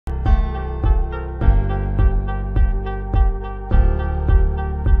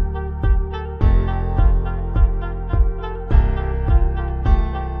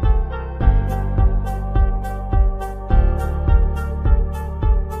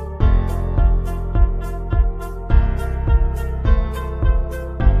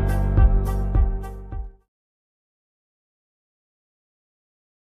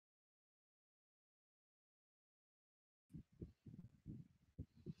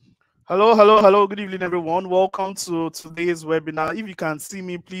Hello. Good evening, everyone. Welcome to today's webinar. If you can see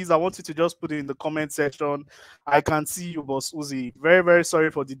me, please, I want you to just put it in the comment section. I can see you, Boss Uzi. Very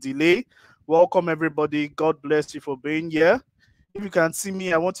sorry for the delay. Welcome, everybody. God bless you for being here. If you can see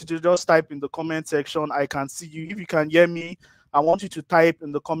me, I want you to just type in the comment section. I can see you. If you can hear me, I want you to type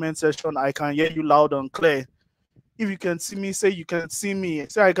in the comment section. I can hear you loud and clear. If you can see me, say you can see me.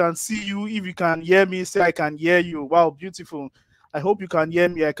 Say I can see you. If you can hear me, say I can hear you. Wow, beautiful. I hope you can hear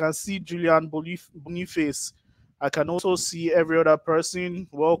me. I can see Julian Boniface. I can also see every other person.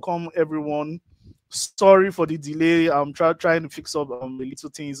 Welcome, everyone. Sorry for the delay. I'm trying to fix up the little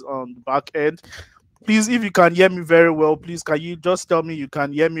things on the back end. Please, if you can hear me very well, please, can you just tell me you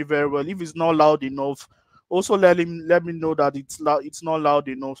can hear me very well? If it's not loud enough, also let me know that it's not loud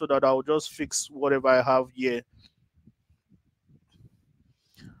enough so that I'll just fix whatever I have here.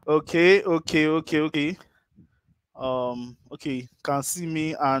 Okay. Okay, can see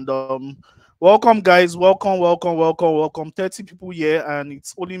me. And welcome, guys. Welcome. 30 people here, and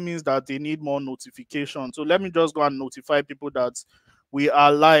it only means that they need more notification. So let me just go and notify people that we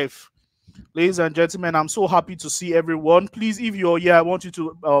are live. Ladies and gentlemen, I'm so happy to see everyone. Please, if you're here, I want you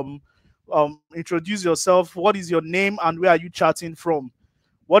to introduce yourself. What is your name and where are you chatting from?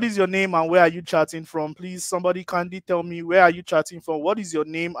 What is your name and where are you chatting from? Please, somebody kindly tell me, where are you chatting from? What is your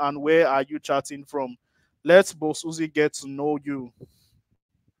name and where are you chatting from? Let's Boss Uzi get to know you.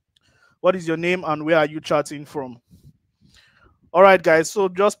 What is your name and where are you chatting from? All right, guys. So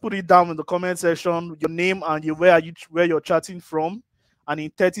just put it down in the comment section, your name and where you're chatting from, and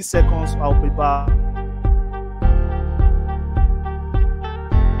in 30 seconds I'll be back.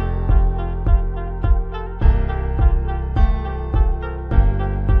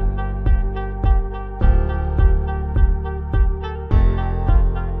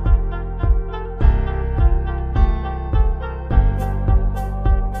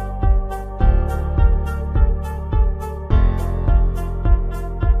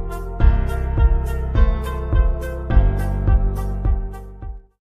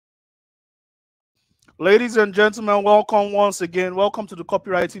 Ladies and gentlemen, welcome once again. Welcome to the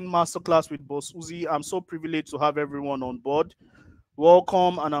Copywriting Masterclass with Boss Uzi. I'm so privileged to have everyone on board.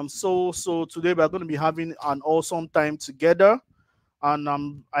 Welcome, and I'm so today we're going to be having an awesome time together.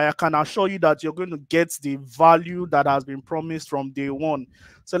 And I can assure you that you're going to get the value that has been promised from day one.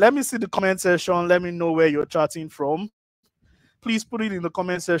 So let me see the comment section. Let me know where you're chatting from. Please put it in the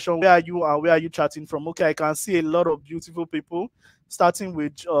comment section. Where are you and where are you chatting from? Okay, I can see a lot of beautiful people, starting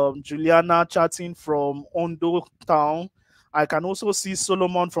with Juliana chatting from Ondo town. I can also see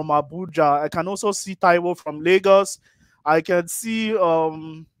Solomon from Abuja. I can also see Taiwo from Lagos. I can see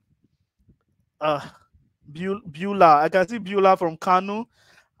Beulah. I can see Beulah from Kano.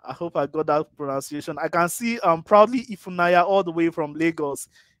 I hope I got that pronunciation. I can see proudly Ifunaya all the way from Lagos.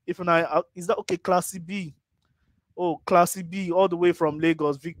 Ifunaya, is that okay? Classy B. Oh, Classy B all the way from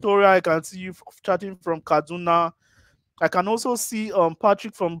Lagos. Victoria, I can see you chatting from Kaduna. I can also see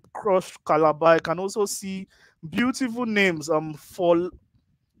Patrick from Crush Calabar. I can also see beautiful names for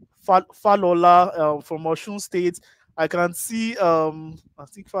Falola from Osun State. I can see I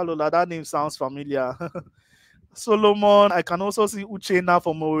think Falola, that name sounds familiar. Solomon, I can also see Uchena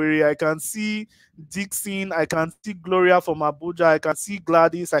from Owerri. I can see Dixon. I can see Gloria from Abuja. I can see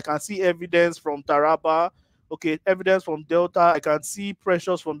Gladys. I can see Evidence from Taraba. Okay, Evidence from Delta. I can see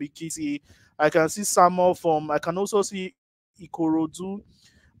Precious from Bikisi. I can see Samuel from, I can also see Ikorodu.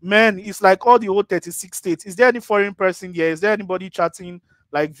 Man, it's like all the old 36 states. Is there any foreign person here? Is there anybody chatting,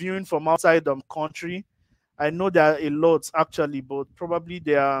 like viewing from outside the country? I know there are a lot actually, but probably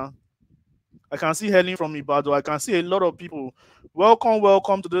there are. I can see Helen from Ibadan. I can see a lot of people.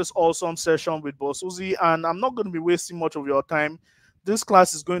 Welcome to this awesome session with Boss Uzi. And I'm not going to be wasting much of your time. This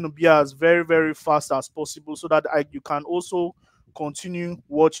class is going to be as very fast as possible so that you can also continue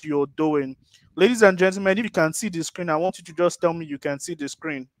what you're doing. Ladies and gentlemen, if you can see the screen, I want you to just tell me you can see the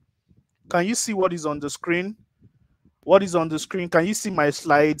screen. Can you see what is on the screen? What is on the screen? Can you see my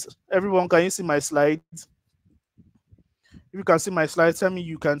slides? Everyone, can you see my slides? If you can see my slides, tell me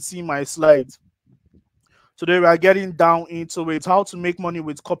you can see my slides. Today we are getting down into it, how to make money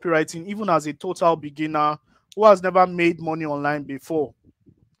with copywriting, even as a total beginner who has never made money online before.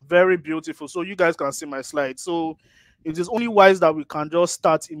 Very beautiful. So you guys can see my slides. So it is only wise that we can just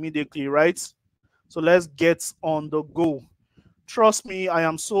start immediately, right? So let's get on the go. Trust me, I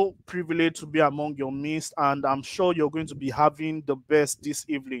am so privileged to be among your midst, and I'm sure you're going to be having the best this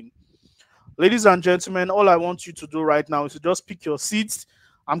evening. Ladies and gentlemen, all I want you to do right now is to just pick your seats.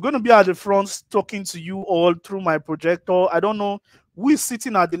 I'm going to be at the front talking to you all through my projector. I don't know who is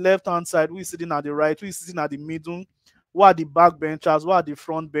sitting at the left-hand side, who is sitting at the right, who is sitting at the middle. Who are the back benchers? Who are the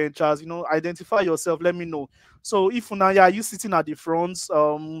front benchers? Identify yourself. Let me know. So if Unaya, are you sitting at the front?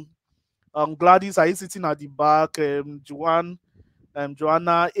 Gladys, are you sitting at the back?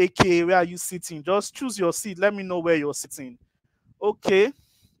 Joanna, AK, where are you sitting? Just choose your seat. Let me know where you're sitting. Okay.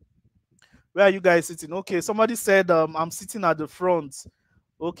 Where are you guys sitting? Okay, somebody said I'm sitting at the front.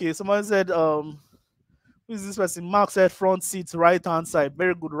 Okay, somebody said who is this person? Mark said front seat, right hand side.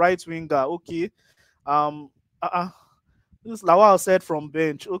 Very good, right winger. Okay. Um this Lawal said from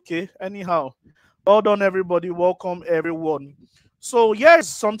bench. Okay, anyhow. Well done, everybody. Welcome everyone. So here's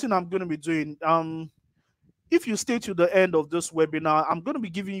something I'm gonna be doing. If you stay to the end of this webinar, I'm gonna be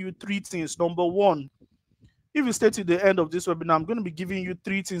giving you three things. Number one, if you stay to the end of this webinar, I'm going to be giving you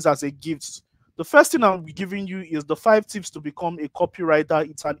three things as a gift. The first thing I'll be giving you is the 5 tips to become a copywriter.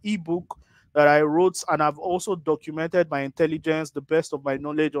 It's an ebook that I wrote, and I've also documented my intelligence, the best of my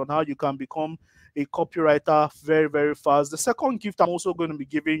knowledge on how you can become a copywriter very, very fast. The second gift I'm also going to be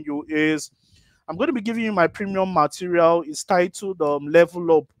giving you is I'm going to be giving you my premium material. It's titled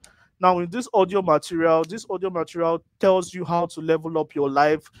Level Up. Now, in this audio material tells you how to level up your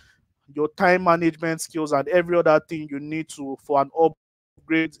life, your time management skills, and every other thing you need to for an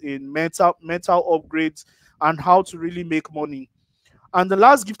upgrade in mental upgrades, and how to really make money. And the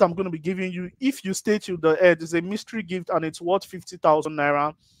last gift I'm going to be giving you, if you stay till the end, is a mystery gift, and it's worth 50,000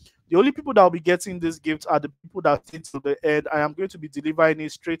 naira. The only people that will be getting this gift are the people that stay till the end. I am going to be delivering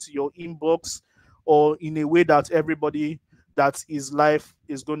it straight to your inbox, or in a way that everybody that is live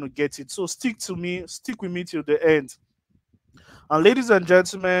is going to get it. So stick with me till the end. And ladies and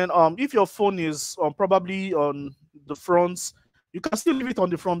gentlemen, if your phone is probably on the front, you can still leave it on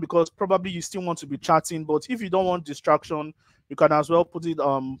the front because probably you still want to be chatting. But if you don't want distraction, you can as well put it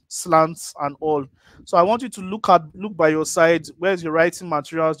slants and all. So I want you to look by your side. Where's your writing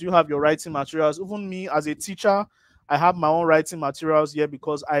materials? Do you have your writing materials? Even me as a teacher, I have my own writing materials here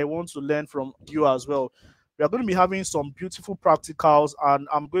because I want to learn from you as well. We are going to be having some beautiful practicals, and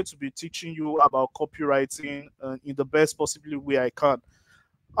I'm going to be teaching you about copywriting in the best possible way I can.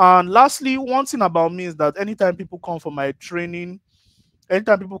 And lastly, one thing about me is that anytime people come for my training, I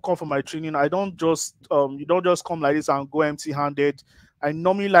don't just you don't just come like this and go empty-handed. I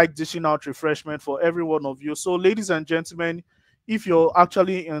normally like dishing out refreshment for every one of you. So, ladies and gentlemen, if you're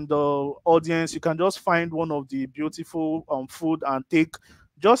actually in the audience, you can just find one of the beautiful food and take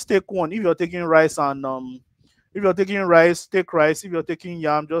one. If you're taking rice and if you're taking rice, take rice. If you're taking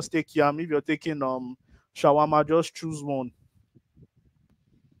yam, just take yam. If you're taking shawarma, just choose one.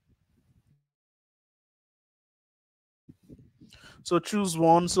 So choose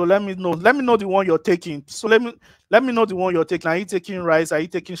one. So let me know. Let me know the one you're taking. So let me know the one you're taking. Are you taking rice? Are you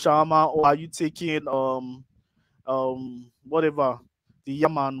taking shawarma? Or are you taking whatever, the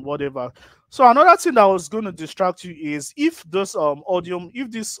yam and whatever? So another thing that was going to distract you is if this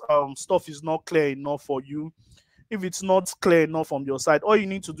if this stuff is not clear enough for you, if it's not clear enough from your side, all you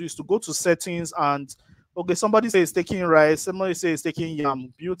need to do is to go to settings and okay, somebody says taking rice, somebody says taking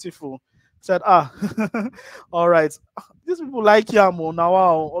yam. Beautiful. Said all right. These people like yam now.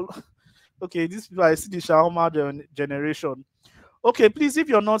 Wow. Okay, these people, I see the shawarma generation. Okay, please, if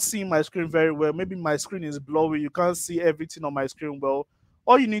you're not seeing my screen very well, maybe my screen is blurry, you can't see everything on my screen well.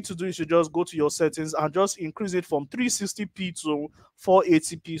 All you need to do is to just go to your settings and just increase it from 360p to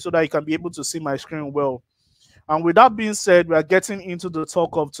 480p so that you can be able to see my screen well. And with that being said, we are getting into the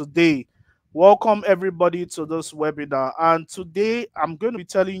talk of today. Welcome everybody to this webinar. And today I'm going to be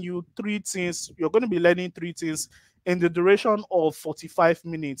telling you 3 things. You're going to be learning 3 things in the duration of 45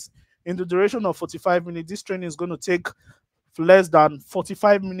 minutes. In the duration of 45 minutes, this training is going to take less than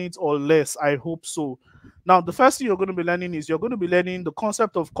 45 minutes or less. I hope so. Now, the first thing you're going to be learning is you're going to be learning the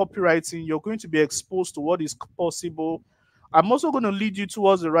concept of copywriting. You're going to be exposed to what is possible. I'm also going to lead you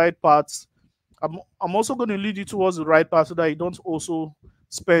towards the right paths. I'm also going to lead you towards the right path so that you don't also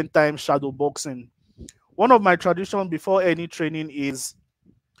spend time shadow boxing. One of my traditions before any training is,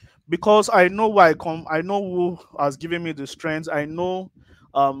 because I know where I come, I know who has given me the strength. I know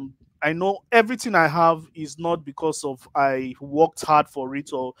everything I have is not because of I worked hard for it,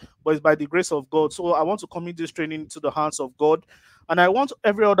 but it's by the grace of God. So I want to commit this training to the hands of God. And I want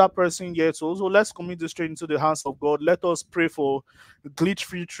every other person here to also let's commit this training to the hands of God. Let us pray for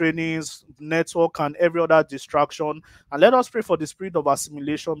glitch-free trainings, network, and every other distraction. And let us pray for the spirit of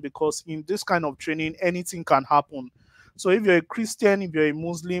assimilation, because in this kind of training, anything can happen. So if you're a Christian, if you're a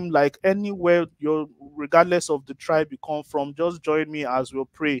Muslim, like anywhere, regardless of the tribe you come from, just join me as we'll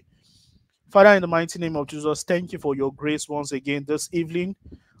pray. Father, in the mighty name of Jesus, thank you for your grace once again this evening.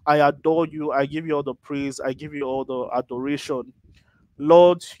 I adore you. I give you all the praise. I give you all the adoration.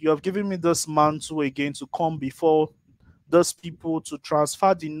 Lord, you have given me this mantle again to come before those people to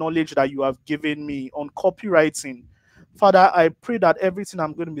transfer the knowledge that you have given me on copywriting. Father, I pray that everything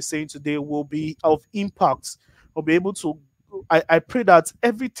I'm going to be saying today will be of impact. Will be able to. I pray that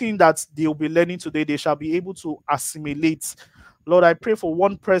everything that they'll be learning today, they shall be able to assimilate. Lord, I pray for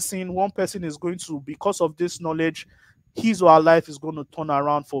one person. One person is going to, because of this knowledge, his or her life is going to turn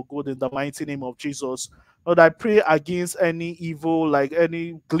around for good in the mighty name of Jesus. Lord, I pray against any evil, like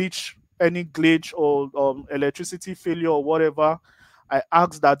any glitch or electricity failure or whatever. I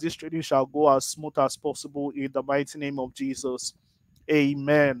ask that this training shall go as smooth as possible in the mighty name of Jesus.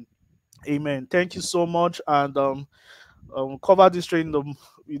 Amen. Amen. Thank you so much. And cover this training.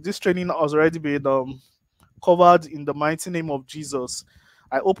 This training has already been covered in the mighty name of Jesus.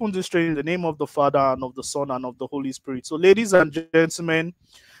 I open this training in the name of the Father and of the Son and of the Holy Spirit. So, ladies and gentlemen,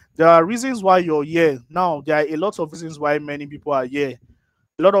 there are reasons why you're here. Now, there are a lot of reasons why many people are here.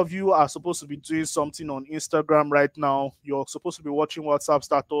 A lot of you are supposed to be doing something on Instagram right now. You're supposed to be watching WhatsApp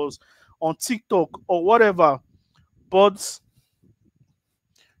status, on TikTok or whatever. But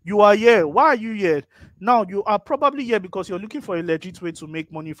you are here. Why are you here? Now, you are probably here because you're looking for a legit way to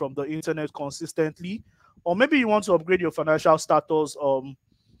make money from the internet consistently. Or maybe you want to upgrade your financial status. You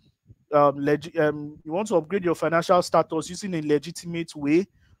want to upgrade your financial status using a legitimate way.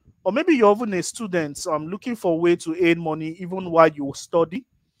 Or maybe you're even a student. Looking for a way to earn money even while you study.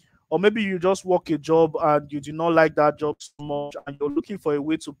 Or maybe you just work a job and you do not like that job so much and you're looking for a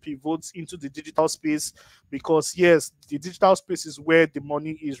way to pivot into the digital space because, yes, the digital space is where the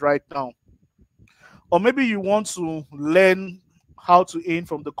money is right now. Or maybe you want to learn how to earn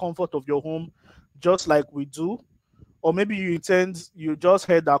from the comfort of your home, just like we do. Or maybe you just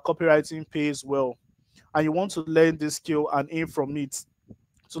heard that copywriting pays well and you want to learn this skill and earn from it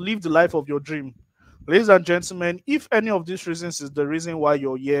to live the life of your dream. Ladies and gentlemen, if any of these reasons is the reason why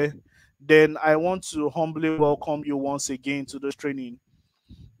you're here, then I want to humbly welcome you once again to this training.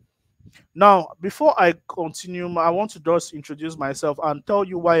 Now, before I continue, I want to just introduce myself and tell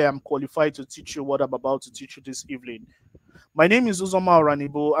you why I'm qualified to teach you what I'm about to teach you this evening. My name is Uzoma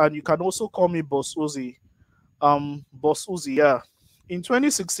Oranebo, and you can also call me Boss Uzi. Boss Uzi, yeah. In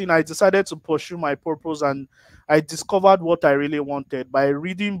 2016, I decided to pursue my purpose and I discovered what I really wanted by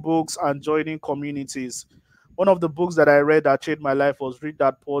reading books and joining communities. One of the books that I read that changed my life was Read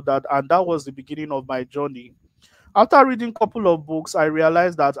That Poor Dad, and that was the beginning of my journey. After reading a couple of books, I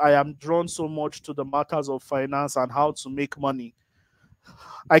realized that I am drawn so much to the matters of finance and how to make money.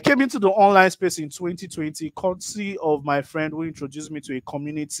 I came into the online space in 2020, courtesy of my friend who introduced me to a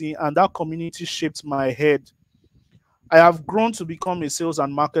community, and that community shaped my head. I have grown to become a sales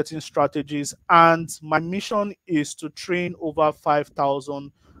and marketing strategist, and my mission is to train over 500,000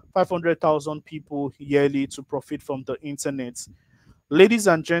 people yearly to profit from the internet. Ladies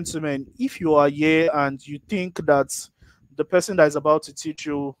and gentlemen, if you are here and you think that the person that is about to teach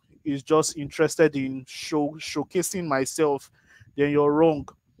you is just interested in showcasing myself, then you're wrong.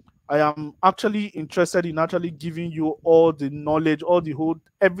 I am actually interested in actually giving you all the knowledge,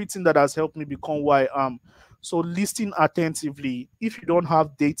 everything that has helped me become who I am. So listen attentively. If you don't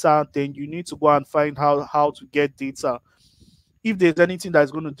have data, then you need to go and find how to get data. If there's anything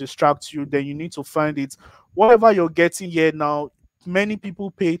that's going to distract you, then you need to find it. Whatever you're getting here now, many people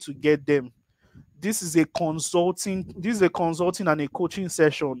pay to get them. This is a consulting and a coaching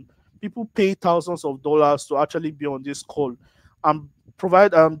session. People pay thousands of dollars to actually be on this call and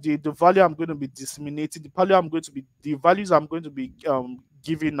provide the value I'm going to be disseminating, the values I'm going to be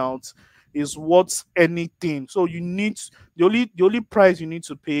giving out is worth anything. So the only price you need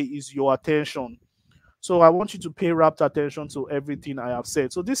to pay is your attention. So I want you to pay rapt attention to everything I have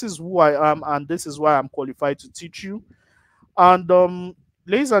said. So this is who I am, and this is why I'm qualified to teach you. And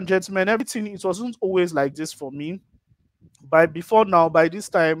ladies and gentlemen, it wasn't always like this for me. By this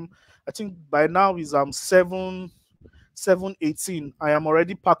time, I think by now is 7:18. I am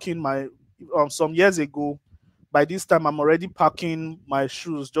already packing my some years ago. By this time, I'm already packing my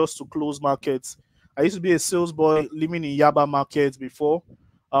shoes just to close markets. I used to be a sales boy living in Yaba markets before,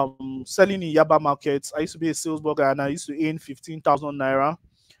 selling in Yaba markets. I used to be a sales boy and I used to earn 15,000 naira.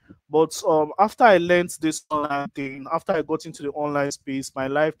 But after I learned this online thing, after I got into the online space, my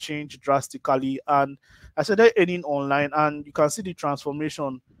life changed drastically and I started earning online, and you can see the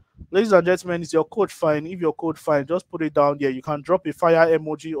transformation. Ladies and gentlemen, is your code fine? If your code fine, just put it down there. You can drop a fire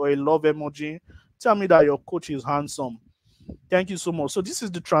emoji or a love emoji. Tell me that your coach is handsome. Thank you so much. So this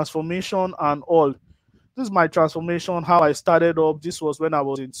is the transformation and all. This is my transformation, how I started up. This was when I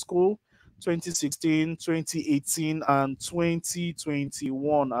was in school, 2016, 2018, and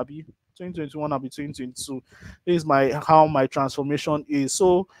 2021. I'll be 2022. This is how my transformation is.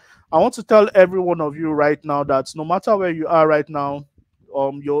 So I want to tell every one of you right now that no matter where you are right now,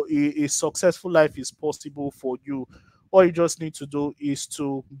 a successful life is possible for you. All you just need to do is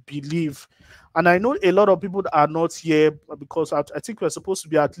to believe. And I know a lot of people that are not here because I think we're supposed to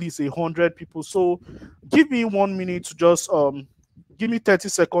be at least 100 people. So give me 1 minute to just give me 30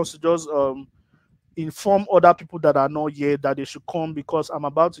 seconds to just inform other people that are not here that they should come, because I'm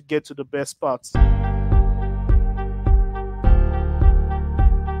about to get to the best part.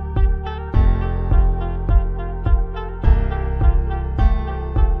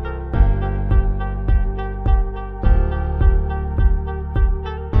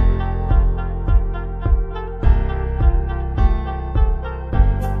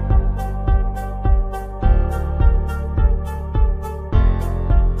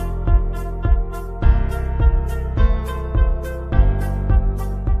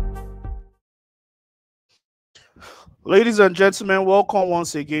 Ladies and gentlemen, welcome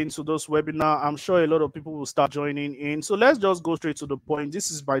once again to this webinar. I'm sure a lot of people will start joining in. So let's just go straight to the point. This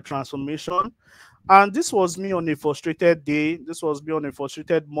is my transformation. And this was me on a frustrated day. This was me on a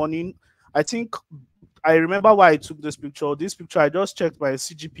frustrated morning. I think I remember why I took this picture. This picture, I just checked my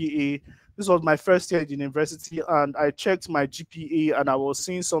CGPA. This was my first year in university, and I checked my GPA, and I was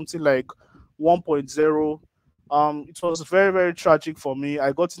seeing something like 1.0. It was very, very tragic for me.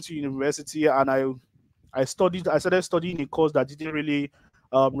 I got into university, and I started studying a course that didn't really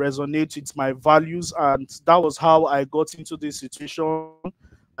resonate with my values, and that was how I got into this situation.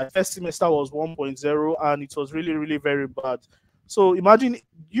 My first semester was 1.0, and it was really, really very bad. So imagine,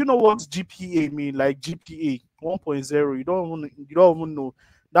 you know what GPA mean? Like GPA 1.0, you don't even know.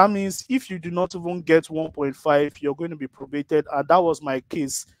 That means if you do not even get 1.5, you're going to be probated, and that was my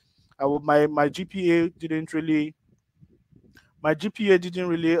case. My GPA didn't really, my GPA didn't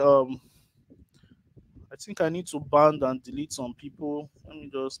really I think I need to ban and delete some people. Let me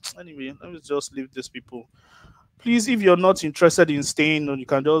just anyway, let me just leave these people. Please, if you're not interested in staying, you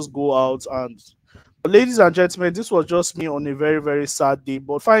can just go out. And but ladies and gentlemen, this was just me on a very, very sad day.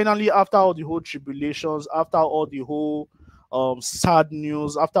 But finally, after all the whole tribulations, after all the whole sad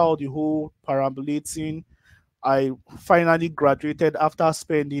news, after all the whole perambulating, I finally graduated after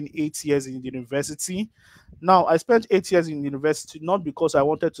spending 8 years in the university. Now, I spent 8 years in university not because I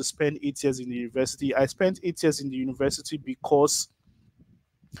wanted to spend 8 years in the university. I spent 8 years in the university because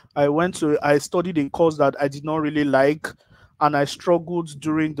I studied a course that I did not really like, and I struggled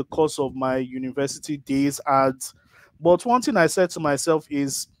during the course of my university days. But one thing I said to myself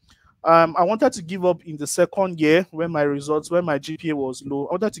is, I wanted to give up in the second year when my GPA was low.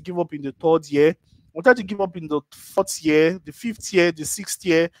 I wanted to give up in the third year. I wanted to give up in the fourth year, the fifth year, the sixth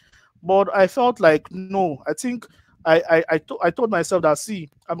year. But I felt like no. I think I told myself that, see,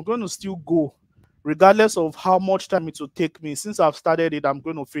 I'm going to still go, regardless of how much time it will take me. Since I've started it, I'm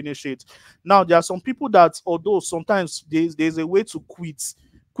going to finish it. Now there are some people that, although sometimes there's a way to quit.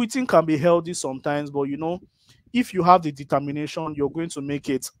 Quitting can be healthy sometimes, but if you have the determination, you're going to make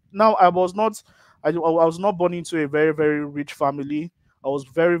it. Now, I was not born into a very, very rich family. I was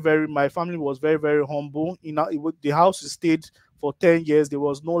very, very, my family was very, very humble. The house we stayed for 10 years, there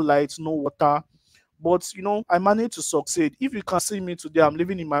was no lights, no water. But I managed to succeed. If you can see me today, I'm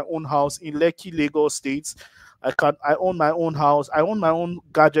living in my own house in Lekki, Lagos State. I own my own house, I own my own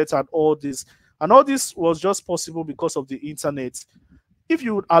gadgets and all this. And all this was just possible because of the internet. If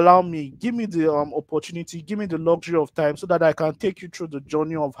you would allow me, give me the opportunity, give me the luxury of time so that I can take you through the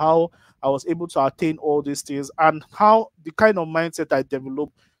journey of how I was able to attain all these things and how the kind of mindset I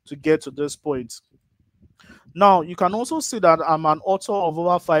developed to get to this point. Now, you can also see that I'm an author of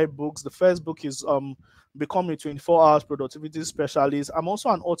over 5 books. The first book is Become a 24 Hours Productivity Specialist. I'm also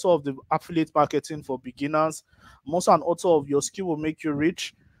an author of the Affiliate Marketing for Beginners. I'm also an author of Your Skill Will Make You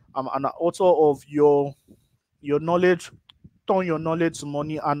Rich. I'm an author of Your Knowledge, Turn Your Knowledge to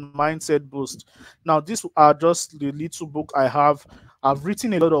Money, and Mindset Boost. Now, these are just the little book I have. I've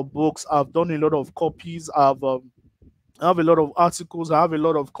written a lot of books. I've done a lot of copies. I have a lot of articles. I have a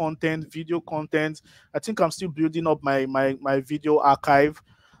lot of content, video content. I think I'm still building up my video archive.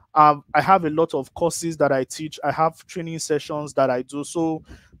 I have a lot of courses that I teach. I have training sessions that I do. So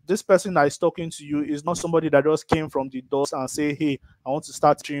this person that is talking to you is not somebody that just came from the doors and say, hey, I want to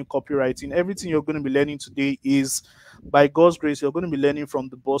start teaching copywriting. Everything you're going to be learning today is, by God's grace, you're going to be learning from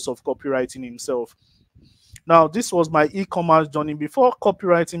the boss of copywriting himself. Now, this was my e-commerce journey. Before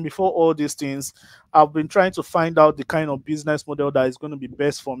copywriting, before all these things, I've been trying to find out the kind of business model that is going to be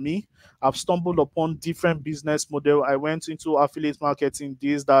best for me. I've stumbled upon different business model. I went into affiliate marketing,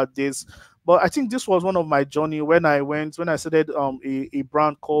 this. But I think this was one of my journey when I started a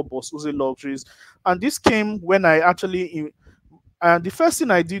brand called Boss Luxuries. And this came when I actually And the first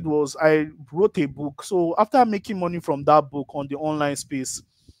thing I did was I wrote a book. So after making money from that book on the online space,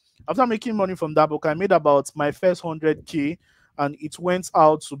 after making money from that book, I made about my first 100K, and it went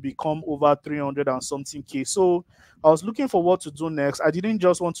out to become over 300 and something K. So I was looking for what to do next. I didn't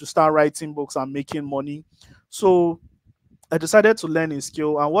just want to start writing books and making money. So I decided to learn a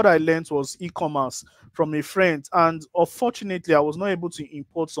skill, and what I learned was e-commerce from a friend. And unfortunately, I was not able to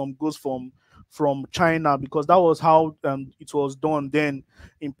import some goods from China, because that was how it was done then.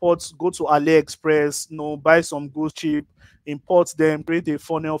 Imports, go to AliExpress, buy some goods cheap, import them, create a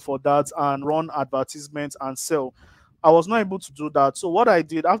funnel for that, and run advertisements and sell. I was not able to do that. So what I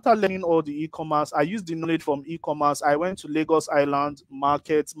did after learning all the e-commerce, I used the knowledge from e-commerce. I went to Lagos Island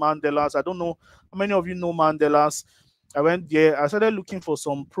Market, Mandelas. I don't know how many of you know Mandelas. I went there. I started looking for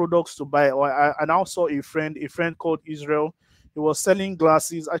some products to buy. Or I now saw a friend called Israel. He was selling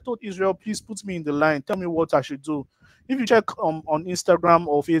glasses. I told Israel, please put me in the line. Tell me what I should do. If you check on Instagram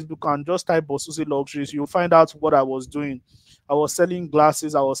or Facebook and just type Bosusi Luxuries, you'll find out what I was doing. I was selling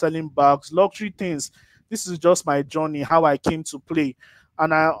glasses. I was selling bags, luxury things. This is just my journey, how I came to play.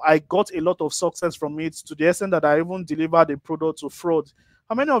 And I got a lot of success from it, to the extent that I even delivered a product to Fraud.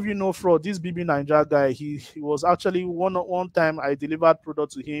 How many of you know Fraud? This BB Ninja guy, he was actually one time I delivered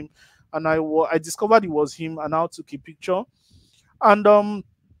product to him, and I discovered it was him, and I took a picture. And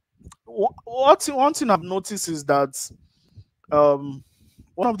one thing I've noticed is that one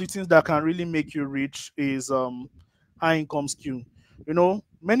of the things that can really make you rich is high income skill.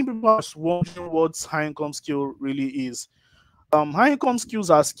 Many people are wondering what high income skill really is. High income skills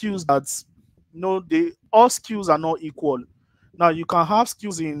are skills that all skills are not equal. Now you can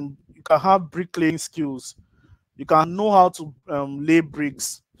have bricklaying skills. You can know how to lay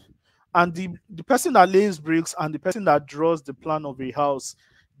bricks, and the person that lays bricks and the person that draws the plan of a house,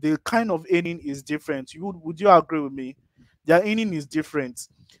 the kind of earning is different. Would you agree with me? Their earning is different.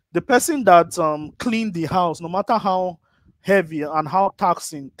 The person that clean the house, no matter how heavy and how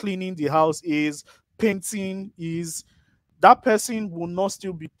taxing cleaning the house is, painting is, that person will not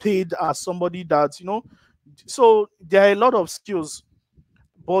still be paid as somebody that. So there are a lot of skills,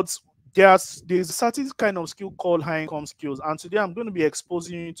 but there's a certain kind of skill called high income skills, and today I'm going to be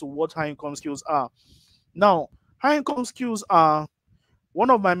exposing you to what high income skills are. Now, high income skills are, one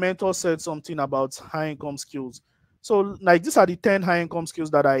of my mentors said something about high income skills. So like, these are the 10 high income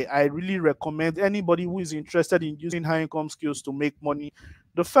skills that I really recommend anybody who is interested in using high income skills to make money.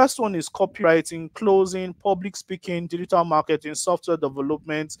 The first one is copywriting, closing, public speaking, digital marketing, software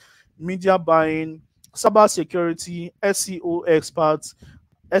development, media buying, cyber security, SEO experts,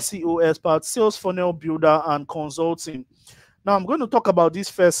 sales funnel builder, and consulting. Now I'm going to talk about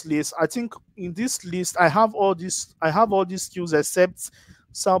this first list. I think in this list I have all these skills except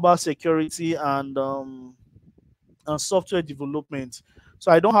cyber security and software development.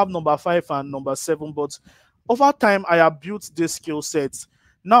 So I don't have number 5 and number 7, but over time I have built this skill sets.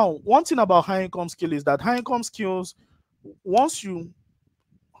 Now, one thing about high income skill is that high income skills, once you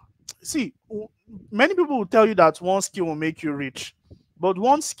see, many people will tell you that one skill will make you rich, but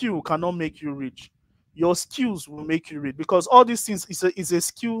one skill cannot make you rich. Your skills will make you rich, because all these things is a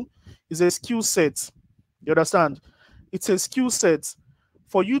skill set. You understand? It's a skill set.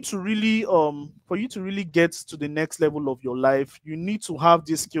 For you to really get to the next level of your life, you need to have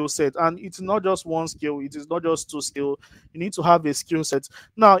this skill set. And it's not just one skill, it is not just 2 skills. You need to have a skill set.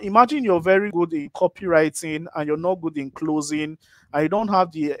 Now imagine you're very good in copywriting and you're not good in closing, and you don't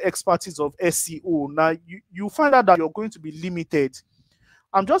have the expertise of SEO. Now you find out that you're going to be limited.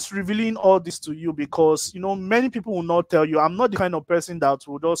 I'm just revealing all this to you because many people will not tell you. I'm not the kind of person that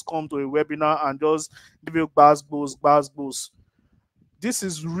will just come to a webinar and just give you buzz. This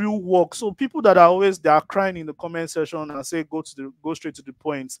is real work. So people that they are crying in the comment section and say go straight to the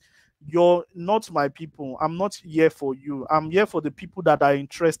point. You're not my people. I'm not here for you. I'm here for the people that are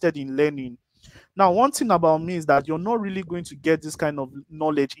interested in learning. Now, one thing about me is that you're not really going to get this kind of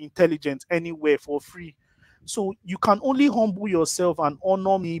knowledge, intelligence anywhere for free. So you can only humble yourself and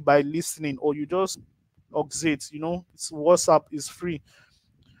honor me by listening, or you just exit. It's WhatsApp is free.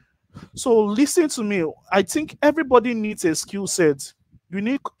 So listen to me. I think everybody needs a skill set.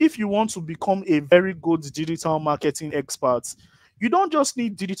 If you want to become a very good digital marketing expert, you don't just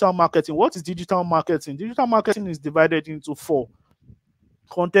need digital marketing. What is digital marketing? Digital marketing is divided into 4: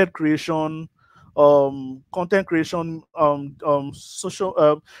 content creation,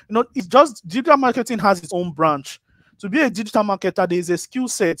 social. It's just digital marketing has its own branch. To be a digital marketer, there is a skill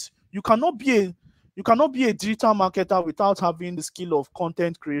set. You cannot be a digital marketer without having the skill of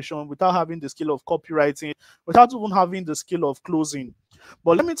content creation, without having the skill of copywriting, without even having the skill of closing.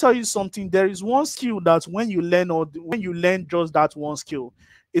 But let me tell you something. There is one skill that when you learn, or when you learn just that one skill,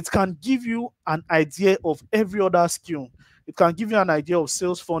 it can give you an idea of every other skill. It can give you an idea of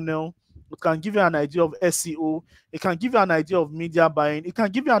sales funnel. It can give you an idea of SEO. It can give you an idea of media buying. It can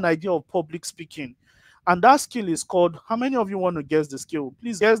give you an idea of public speaking. And that skill is called, how many of you want to guess the skill?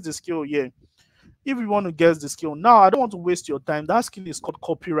 Please guess the skill, yeah. If you want to guess the skill. Now, I don't want to waste your time. That skill is called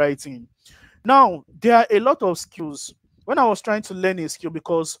copywriting. Now, there are a lot of skills. When I was trying to learn a skill,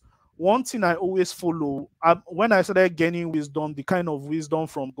 because one thing I always follow, when I started gaining wisdom, the kind of wisdom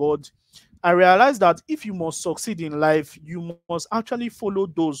from God, I realized that if you must succeed in life, you must actually follow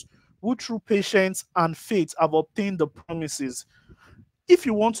those who through patience and faith have obtained the promises. If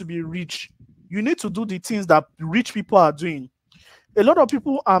you want to be rich, you need to do the things that rich people are doing. A lot of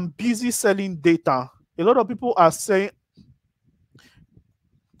people are busy selling data. A lot of people are saying,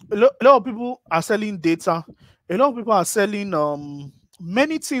 a lot of people are selling data. A lot of people are selling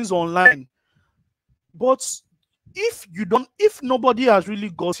many things online. But if nobody has really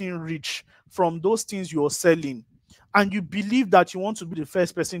gotten rich from those things you're selling, and you believe that you want to be the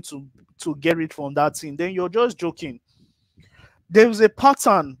first person to get rich from that thing, then you're just joking. There is a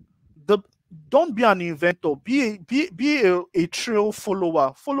pattern. Don't be an inventor. Be a trail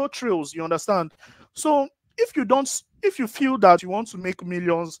follower. Follow trails. You understand? So if you feel that you want to make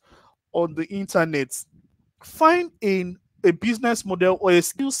millions on the internet, find a business model or a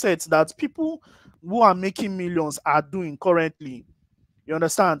skill set that people who are making millions are doing currently. You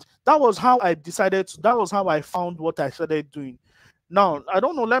understand? That was how that was how I found what I started doing. Now, I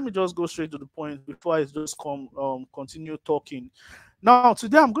don't know, let me just go straight to the point before I just continue talking. Now,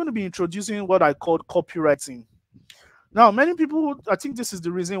 today I'm going to be introducing what I call copywriting. Now, many people, I think this is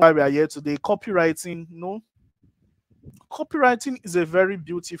the reason why we are here today. Copywriting, copywriting is a very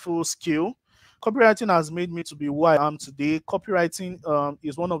beautiful skill. Copywriting has made me to be who I am today. Copywriting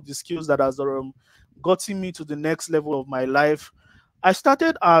is one of the skills that has gotten me to the next level of my life. I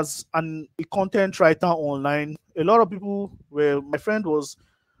started as a content writer online. A lot of people my friend was,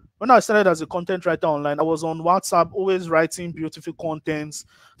 when I started as a content writer online, I was on WhatsApp, always writing beautiful contents.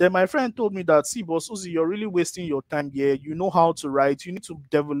 Then my friend told me that, see, Boss Uzi, you're really wasting your time here. You know how to write. You need to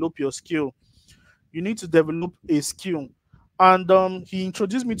develop your skill. You need to develop a skill. And he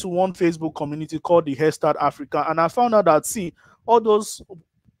introduced me to one Facebook community called the Hairstart Africa. And I found out that, see, all those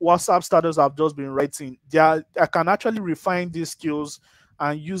WhatsApp starters I've just been writing, I can actually refine these skills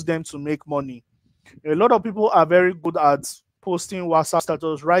and use them to make money. A lot of people are very good at posting WhatsApp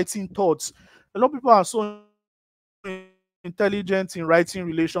status, writing thoughts. A lot of people are so intelligent in writing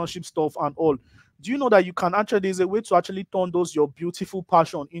relationship stuff and all. Do you know that there's a way to actually turn your beautiful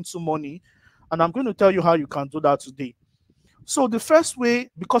passion into money? And I'm going to tell you how you can do that today. So the first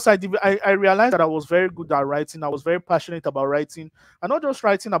way, because I realized that I was very good at writing, I was very passionate about writing, and not just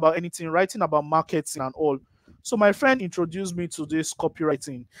writing about anything, writing about marketing and all. So my friend introduced me to this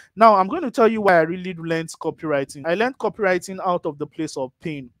copywriting. Now I'm going to tell you why I really learned copywriting. I learned copywriting out of the place of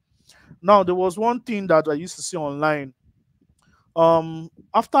pain. Now there was one thing that I used to see online.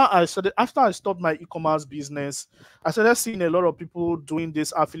 After I stopped my e-commerce business, I started seeing a lot of people doing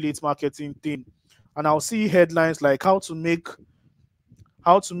this affiliate marketing thing. And I'll see headlines like how to make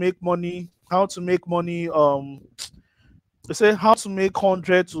money. They say how to make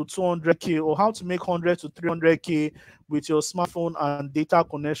 100 to 200k, or how to make 100 to 300k with your smartphone and data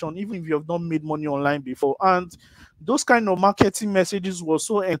connection, even if you have not made money online before. And those kind of marketing messages were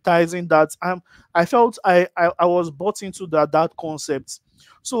so enticing that I felt I was bought into that concept.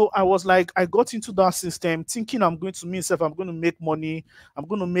 So I was like, I got into that system thinking I'm going to make money. I'm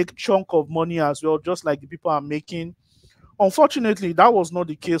going to make chunk of money as well, just like the people are making. Unfortunately, that was not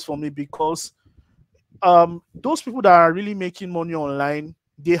the case for me, because those people that are really making money online,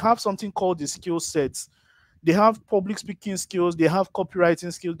 they have something called the skill sets. They have public speaking skills, they have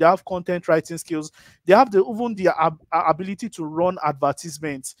copywriting skills, they have content writing skills, they have even the ability to run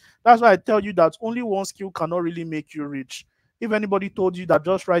advertisements. That's why I tell you that only one skill cannot really make you rich. If anybody told you that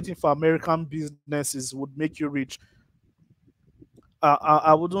just writing for American businesses would make you rich,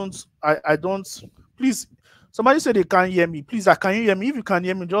 I wouldn't. I don't. Please, somebody said they can't hear me. Please, can you hear me? If you can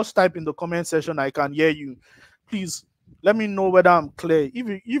hear me, just type in the comment section. I can hear you. Please, let me know whether I'm clear.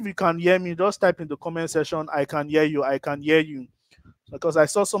 If you can hear me, just type in the comment section. I can hear you. I can hear you. Because I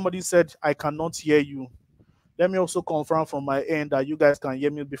saw somebody said I cannot hear you. Let me also confirm from my end that you guys can hear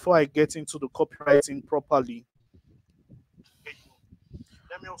me before I get into the copywriting properly.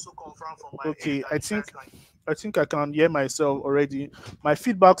 Let me also confirm from my end. I think I can hear myself already. My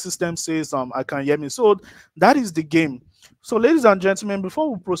feedback system says I can hear me. So that is the game. So ladies and gentlemen,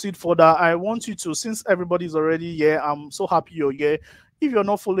 before we proceed further, I want you to, since everybody's already here, I'm so happy you're here. If you're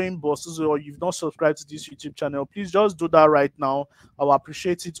not following bosses or you've not subscribed to this YouTube channel, please just do that right now. I will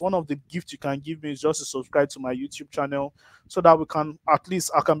appreciate it. One of the gifts you can give me is just to subscribe to my YouTube channel so that we can, at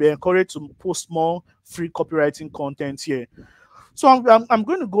least I can be encouraged to post more free copywriting content here. So I'm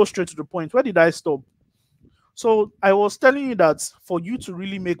going to go straight to the point. Where did I stop? So I was telling you that for you to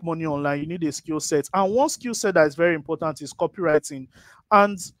really make money online, you need a skill set. And one skill set that is very important is copywriting.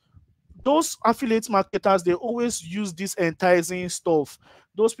 And those affiliate marketers, they always use this enticing stuff.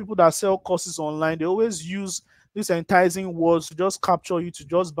 Those people that sell courses online, they always use these enticing words to just capture you to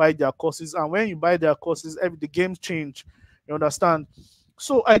just buy their courses. And when you buy their courses, the game change. You understand?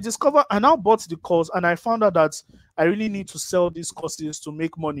 So I now bought the course, and I found out that I really need to sell these courses to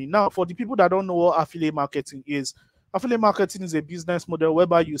make money. Now, for the people that don't know what affiliate marketing is a business model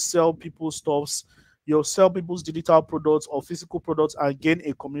whereby you sell people's stuffs, you sell people's digital products or physical products and gain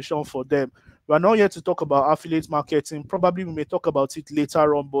a commission for them. We are not here to talk about affiliate marketing. Probably we may talk about it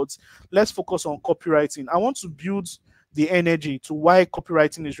later on, but let's focus on copywriting. I want to build the energy to why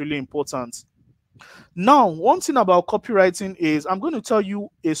copywriting is really important. Now, one thing about copywriting is I'm going to tell you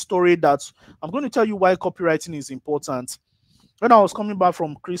a story I'm going to tell you why copywriting is important. When I was coming back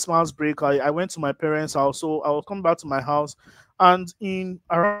from Christmas break, I went to my parents' house. So I was coming back to my house, and in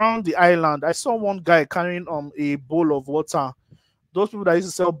around the island, I saw one guy carrying a bowl of water. Those people that used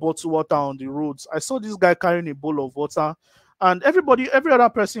to sell bottled water on the roads. I saw this guy carrying a bowl of water, and every other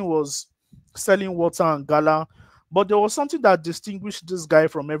person was selling water and gala, but there was something that distinguished this guy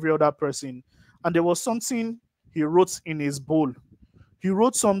from every other person, and there was something he wrote in his bowl. He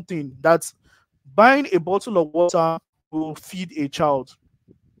wrote something that buying a bottle of water will feed a child.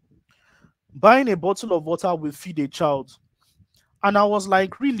 Buying a bottle of water will feed a child. And I was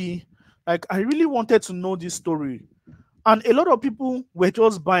like, really? Like, I really wanted to know this story. And a lot of people were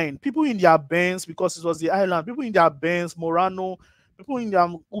just buying. People in their Benz, because it was the island, people in their Benz, Morano, people in their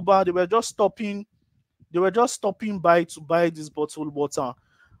Uber, they were just stopping by to buy this bottled water.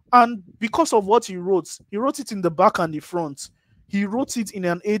 And because of what he wrote it in the back and the front. He wrote it in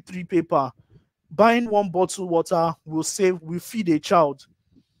an A3 paper. Buying one bottle water will feed a child.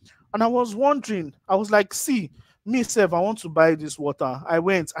 And I was wondering, I was like, see, me self, I want to buy this water. I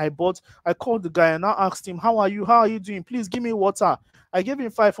called the guy and I asked him, how are you doing? Please give me water. I gave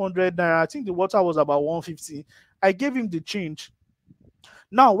him 500 naira. I think the water was about 150. I gave him the change.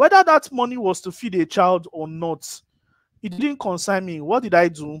 Now, whether that money was to feed a child or not, it didn't concern me. What did I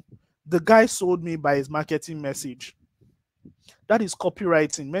do? The guy sold me by his marketing message. That is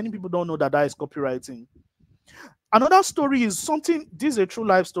copywriting. Many people don't know that is copywriting. Another story is this is a true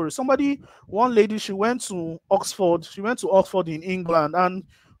life story. One lady, she went to Oxford in England. And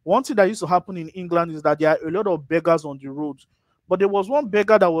one thing that used to happen in England is that there are a lot of beggars on the road. But there was one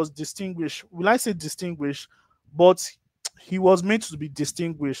beggar that was distinguished. Will I say distinguished? But he was meant to be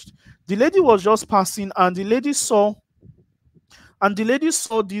distinguished. The lady was just passing, and the lady saw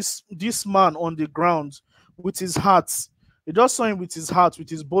this man on the ground with his hat. He just saw him with his hat, with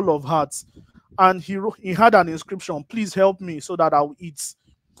his bowl of hats. And he had an inscription, please help me so that I will eat.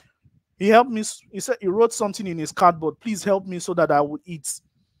 He helped me. He wrote something in his cardboard, please help me so that I would eat.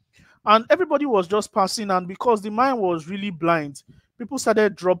 And everybody was just passing, and because the man was really blind, people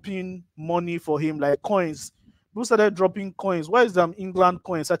started dropping money for him, like coins. People started dropping coins. Where is them England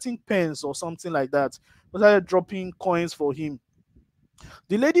coins? I think pence or something like that. People started dropping coins for him.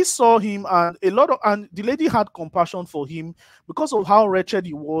 The lady saw him, and the lady had compassion for him because of how wretched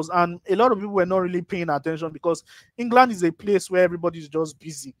he was, and a lot of people were not really paying attention because England is a place where everybody is just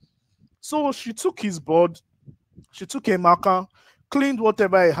busy. So she took his board, she took a marker, cleaned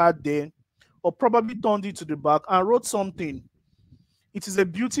whatever he had there, or probably turned it to the back and wrote something. It is a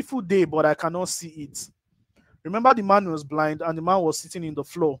beautiful day, but I cannot see it. Remember, the man was blind and the man was sitting in the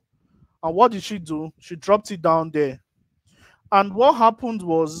floor. And what did she do? She dropped it down there. And what happened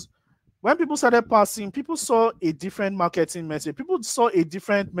was, when people started passing, people saw a different marketing message. People saw a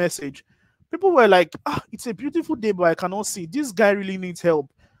different message. People were like, it's a beautiful day, but I cannot see. This guy really needs help.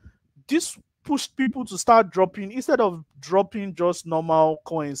 This pushed people to start dropping, instead of dropping just normal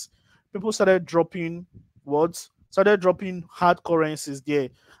coins, people started dropping words, started dropping hard currencies there.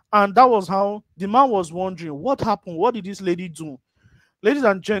 And that was how the man was wondering, what happened? What did this lady do? Ladies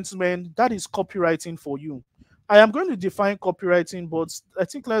and gentlemen, that is copywriting for you. I am going to define copywriting, but I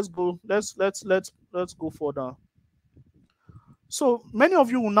think let's go further. So many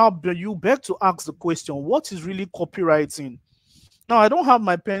of you will now beg to ask the question, what is really copywriting? Now, I don't have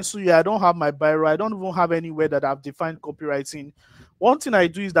my pencil here, I don't have my biro, I don't even have anywhere that I've defined copywriting. One thing I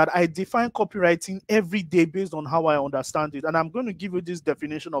do is that I define copywriting every day based on how I understand it. And I'm going to give you this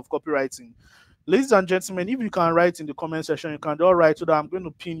definition of copywriting. Ladies and gentlemen, if you can write in the comment section, you can all write so that I'm going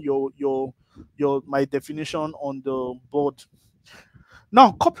to pin your my definition on the board.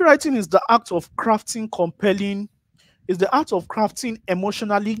 Now, copywriting is the act of crafting compelling, is the art of crafting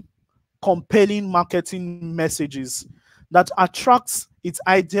emotionally compelling marketing messages that attract its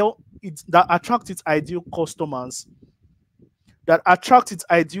ideal customers, that attract its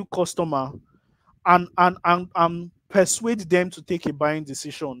ideal customer and persuade them to take a buying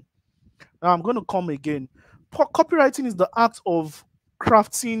decision. Now I'm going to come again. Copywriting is the act of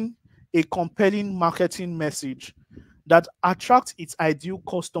crafting a compelling marketing message that attracts its ideal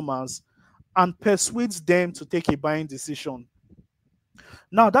customers and persuades them to take a buying decision.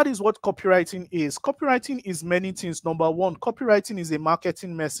 Now, that is what copywriting is. Copywriting is many things. Number one, copywriting is a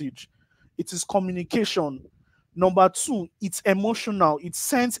marketing message, it is communication. Number two, it's emotional, it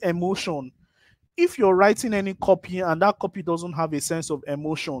sends emotion. If you're writing any copy and that copy doesn't have a sense of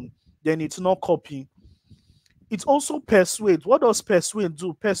emotion, then it's not copy. It also persuades. What does persuade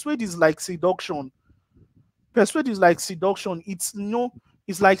do? Persuade is like seduction. Persuade is like seduction. It's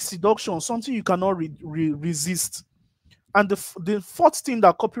like seduction, something you cannot resist. And the fourth thing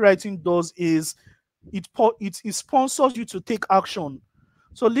that copywriting does is it sponsors you to take action.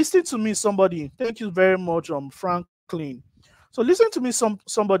 So listen to me, somebody. Thank you very much, Franklin. So listen to me,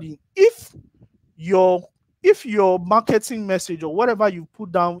 somebody. If your marketing message or whatever you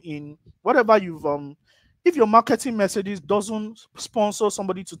put down in whatever you've if your marketing messages doesn't sponsor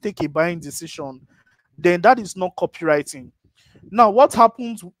somebody to take a buying decision, then that is not copywriting. Now, what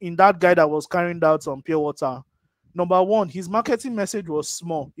happens in that guy that was carrying out some pure water? Number one, his marketing message was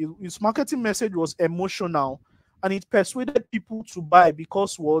small. His marketing message was emotional, and it persuaded people to buy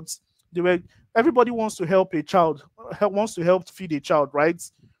because what everybody wants to help a child, wants to help feed a child, right?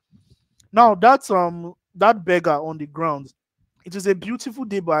 Now that beggar on the ground, it is a beautiful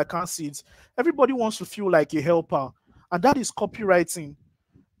day, but I can't see it. Everybody wants to feel like a helper, and that is copywriting.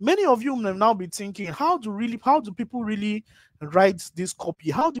 Many of you may now be thinking, how do people really write this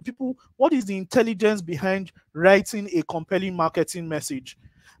copy? What is the intelligence behind writing a compelling marketing message?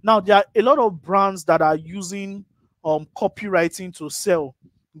 Now, there are a lot of brands that are using copywriting to sell.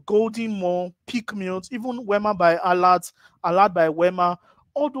 Golden Mall, Peak Mills, even Wema by Alert by Wema,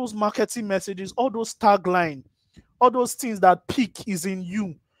 all those marketing messages, all those tagline, all those things that peak is in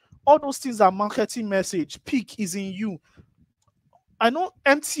you, all those things are marketing message, peak is in you. I know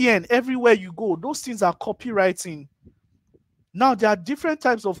MTN, everywhere you go, those things are copywriting. Now, there are different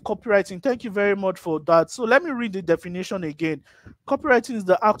types of copywriting. Thank you very much for that. So let me read the definition again. Copywriting is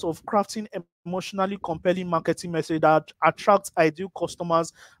the act of crafting emotionally compelling marketing message that attracts ideal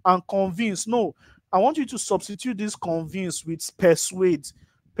customers and convince. No, I want you to substitute this convince with persuade.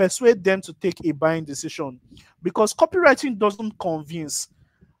 Persuade them to take a buying decision. Because copywriting doesn't convince.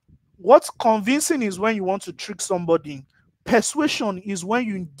 What convincing is when you want to trick somebody. Persuasion is when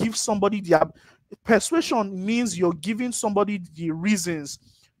you give somebody persuasion means you're giving somebody the reasons.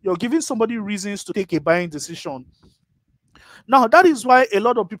 You're giving somebody reasons to take a buying decision. Now, that is why a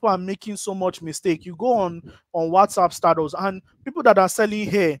lot of people are making so much mistake. You go on WhatsApp status and people that are selling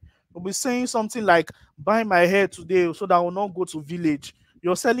hair will be saying something like, buy my hair today so that I will not go to village.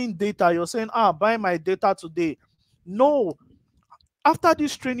 You're selling data. You're saying, buy my data today. No. After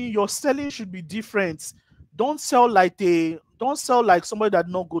this training, your selling should be different. Don't sell like somebody that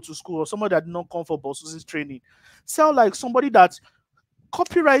did not go to school or somebody that did not come for Boss training. Sell like somebody that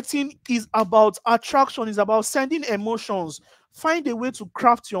copywriting is about attraction, is about sending emotions. Find a way to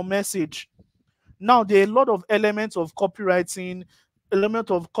craft your message. Now, there are a lot of elements of copywriting,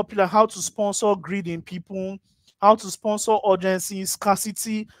 how to sponsor greed in people, how to sponsor urgency,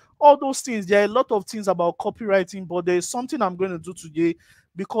 scarcity, all those things. There are a lot of things about copywriting, but there is something I'm going to do today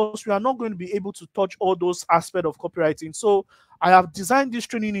because we are not going to be able to touch all those aspects of copywriting. So I have designed this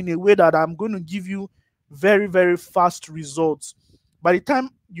training in a way that I'm going to give you very, very fast results. By the time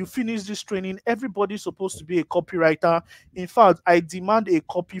you finish this training, everybody's supposed to be a copywriter. In fact, I demand a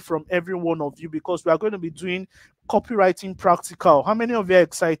copy from every one of you because we are going to be doing copywriting practical. How many of you are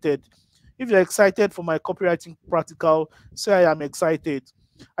excited? If you're excited for my copywriting practical, say I am excited.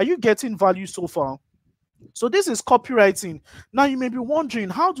 Are you getting value so far? So this is copywriting. Now you may be wondering,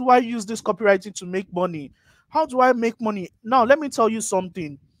 how do I use this copywriting to make money? How do I make money? Now let me tell you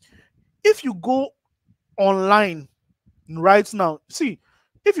something. If you go online right now, see,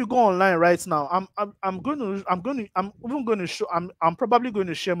 if you go online right now, I'm probably going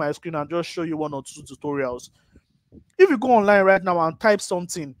to share my screen and just show you one or two tutorials. If you go online right now and type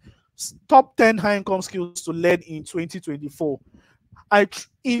something, top 10 high income skills to learn in 2024,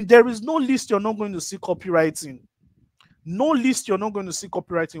 there is no list you're not going to see copywriting. No list you're not going to see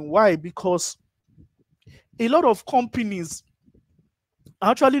copywriting. Why? Because a lot of companies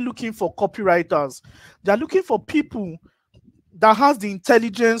are actually looking for copywriters. They're looking for people that has the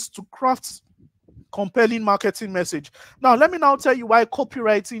intelligence to craft compelling marketing message. Now, let me now tell you why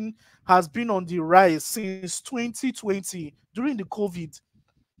copywriting has been on the rise since 2020 during the COVID.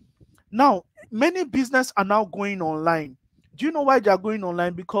 Now, many business are now going online. Do you know why they are going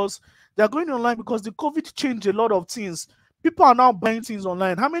online? Because they are going online because the COVID changed a lot of things. People are now buying things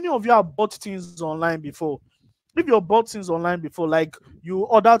online. How many of you have bought things online before? If you bought things online before, like you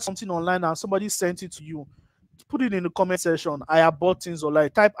ordered something online and somebody sent it to you, put it in the comment section. I have bought things online.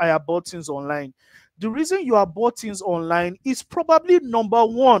 Type I have bought things online. The reason you have bought things online is probably number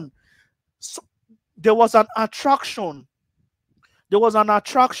one, so there was an attraction. There was an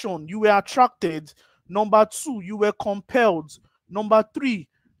attraction. You were attracted. Number two, you were compelled. Number three,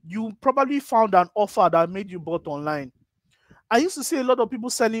 you probably found an offer that made you bought online. I used to see a lot of people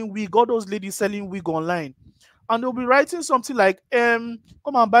selling wig, all those ladies selling wig online. And they'll be writing something like, come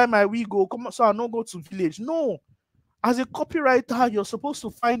and buy my wig, or come so I don't go to village. No. As a copywriter, you're supposed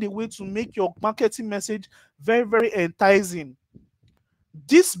to find a way to make your marketing message very, very enticing.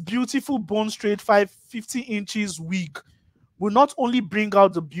 This beautiful bone straight 50 inches wig will not only bring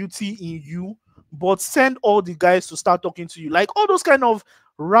out the beauty in you, but send all the guys to start talking to you. Like all those kind of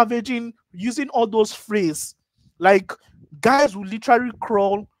ravaging, using all those phrases. Like guys will literally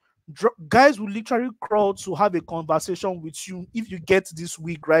crawl to have a conversation with you if you get this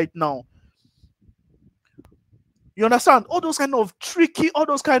wig right now. You understand? All those kind of tricky, all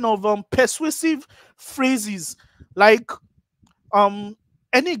those kind of persuasive phrases. Like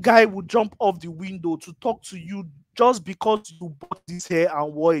any guy would jump off the window to talk to you just because you bought this hair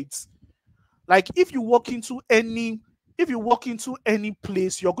and wore it. Like if you walk into any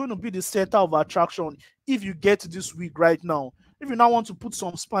place, you're going to be the center of attraction if you get this wig right now. If you now want to put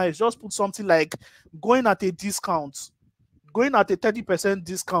some spice, just put something like going at a 30%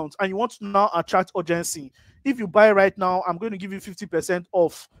 discount, and you want to now attract urgency. If you buy right now, I'm going to give you 50%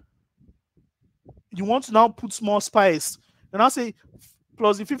 off. You want to now put more spice, and I'll say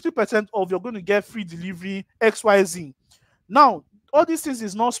plus the 50% off, you're going to get free delivery XYZ. Now, all these things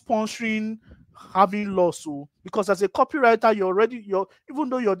is not sponsoring having loss, so because as a copywriter, even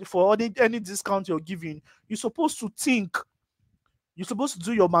though you're for any discount you're giving, you're supposed to think. You're supposed to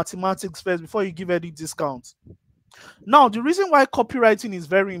do your mathematics first before you give any discount. Now, the reason why copywriting is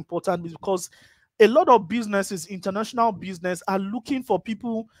very important is because a lot of businesses, international business, are looking for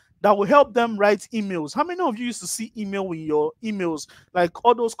people that will help them write emails. How many of you used to see email in your emails? Like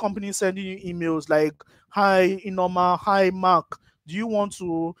all those companies sending you emails like, hi, Inoma, hi, Mark. Do you want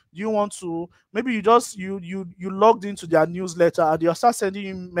to, maybe you logged into their newsletter and they'll start sending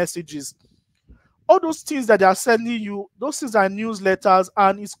you messages. All those things that they are sending you, those things are newsletters,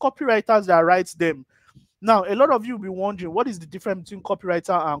 and it's copywriters that write them. Now, a lot of you will be wondering, what is the difference between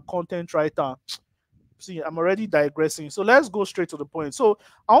copywriter and content writer? See, I'm already digressing. So let's go straight to the point. So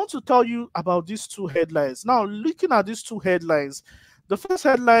I want to tell you about these two headlines. Now, looking at these two headlines, the first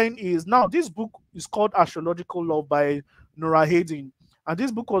headline is, now this book is called Astrological Love by Nora Hayden. And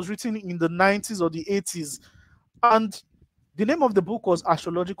this book was written in the 90s or the 80s. And the name of the book was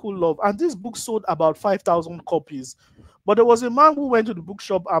Astrological Love. And this book sold about 5,000 copies. But there was a man who went to the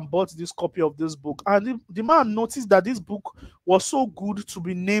bookshop and bought this copy of this book. And the man noticed that this book was so good to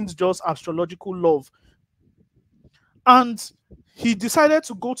be named just Astrological Love. And he decided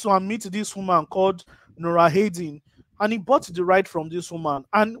to go to and meet this woman called Nora Hayden. And he bought the right from this woman.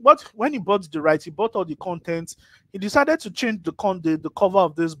 And when he bought the right, he bought all the content. He decided to change the cover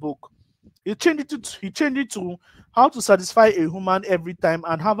of this book. He changed it to how to satisfy a woman every time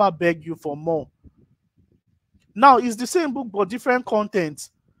and have her beg you for more. Now, it's the same book, but different content.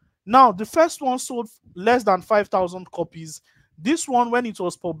 Now, the first one sold less than 5,000 copies. This one, when it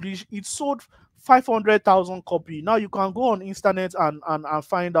was published, it sold 500,000 copies. Now, you can go on internet and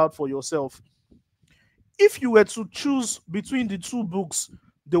find out for yourself. If you were to choose between the two books,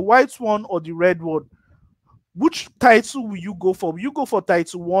 the white one or the red one, which title will you go for? Will you go for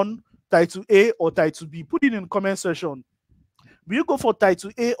title 1, title A, or title B? Put it in the comment section. Will you go for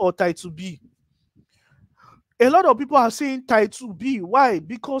title A or title B? A lot of people are saying title B. Why?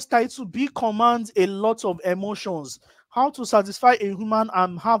 Because title B commands a lot of emotions. How to satisfy a woman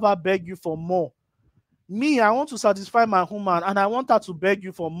and have her beg you for more. Me, I want to satisfy my woman and I want her to beg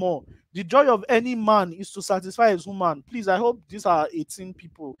you for more. The joy of any man is to satisfy his woman. Please, I hope these are 18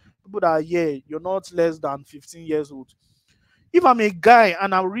 people that are here. You're not less than 15 years old. If I'm a guy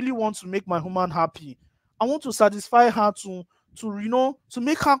and I really want to make my woman happy, I want to satisfy her to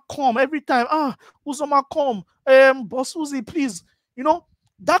make her come every time. Uzoma, come. Boss Uzi, please.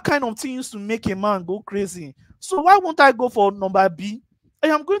 That kind of thing used to make a man go crazy. So why won't I go for number B? I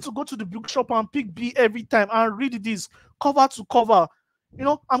am going to go to the bookshop and pick B every time and read this cover to cover.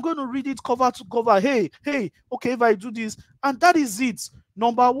 I'm going to read it cover to cover. Hey, okay, if I do this, and that is it.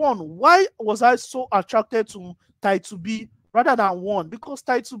 Number one, why was I so attracted to title B rather than one? Because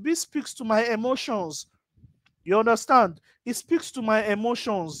title B speaks to my emotions. You understand? It speaks to my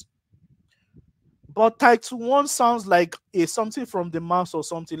emotions. But title one sounds like something from the mass or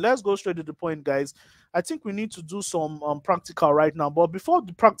something. Let's go straight to the point, guys. I think we need to do some practical right now. But before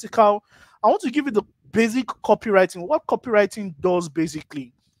the practical, I want to give you the basic copywriting. What copywriting does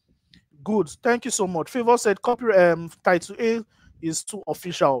basically. Good. Thank you so much. Favor said title A is too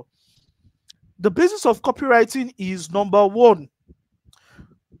official. The basis of copywriting is number one.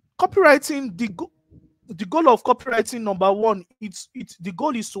 Copywriting, the goal of copywriting, number one, the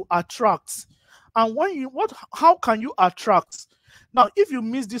goal is to attract. And how can you attract? Now, if you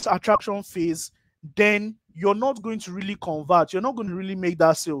miss this attraction phase, then you're not going to really convert. You're not going to really make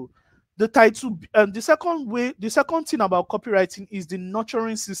that sale. The title, and the second thing about copywriting is the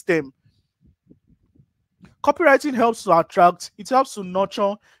nurturing system. Copywriting helps to attract, it helps to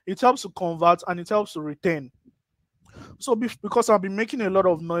nurture, it helps to convert, and it helps to retain. So because I've been making a lot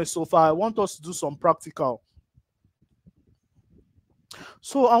of noise so far, I want us to do some practical.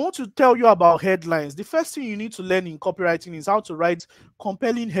 So I want to tell you about headlines. The first thing you need to learn in copywriting is how to write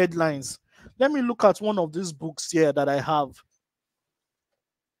compelling headlines. Let me look at one of these books here that I have.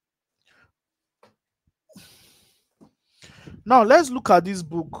 Now let's look at this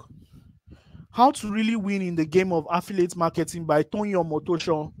book, How to Really Win in the Game of Affiliate Marketing by Tonyo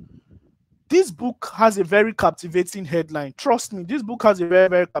Motosho. This book has a very captivating headline. Trust me, this book has a very,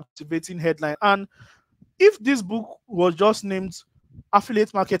 very captivating headline. And if this book was just named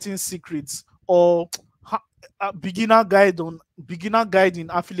Affiliate Marketing Secrets or beginner guide in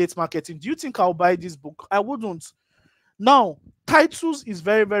affiliate marketing, do you think I'll buy this book? I wouldn't. Now, titles is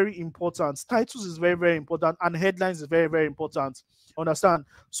very, very important. Titles is very, very important, and headlines is very, very important. Understand?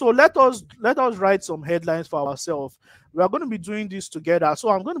 So let us write some headlines for ourselves. We are going to be doing this together. So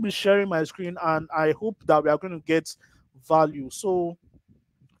I'm going to be sharing my screen, and I hope that we are going to get value. So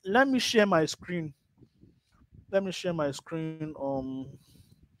let me share my screen. Let me share my screen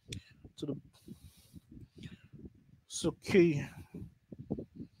to the it's okay.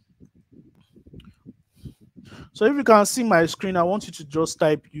 So if you can see my screen, I want you to just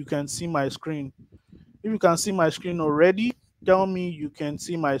type you can see my screen. If you can see my screen already, tell me you can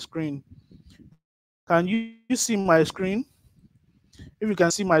see my screen. Can you see my screen? If you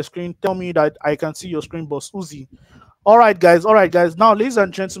can see my screen, tell me that I can see your screen, Boss Uzi. All right, guys. Now, ladies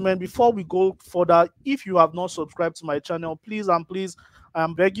and gentlemen, before we go further, if you have not subscribed to my channel, please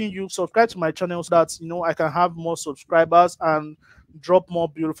I'm begging you, subscribe to my channel so that I can have more subscribers and drop more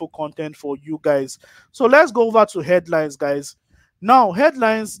beautiful content for you guys. So let's go over to headlines, guys. Now,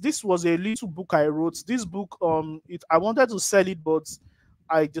 headlines. This was a little book I wrote. This book, I wanted to sell it, but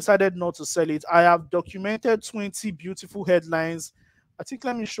I decided not to sell it. I have documented 20 beautiful headlines. I think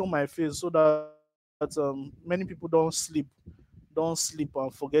let me show my face so that many people don't sleep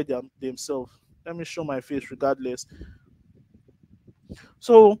and forget themselves. Let me show my face regardless.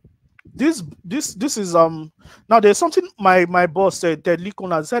 So this is now there's something my boss said. Ted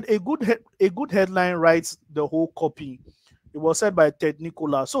Nicholas said a good headline writes the whole copy. It was said by Ted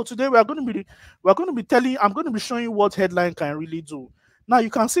Nicholas. So today I'm going to be showing you what headline can really do. Now you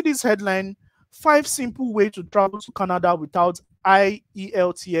can see this headline: 5 simple ways to travel to Canada without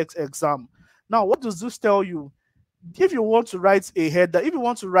IELTS exam. Now, what does this tell you? If you want to write a header, if you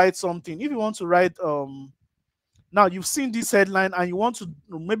want to write something, if you want to write now you've seen this headline and you want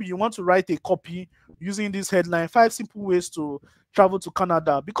to write a copy using this headline: 5 simple ways to travel to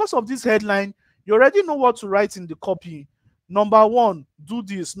Canada. Because of this headline, you already know what to write in the copy. Number 1, do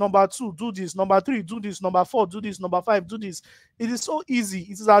this. Number 2, do this. Number 3, do this. Number 4, do this. Number 5, do this. It is so easy.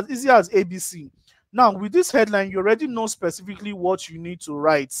 It is as easy as ABC. Now, with this headline, you already know specifically what you need to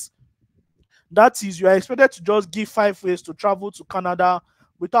write. That is, you are expected to just give 5 ways to travel to Canada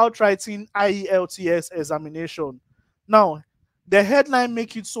without writing IELTS examination. Now, the headline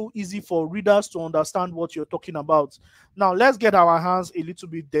makes it so easy for readers to understand what you're talking about. Now, let's get our hands a little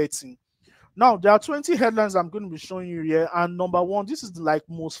bit dirty. Now, there are 20 headlines I'm going to be showing you here. And number 1, this is the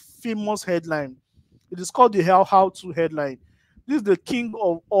most famous headline. It is called the how-to headline. This is the king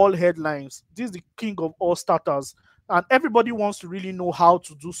of all headlines. This is the king of all starters. And everybody wants to really know how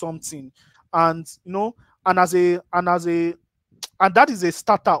to do something. And and that is a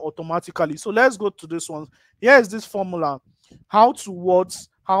starter automatically. So let's go to this one. Here is this formula: how to what,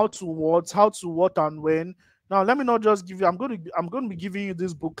 and when. Now, let me not just give you, I'm going to be giving you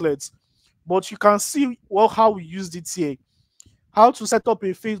these booklets, but you can see how we used it here. How to set up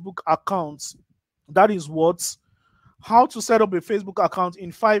a Facebook account. That is what. How to set up a Facebook account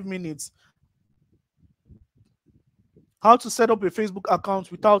in 5 minutes. How to set up a Facebook account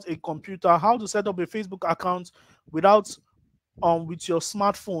without a computer. How to set up a Facebook account without with your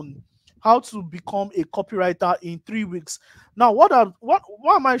smartphone. How to become a copywriter in 3 weeks. Now,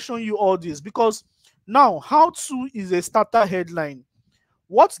 why am I showing you all this? Because now, how to is a starter headline.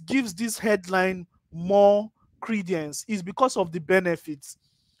 What gives this headline more credence is because of the benefits.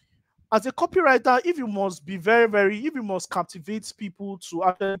 As a copywriter, if you must be if you must captivate people to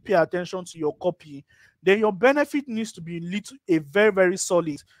actually pay attention to your copy, then your benefit needs to be very, very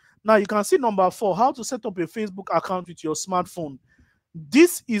solid. Now, you can see number 4, how to set up a Facebook account with your smartphone.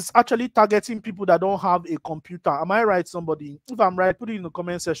 This is actually targeting people that don't have a computer. Am I right, somebody? If I'm right, put it in the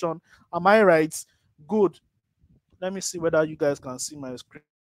comment section. Am I right? Good. Let me see whether you guys can see my screen,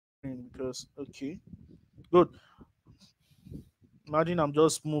 because, okay, good. Imagine I'm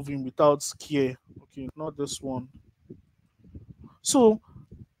just moving without care. Okay, not this one. So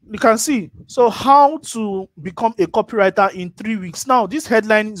you can see, so how to become a copywriter in 3 weeks. Now, this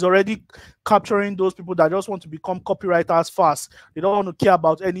headline is already capturing those people that just want to become copywriters fast. They don't want to care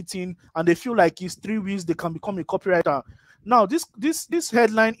about anything, and they feel like it's 3 weeks they can become a copywriter. Now, this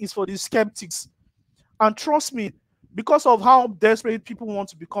headline is for the skeptics, and trust me, because of how desperate people want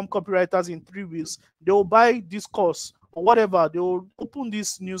to become copywriters in 3 weeks, they will buy this course or whatever. They will open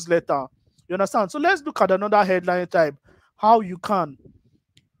this newsletter. You understand? So let's look at another headline type. How you can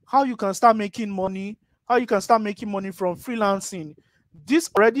start making money. How you can start making money from freelancing. This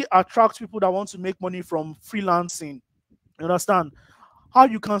already attracts people that want to make money from freelancing. You understand? How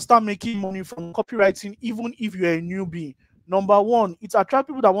you can start making money from copywriting even if you're a newbie. Number 1, it attracts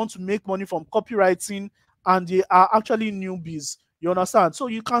people that want to make money from copywriting and they are actually newbies. You understand? So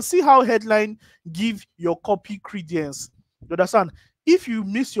you can see how headline give your copy credence. You understand? If you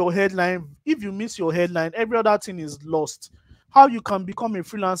miss your headline, every other thing is lost. How you can become a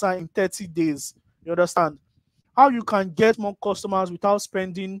freelancer in 30 days. You understand? How you can get more customers without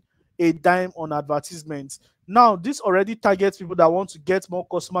spending a dime on advertisements. Now, this already targets people that want to get more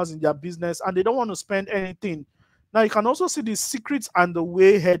customers in their business and they don't want to spend anything. Now, you can also see the secrets and the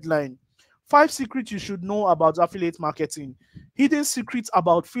way headline. 5 secrets you should know about affiliate marketing. Hidden secrets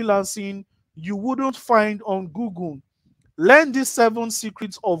about freelancing you wouldn't find on Google. Learn these 7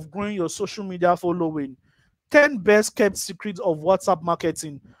 secrets of growing your social media following. 10 best kept secrets of WhatsApp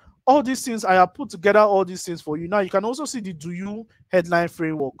marketing. All these things, I have put together all these things for you. Now, you can also see the Do You headline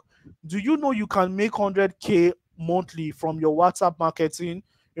framework. Do you know you can make 100K monthly from your WhatsApp marketing?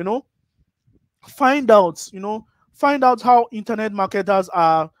 You know, find out how internet marketers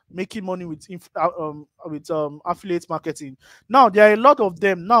are making money with affiliate marketing. Now, there are a lot of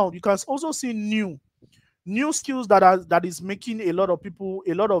them. Now, you can also see new skills that is making a lot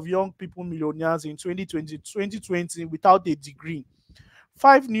of young people millionaires in 2020 without a degree.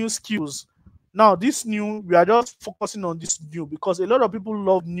 5 new skills. Now, this new, we are just focusing on this new because a lot of people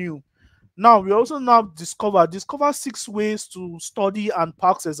love new. Now, we also now discover 6 ways to study and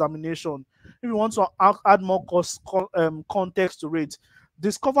pass examination. If you want to add more context to it,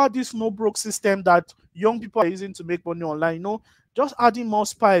 discover this no-broke system that young people are using to make money online. You know, just adding more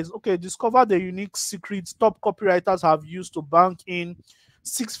spice. Okay, discover the unique secrets top copywriters have used to bank in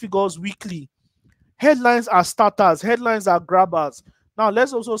 6 figures weekly. Headlines are starters. Headlines are grabbers. Now,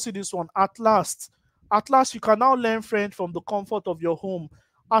 let's also see this one. At last, you can now learn French from the comfort of your home.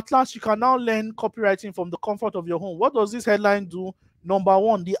 At last, you can now learn copywriting from the comfort of your home. What does this headline do? Number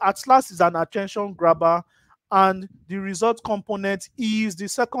 1, the at last is an attention grabber, and the result component is the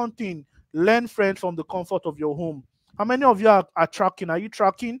second thing. Learn French from the comfort of your home. How many of you are tracking? Are you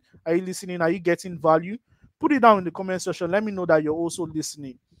tracking? Are you listening? Are you getting value? Put it down in the comment section. Let me know that you're also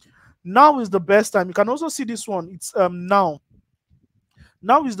listening. Now is the best time. You can also see this one. It's now.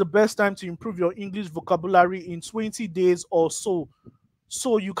 Now is the best time to improve your English vocabulary in 20 days or so.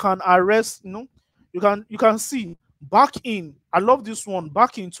 So you can you can see back in, I love this one,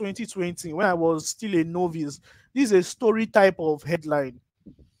 back in 2020 when I was still a novice. This is a story type of headline.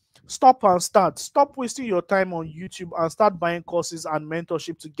 Stop and start. Stop wasting your time on YouTube and start buying courses and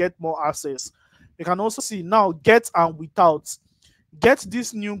mentorship to get more access. You can also see now get and without. Get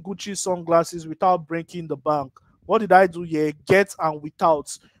these new Gucci sunglasses without breaking the bank. What did I do here? Get and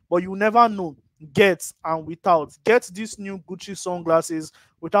without. But you never know. Get and without. Get these new Gucci sunglasses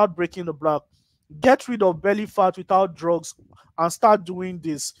without breaking the bank. Get rid of belly fat without drugs and start doing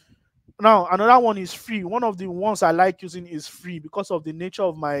this. Now, another one is free. One of the ones I like using is free because of the nature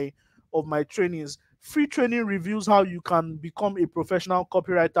of my trainings. Free training reveals how you can become a professional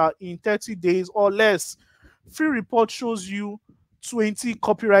copywriter in 30 days or less. Free report shows you 20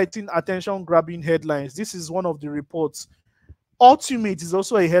 copywriting attention grabbing headlines. This is one of the reports. Ultimate is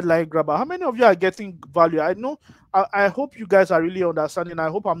also a headline grabber. How many of you are getting value? I know, I hope you guys are really understanding. I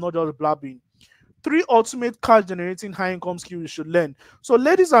hope I'm not just blabbing. 3 ultimate cash generating high income skills you should learn. So,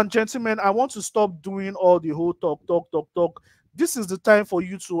 ladies and gentlemen, I want to stop doing all the whole talk. This is the time for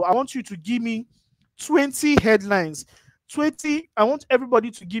you to, I want you to give me 20 headlines. 20, I want everybody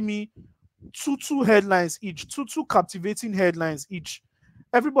to give me two headlines each, two captivating headlines each.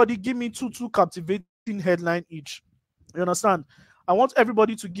 Everybody give me two captivating headline each. You understand? I want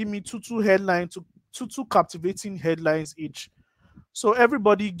everybody to give me two headlines, two captivating headlines each. So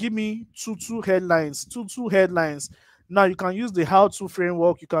everybody give me two headlines, two headlines. Now you can use the how-to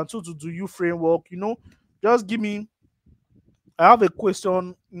framework. You can to do you framework. You know, just give me. I have a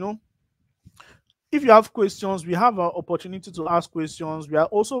question. You know, if you have questions, we have an opportunity to ask questions. We are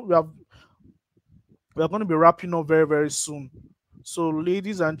going to be wrapping up very soon. So,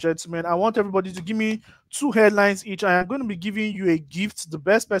 ladies and gentlemen, I want everybody to give me 2 headlines each. I am going to be giving you a gift. The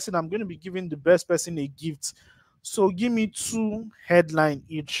best person, I'm going to be giving the best person a gift. So, give me 2 headline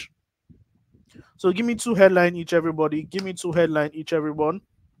each. So, give me 2 headline each, everybody. Give me 2 headline each, everyone.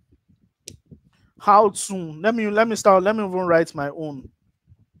 How to? Let me start. Let me even write my own.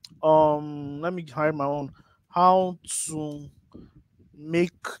 Let me hide my own. How to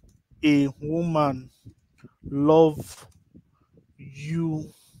make a woman love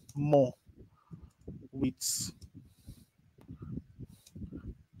you more with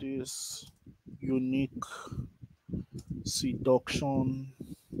this unique seduction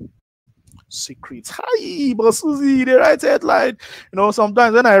secret. Hi, Boss Susie, the right headline. You know,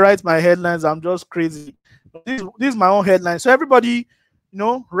 sometimes when I write my headlines, I'm just crazy. This is my own headline. So everybody, you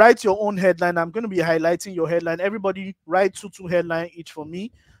know, write your own headline. I'm going to be highlighting your headline. Everybody write two headline each for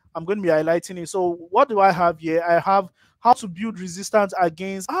me. I'm going to be highlighting it. So what do I have here? I have how to build resistance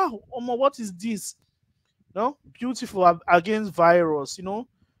against what is this? No, beautiful against virus. You know,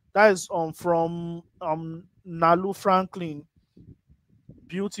 that is from Nalu Franklin.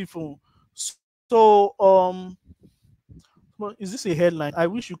 Beautiful. So is this a headline? I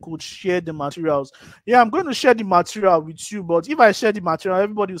wish you could share the materials. Yeah, I'm going to share the material with you, but if I share the material,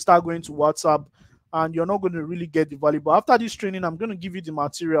 everybody will start going to WhatsApp and you're not going to really get the value. But after this training, I'm going to give you the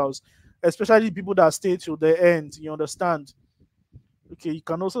materials, especially people that stay till the end. You understand? Okay, you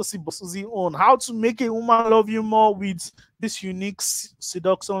can also see Bosuzi on how to make a woman love you more with this unique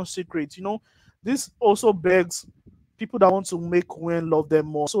seduction secret. You know, this also begs people that want to make women love them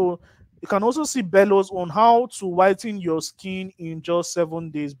more. So you can also see Bellows on how to whiten your skin in just 7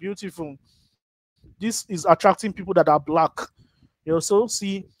 days. Beautiful. This is attracting people that are black. You also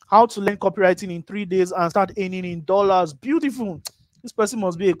see how to learn copywriting in 3 days and start earning in dollars. Beautiful. This person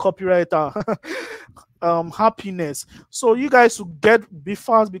must be a copywriter. Happiness. So you guys should be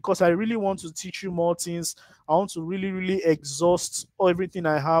fast because I really want to teach you more things. I want to really exhaust everything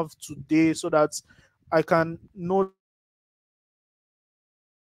I have today so that I can know that you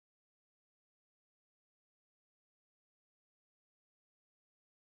guys are really interested in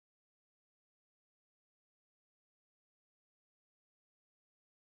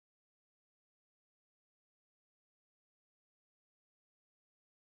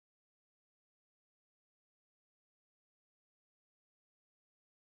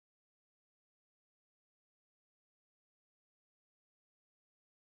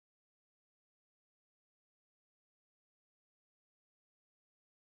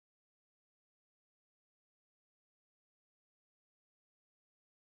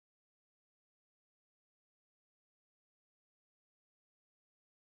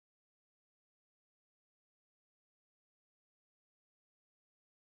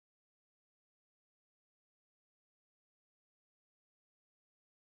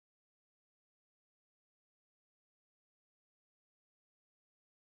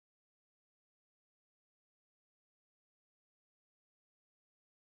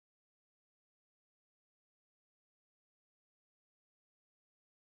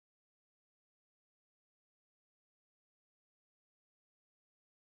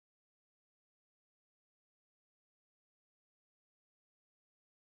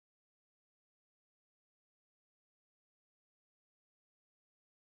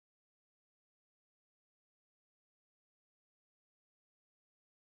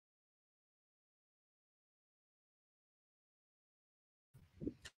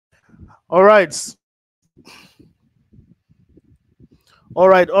all right. All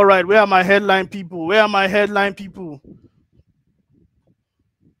right. Where are my headline people? Where are my headline people?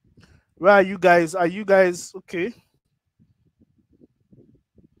 Where are you guys? Are you guys okay?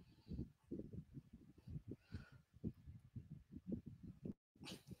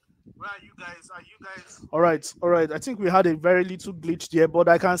 All right. I think we had a very little glitch there, but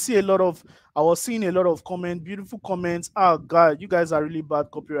I can see a lot of. I was seeing a lot of comments, beautiful comments. Ah, God, you guys are really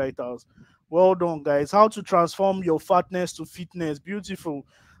bad copywriters. Well done, guys. How to transform your fatness to fitness? Beautiful.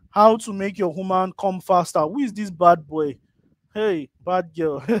 How to make your woman come faster? Who is this bad boy? Hey, bad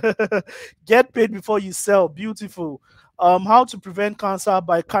girl. Get paid before you sell. Beautiful. How to prevent cancer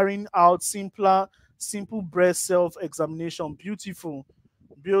by carrying out simple breast self-examination. Beautiful.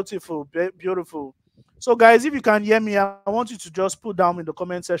 Beautiful. Beautiful. So, guys, if you can hear me, I want you to just put down in the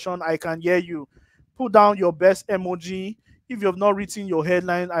comment section. I can hear you. Put down your best emoji. If you have not written your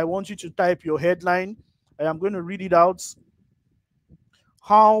headline, I want you to type your headline. I am going to read it out.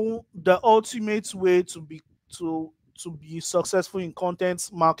 How the ultimate way to be successful in content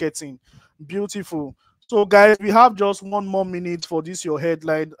marketing. Beautiful. So guys, we have just 1 more minute for this your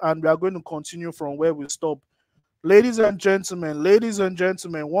headline, and we are going to continue from where we stop. Ladies and gentlemen,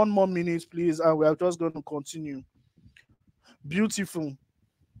 1 more minute please, and we are just going to continue. Beautiful.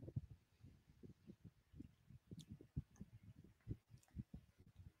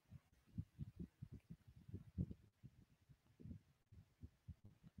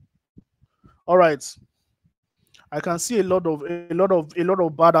 All right. I can see a lot of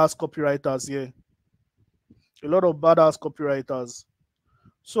badass copywriters here. A lot of badass copywriters.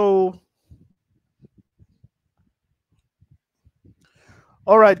 So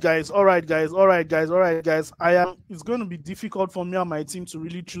all right, guys. All right, guys. All right, guys. All right, guys. It's going to be difficult for me and my team to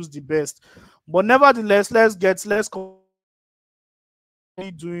really choose the best, but nevertheless,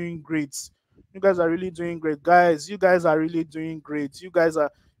 really doing great. You guys are really doing great, guys. You guys are really doing great. You guys are,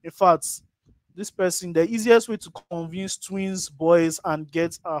 in fact, this person. The easiest way to convince twins boys and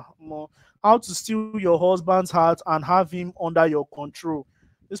get more how to steal your husband's heart and have him under your control.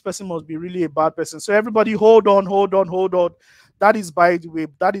 This person must be really a bad person. So everybody, hold on, hold on, hold on. That is by the way.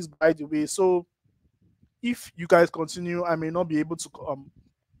 That is by the way. So if you guys continue, I may not be able to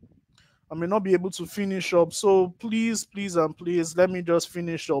finish up. So please, please, and please, let me just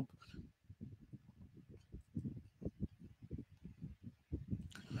finish up.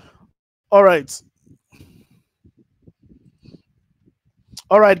 All right.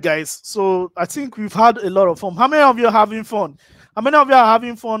 All right, guys. So I think we've had a lot of fun. How many of you are having fun? How many of you are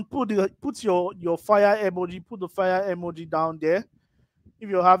having fun? Put your fire emoji. Put the fire emoji down there. If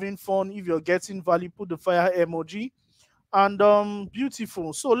you're having fun, if you're getting value, put the fire emoji. And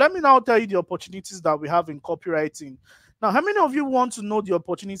beautiful. So let me now tell you the opportunities that we have in copywriting. Now, how many of you want to know the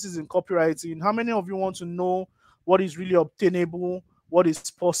opportunities in copywriting? How many of you want to know what is really obtainable, what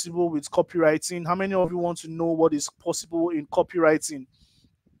is possible with copywriting? How many of you want to know what is possible in copywriting?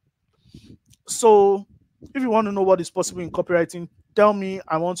 So if you want to know what is possible in copywriting, tell me.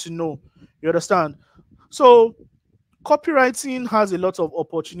 I want to know. You understand? So copywriting has a lot of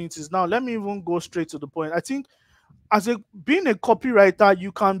opportunities. Now let me even go straight to the point. I think as a being a copywriter,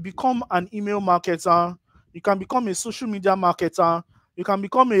 you can become an email marketer, you can become a social media marketer, you can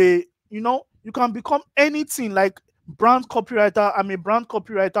become you can become anything like brand copywriter. I'm a brand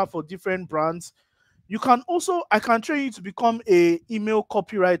copywriter for different brands. You can also, I can train you to become a email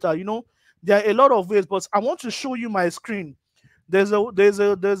copywriter. There are a lot of ways, but I want to show you my screen. There's a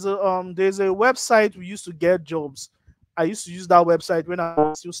website we used to get jobs. I used to use that website when I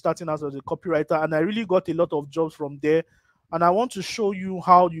was still starting as a copywriter, and I really got a lot of jobs from there. And I want to show you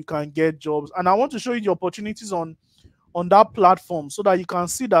how you can get jobs, and I want to show you the opportunities on that platform so that you can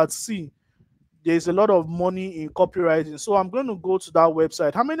see that there's a lot of money in copywriting. So I'm going to go to that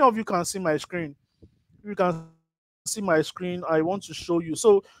website. How many of you can see my screen? If you can see my screen, I want to show you.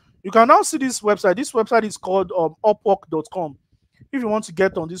 So you can now see this website. This website is called upwork.com. If you want to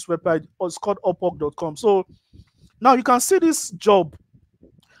get on this website, it's called upwork.com. So now you can see this job,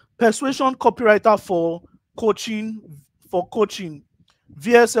 persuasion copywriter for coaching,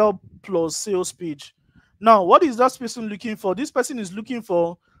 VSL plus sales page. Now, what is that person looking for? This person is looking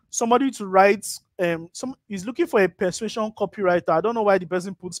for somebody to write. Is looking for a persuasion copywriter. I don't know why the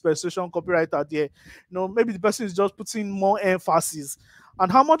person puts persuasion copywriter there. Maybe the person is just putting more emphasis. And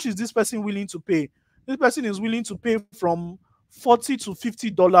how much is this person willing to pay? This person is willing to pay from $40 to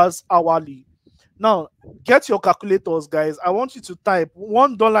 $50 hourly. Now, get your calculators, guys. I want you to type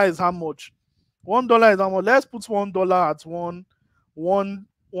 $1 is how much? $1 is how much? Let's put $1 at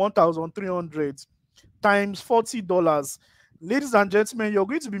 1,300 times $40. Ladies and gentlemen, you're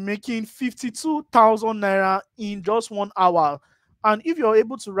going to be making 52,000 naira in just 1 hour. And if you're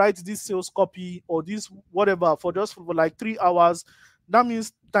able to write this sales copy or this whatever for like 3 hours, That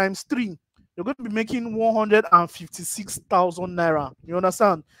means times 3. You're going to be making 156,000 naira. You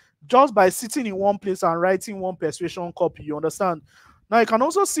understand? Just by sitting in one place and writing one persuasion copy. You understand? Now you can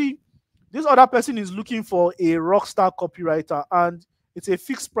also see this other person is looking for a rockstar copywriter, and it's a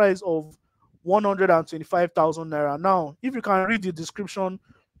fixed price of 125,000 naira. Now, if you can read the description,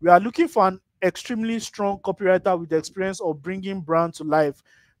 we are looking for an extremely strong copywriter with the experience of bringing brand to life.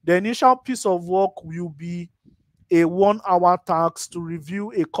 The initial piece of work will be a 1-hour task to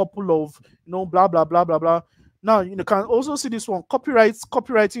review a couple of, blah, blah, blah, blah, blah. Now, you can also see this one,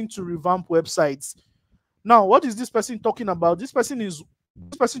 copywriting to revamp websites. Now, what is this person talking about? This person just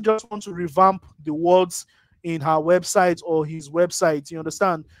wants to revamp the words in her website or his website. You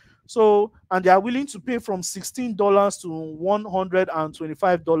understand? So, and they are willing to pay from $16 to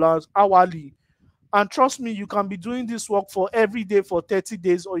 $125 hourly. And trust me, you can be doing this work for every day for 30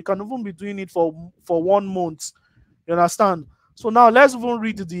 days, or you can even be doing it for 1 month. You understand? So now let's even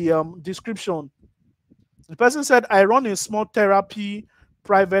read the description. The person said, I run a small therapy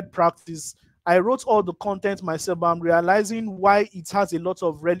private practice. I wrote all the content myself, but I'm realizing why it has a lot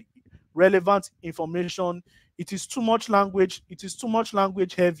of relevant information. It is too much language. It is too much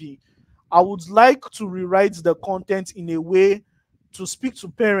language heavy. I would like to rewrite the content in a way to speak to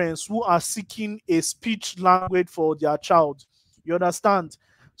parents who are seeking a speech language for their child. You understand?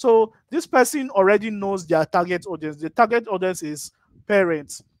 So this person already knows their target audience. The target audience is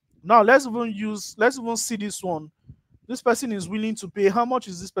parents. Now let's even see this one. This person is willing to pay. How much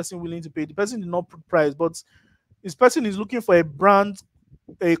is this person willing to pay? The person did not put price, but this person is looking for a brand,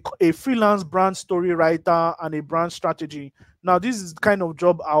 a freelance brand story writer and a brand strategy. Now, this is the kind of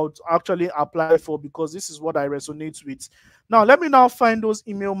job I would actually apply for because this is what I resonate with. Now, let me now find those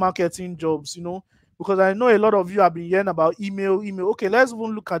email marketing jobs, because I know a lot of you have been hearing about email. Okay, let's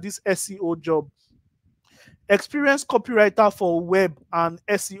even look at this SEO job. Experienced copywriter for web and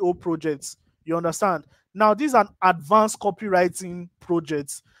SEO projects. You understand? Now, these are advanced copywriting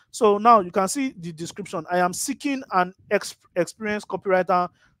projects. So now you can see the description. I am seeking an experienced copywriter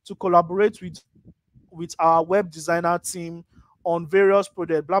to collaborate with our web designer team on various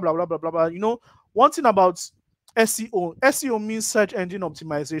projects, blah, blah, blah, blah, blah, blah. One thing about SEO means search engine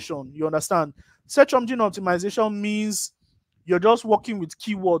optimization. You understand? Search engine optimization means you're just working with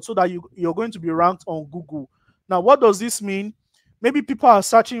keywords so that you're going to be ranked on Google. Now, what does this mean? Maybe people are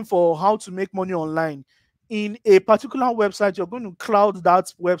searching for how to make money online. In a particular website, you're going to cloud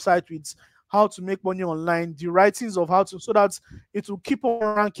that website with how to make money online, the writings of how to, so that it will keep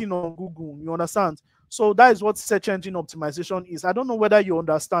on ranking on Google. You understand? So that is what search engine optimization is. I don't know whether you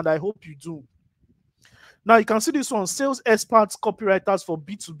understand. I hope you do. Now you can see this one, sales experts, copywriters for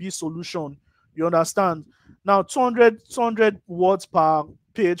B2B solution. You understand? Now 200 words per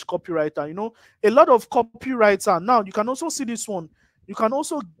page copywriter. A lot of copywriter. Now you can also see this one. You can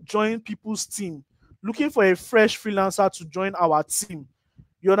also join people's team. Looking for a fresh freelancer to join our team.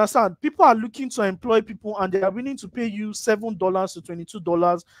 You understand? People are looking to employ people and they are willing to pay you $7 to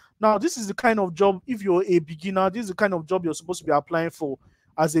 $22. Now, this is the kind of job, if you're a beginner, this is the kind of job you're supposed to be applying for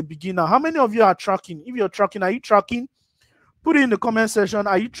as a beginner. How many of you are tracking? If you're tracking, are you tracking? Put it in the comment section.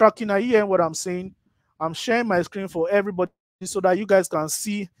 Are you tracking? Are you hearing what I'm saying? I'm sharing my screen for everybody so that you guys can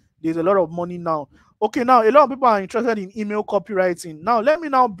see there's a lot of money now. Okay, now a lot of people are interested in email copywriting. Now, let me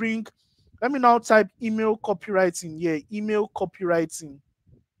now type email copywriting here. Email copywriting,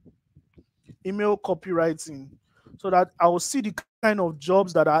 so that I will see the kind of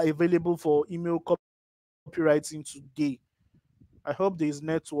jobs that are available for email copywriting today. I hope there is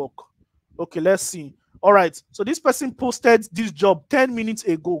network. Okay, let's see. All right. So this person posted this job 10 minutes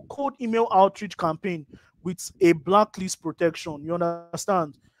ago. Cold email outreach campaign with a blacklist protection. You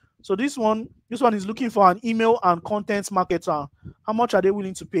understand? So this one is looking for an email and content marketer. How much are they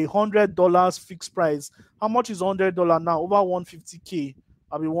willing to pay? $100 fixed price. How much is $100 now? Over 150K.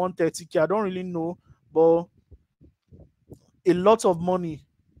 I'll be 130K. I don't really know, but a lot of money.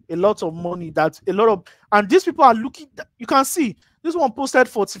 And these people are looking. You can see this one posted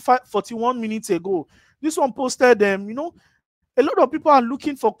 41 minutes ago. This one posted a lot of people are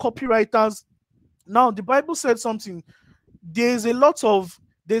looking for copywriters. Now the Bible said something. There's a lot of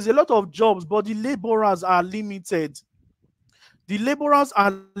jobs, but the laborers are limited.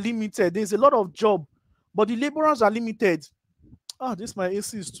 There's a lot of job, but the laborers are limited. This my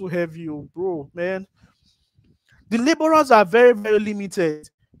AC is too heavy, bro, man. The laborers are very, very limited.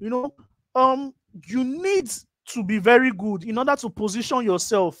 You need to be very good in order to position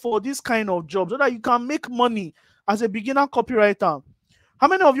yourself for this kind of job so that you can make money as a beginner copywriter. How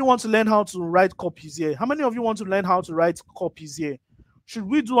many of you want to learn how to write copies here? How many of you want to learn how to write copies here? Should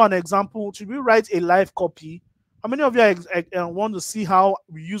we do an example? Should we write a live copy? How many of you want to see how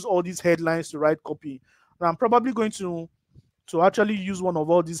we use all these headlines to write copy? And I'm probably going to actually use one of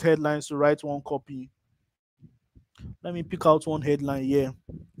all these headlines to write one copy. Let me pick out one headline here.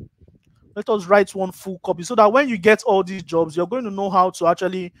 Let us write one full copy so that when you get all these jobs, you're going to know how to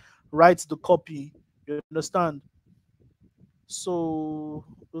actually write the copy. You understand? So,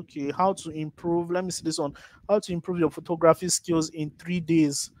 okay, how to improve? Let me see this one. How to improve your photography skills in 3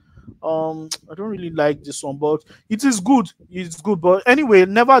 days. I don't really like this one, but it is good. It's good, but anyway,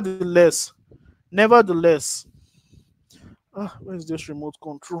 nevertheless, where's this remote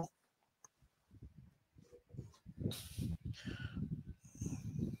control?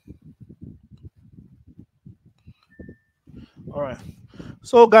 All right.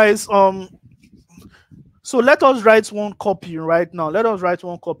 So, guys, so let us write one copy right now. Let us write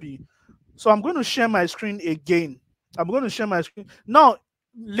one copy. So I'm going to share my screen again. I'm going to share my screen now.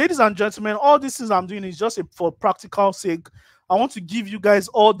 Ladies and gentlemen, all these things I'm doing is just for practical sake. I want to give you guys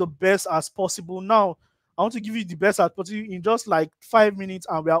all the best as possible. Now, I want to give you the best as possible in just like 5 minutes,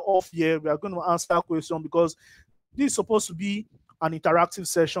 and we are off here. We are going to answer a question because this is supposed to be an interactive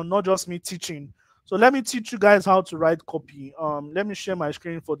session, not just me teaching. So let me teach you guys how to write copy. Let me share my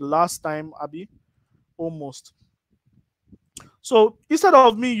screen for the last time, Abby. Almost. So instead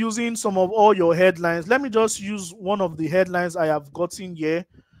of me using some of all your headlines, let me just use one of the headlines I have gotten here.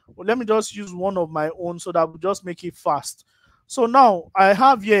 Well, let me just use one of my own so that we just make it fast. So now I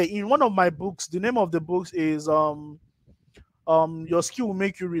have here in one of my books, the name of the book is Your Skill Will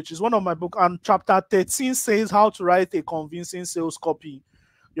Make You Rich. It's one of my book, and chapter 13 says how to write a convincing sales copy.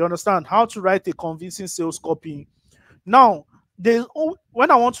 You understand? How to write a convincing sales copy. Now,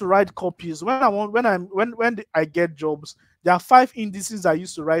 when I want to write copies, when I get jobs, there are 5 indices I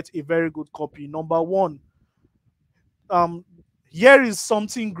use to write a very good copy. Number 1, here is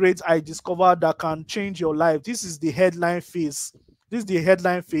something great I discovered that can change your life. This is the headline phase.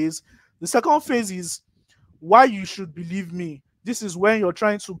 The second phase is why you should believe me. This is when you're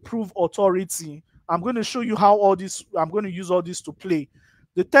trying to prove authority. I'm going to show you how I'm going to use all this to play.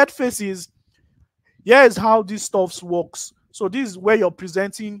 The third phase is, here's how this stuff works. So this is where you're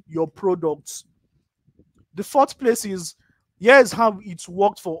presenting your products. The fourth place is, here's how it's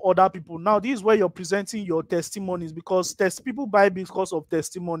worked for other people. Now, this is where you're presenting your testimonies, because people buy because of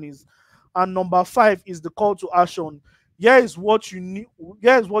testimonies. And number 5 is the call to action. Here is what you need.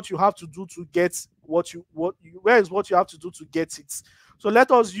 Here is what you have to do to get where is what you have to do to get it. So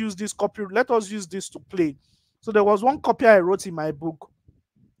let us use this copy. Let us use this to play. So there was one copy I wrote in my book,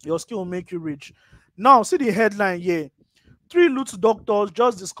 Your Skill Will Make You Rich. Now, see the headline here. 3 Lutz doctors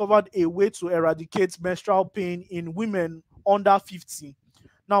just discovered a way to eradicate menstrual pain in women under 50.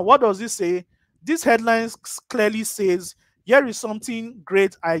 Now, what does this say? This headline clearly says, here is something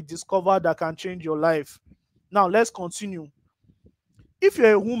great I discovered that can change your life. Now, let's continue. If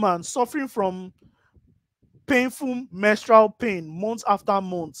you're a woman suffering from painful menstrual pain month after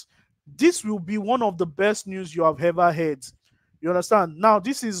month, this will be one of the best news you have ever heard. You understand? Now,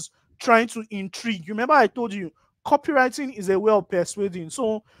 this is trying to intrigue. You remember I told you copywriting is a way of persuading.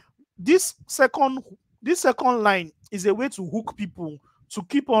 So this second line is a way to hook people to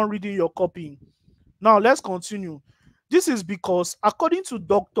keep on reading your copy. Now let's continue. This is because according to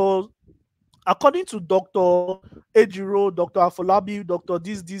Dr. Ejiro, Dr. Afolabi, Dr.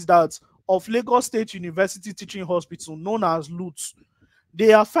 this, that of Lagos State University Teaching Hospital, known as Lutz, they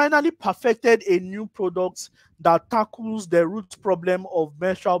have finally perfected a new product that tackles the root problem of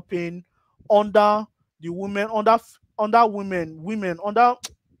menstrual pain under women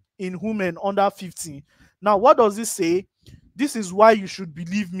under 50. Now, what does this say? This is why you should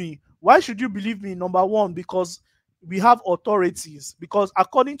believe me. Why should you believe me? Number 1, because we have authorities. Because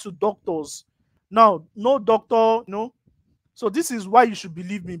according to doctors, now no doctor, So this is why you should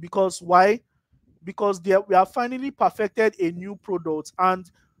believe me. Because why? Because we have finally perfected a new product, and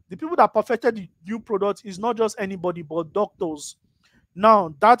the people that perfected the new product is not just anybody but doctors.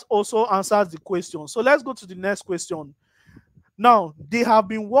 Now that also answers the question. So let's go to the next question. Now, they have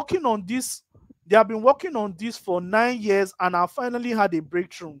been working on this for 9 years and have finally had a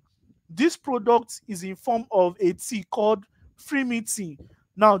breakthrough. This product is in form of a tea called Free Me Tea.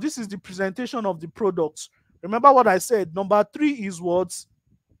 Now, this is the presentation of the product. Remember what I said. Number 3 is what?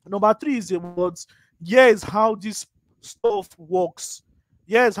 Number 3 is what? Here is how this stuff works.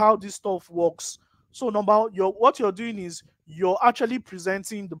 Here is how this stuff works. So what you're doing is you're actually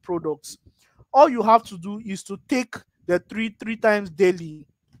presenting the products. All you have to do is to take the three times daily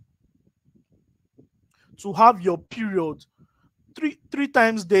to have your period. Three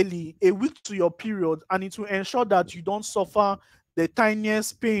times daily, a week to your period, and it will ensure that you don't suffer the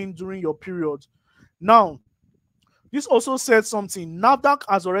tiniest pain during your period. Now, This also said something. NAFDAC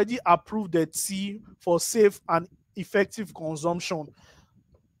has already approved the tea for safe and effective consumption.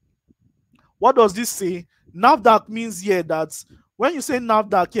 What does this say? NAFDAC means here that when you say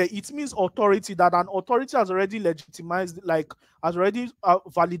NAFDAC here, it means authority, that an authority has already legitimized, like has already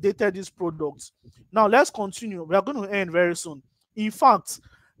validated this product. Now let's continue. We are going to end very soon. In fact,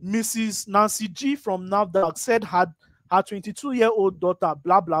 Mrs. Nancy G from NAFDAC said her 22-year-old daughter,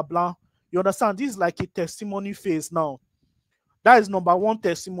 blah, blah, blah. You understand? This is like a testimony phase now. That is number one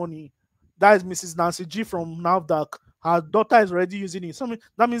testimony. That is Mrs. Nancy G from NAFDAC. Her daughter is already using it. So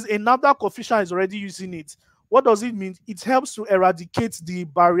that means a NAFDAC official is already using it. What does it mean? It helps to eradicate the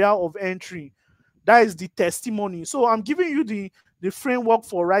barrier of entry. That is the testimony. So I'm giving you the framework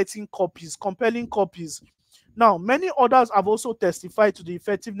for writing copies, compelling copies. Now, many others have also testified to the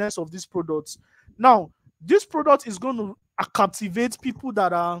effectiveness of these products. Now, this product is going to captivate people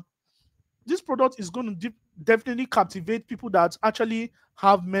that are, this product is going to definitely captivate people that actually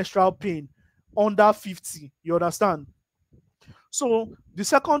have menstrual pain under 50. You understand? So the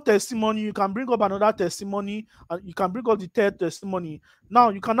second testimony, you can bring up another testimony, and you can bring up the third testimony. Now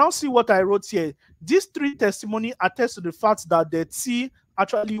you can now see what I wrote here. These three testimony attest to the fact that the tea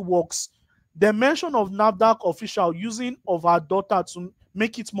actually works. The mention of NAFDAC official using of our daughter to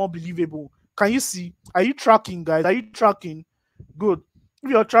make it more believable. Can you see? Are you tracking, guys? Are you tracking? Good. If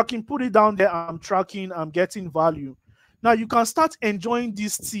you're tracking, put it down there. I'm tracking. I'm getting value. Now you can start enjoying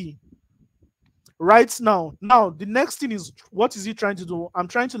this tea right now. Now the next thing is, what is he trying to do? I'm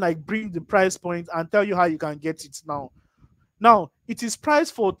trying to like bring the price point and tell you how you can get it now. Now it is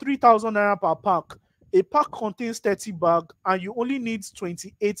priced for 3,000 naira per pack. A pack contains 30 bag and you only need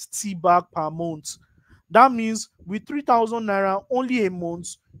 28 tea bag per month. That means with 3,000 naira only a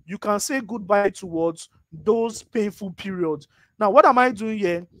month, you can say goodbye towards those painful periods. Now what am I doing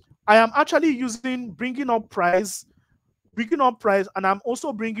here? I am actually bringing up price, and I'm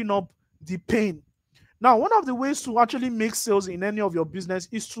also bringing up the pain. Now, one of the ways to actually make sales in any of your business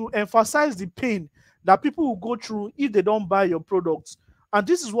is to emphasize the pain that people will go through if they don't buy your products. And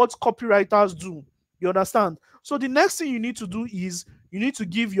this is what copywriters do. You understand? So the next thing you need to do is you need to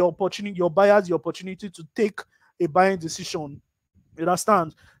give your buyers the opportunity to take a buying decision. You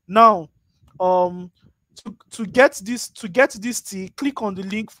understand? Now, to get this tea, click on the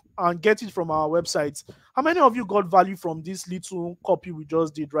link and get it from our website. How many of you got value from this little copy we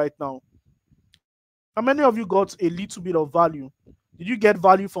just did right now? How many of you got a little bit of value? Did you get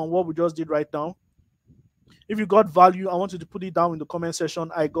value from what we just did right now? If you got value, I want you to put it down in the comment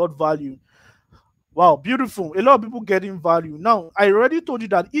section. I got value. Wow, beautiful. A lot of people getting value. Now, I already told you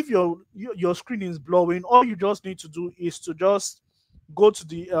that if your screen is blowing, all you just need to do is to just go to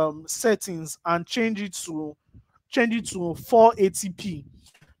the settings and change it to 480p.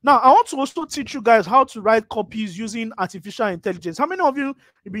 Now, I want to also teach you guys how to write copies using artificial intelligence. How many of you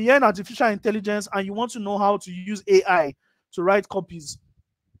have been hearing artificial intelligence and you want to know how to use AI to write copies?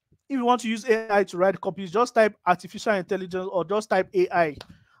 If you want to use AI to write copies, just type artificial intelligence or just type AI.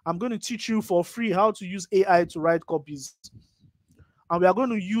 I'm going to teach you for free how to use AI to write copies. And we are going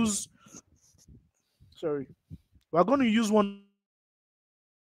to use, one.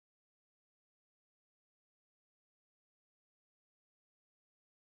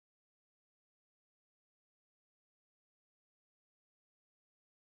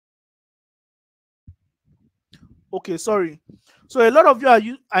 Okay, sorry. So a lot of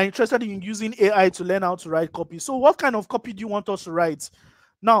you are interested in using AI to learn how to write copy. So what kind of copy do you want us to write?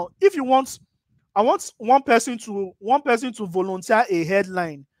 Now, if you want, I want one person to volunteer a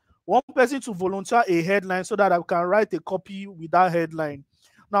headline. One person to volunteer a headline so that I can write a copy with that headline.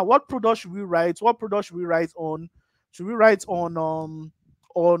 Now, what product should we write? What product should we write on? Should we write on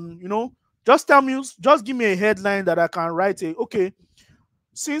just give me a headline that I can write okay.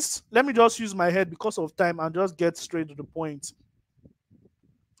 Let me just use my head because of time and just get straight to the point.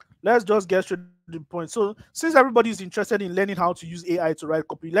 Let's just get straight to the point. So since everybody is interested in learning how to use AI to write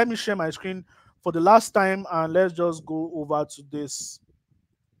copy, let me share my screen for the last time and let's just go over to this.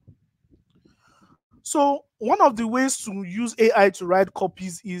 So one of the ways to use AI to write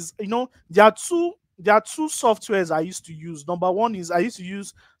copies is, there are two softwares I used to use. Number one is I used to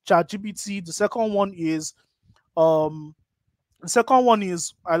use ChatGPT. The second one is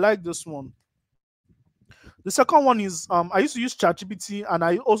I like this one. The second one is I used to use ChatGPT and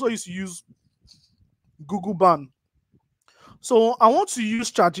I also used to use Google Band. So I want to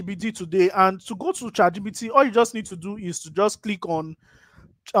use ChatGPT today, and to go to ChatGPT, all you just need to do is to just click on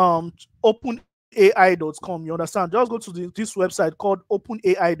openai.com. You understand? Just go to this website called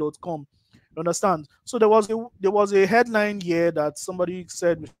openai.com. You understand? So there was a headline here that somebody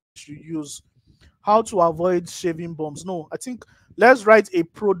said we should use. how to avoid shaving bumps. No, I think let's write a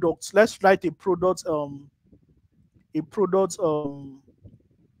product. Let's write a product a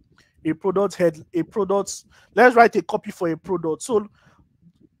product head a product. Let's write a copy for a product. So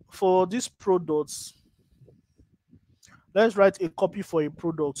for this product, let's write a copy for a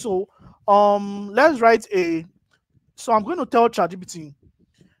product. So let's write a so I'm going to tell ChatGPT,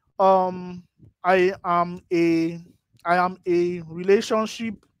 um I am a I am a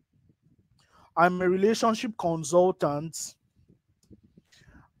relationship I'm a relationship consultant.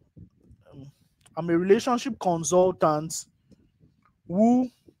 I'm a relationship consultant who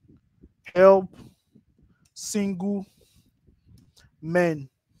help single men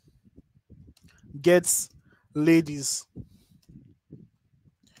get ladies.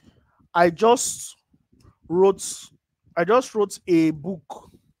 I just wrote a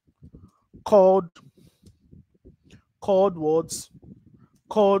book called what?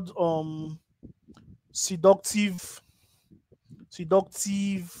 Called seductive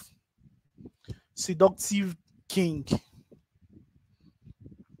seductive seductive king.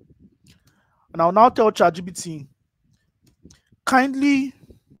 And I'll now tell ChatGPT, kindly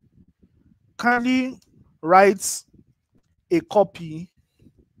write a copy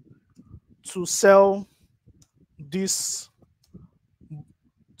to sell this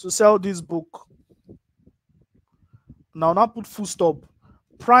book. Now put full stop.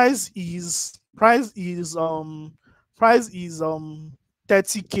 Price is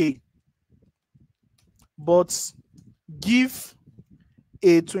 30K, but give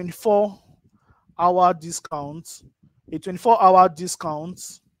a 24-hour discount,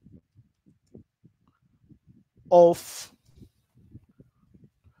 of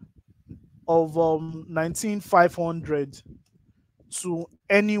 19,500 to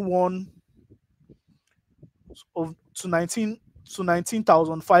anyone to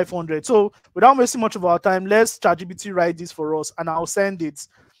 19,500. So without wasting much of our time, let's ChatGPT write this for us and I'll send it.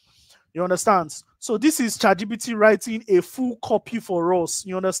 You understand? So this is ChatGPT writing a full copy for us.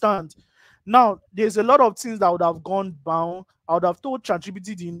 You understand? Now, there's a lot of things that would have gone down. I would have told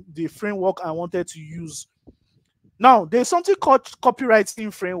ChatGPT the framework I wanted to use. Now, there's something called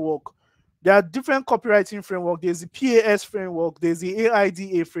copywriting framework. There are different copywriting framework. There's the PAS framework. There's the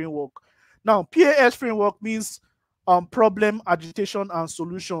AIDA framework. Now, PAS framework means problem, agitation, and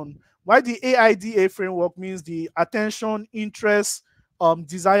solution. While the AIDA framework means the attention, interest,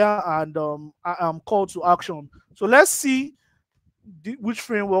 desire, and call to action. So let's see which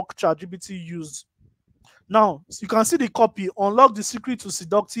framework ChatGPT used. Now, you can see the copy. Unlock the secret to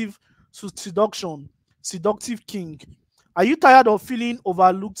seduction. Seductive king. Are you tired of feeling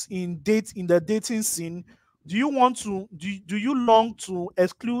overlooked in the dating scene? Do you long to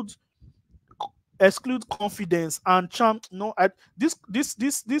exclude confidence and charm? No, this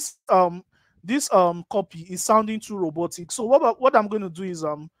copy is sounding too robotic. So what I'm going to do is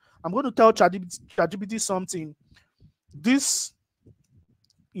I'm going to tell ChatGPT something. This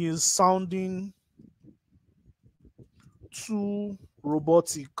is sounding too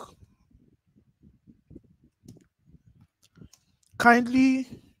robotic. Kindly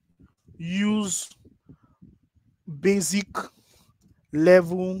use basic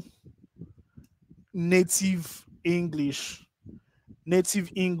level native English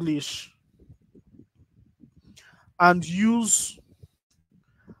and use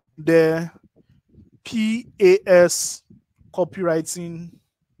the PAS copywriting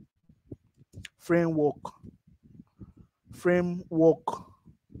framework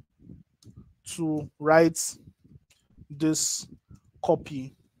to write this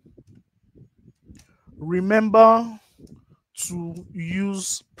copy. Remember to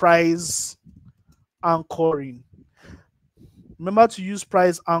use price anchoring.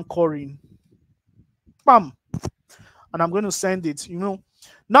 Bam. And I'm going to send it.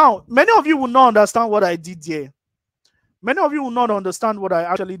 Now, many of you will not understand what I did here. Many of you will not understand what I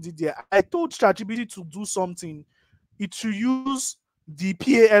actually did here. I told ChatGPT to do something. It to use the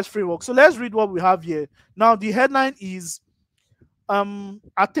PAS framework. So let's read what we have here. Now, the headline is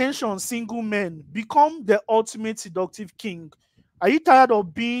attention, single men, become the ultimate seductive king. Are you tired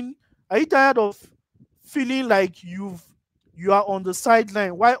of feeling like you are on the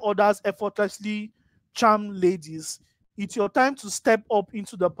sideline while others effortlessly charm ladies? It's your time to step up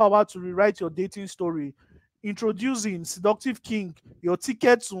into the power to rewrite your dating story. Introducing Seductive King, your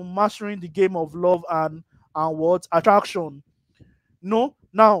ticket to mastering the game of love and what? Attraction. No,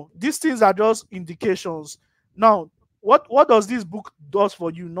 now these things are just indications. Now, what does this book does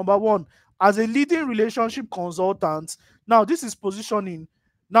for you? Number one, as a leading relationship consultant, now this is positioning.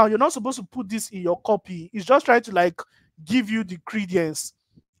 Now you're not supposed to put this in your copy. It's just trying to like give you the credence.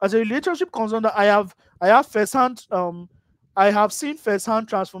 As a relationship consultant, I have firsthand I have seen firsthand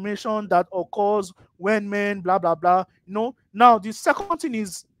transformation that occurs when men blah blah blah. Now the second thing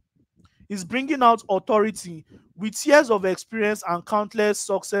is bringing out authority with years of experience and countless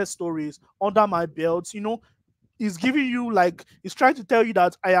success stories under my belt. Is giving you, like, is trying to tell you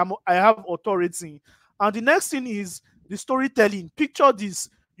that I have authority. And the next thing is the storytelling. Picture this: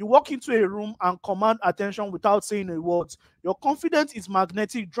 you walk into a room and command attention without saying a word. Your confidence is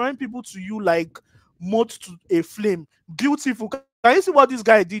magnetic, drawing people to you like moth to a flame. Beautiful. Can you see what this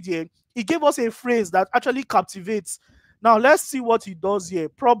guy did here? He gave us a phrase that actually captivates. Now let's see what he does here.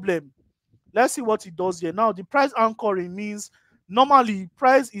 Problem. Let's see what he does here. Now the price anchoring means normally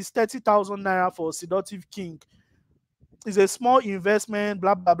price is 30,000 naira for seductive king. It's a small investment,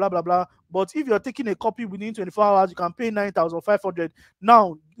 blah blah blah blah blah. But if you're taking a copy within 24 hours, you can pay 9,500.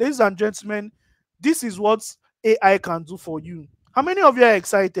 Now, ladies and gentlemen, this is what AI can do for you. How many of you are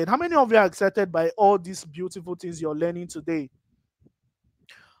excited? How many of you are excited by all these beautiful things you're learning today?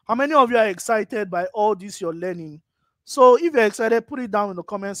 How many of you are excited by all this you're learning? So if you're excited, put it down in the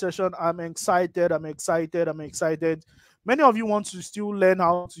comment section. I'm excited, I'm excited, I'm excited. Many of you want to still learn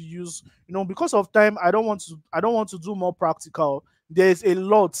how to use, because of time, I don't want to do more practical. There's a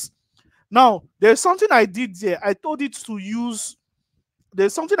lot. Now, there's something I did there. I told it to use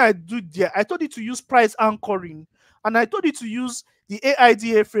there's something I do there. I told it to use price anchoring, and I told it to use the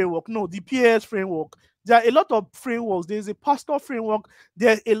AIDA framework, no, the PAS framework. There are a lot of frameworks. There's a pastor framework.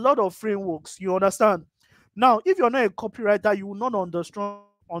 There are a lot of frameworks. You understand? Now, if you're not a copywriter, you will not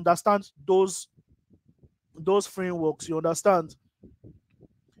understand those frameworks. You understand?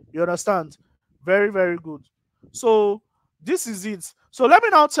 You understand? Very, very good. So this is it. So let me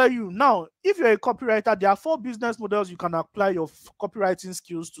now tell you now, if you're a copywriter, there are 4 business models you can apply your copywriting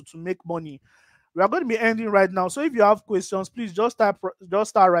skills to make money. We are going to be ending right now. So if you have questions, please just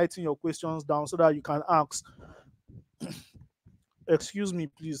start writing your questions down so that you can ask. Excuse me,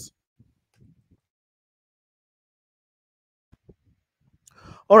 please.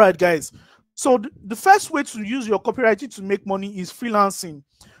 All right, guys. So the first way to use your copywriting to make money is freelancing.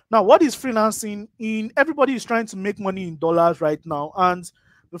 Now, what is freelancing? Everybody is trying to make money in dollars right now, and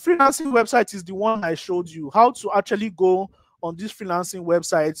the freelancing website is the one I showed you. How to actually go on this freelancing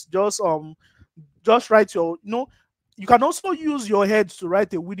website. Just write you can also use your head to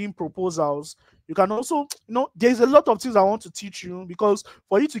write a winning proposals. You can also, there's a lot of things I want to teach you, because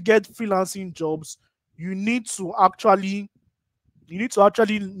for you to get freelancing jobs, you need to actually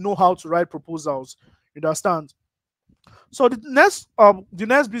know how to write proposals. You understand? So the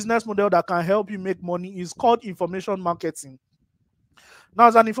next business model that can help you make money is called information marketing. Now,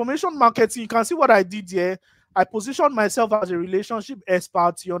 as an information marketing, you can see what I did here. I positioned myself as a relationship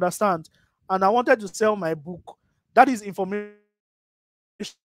expert, you understand? And I wanted to sell my book. That is information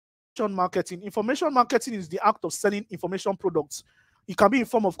marketing. Information marketing is the act of selling information products. It can be in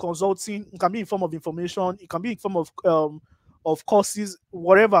form of consulting, it can be in form of information, it can be in form of courses,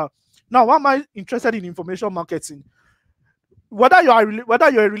 whatever. Now, why am I interested in information marketing? Whether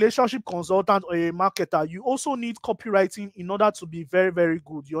you're a relationship consultant or a marketer, you also need copywriting in order to be very, very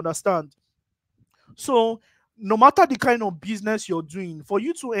good. You understand? So no matter the kind of business you're doing, for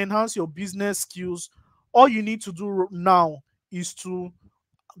you to enhance your business skills, all you need to do now is to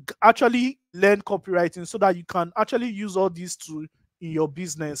actually learn copywriting so that you can actually use all these tools in your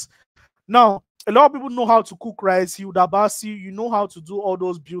business. Now, a lot of people know how to cook rice, Hildabasi, you know how to do all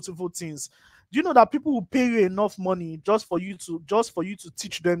those beautiful things. Do you know that people will pay you enough money just for you to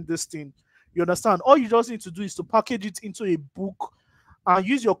teach them this thing? You understand? All you just need to do is to package it into a book and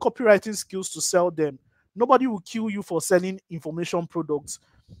use your copywriting skills to sell them. Nobody will kill you for selling information products.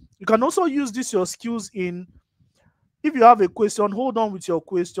 You can also use your skills in, if you have a question, hold on with your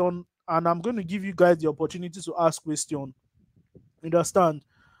question, and I'm going to give you guys the opportunity to ask question. Understand?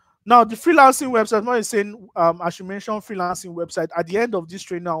 Now, the freelancing website, what is saying, I should mention freelancing website. At the end of this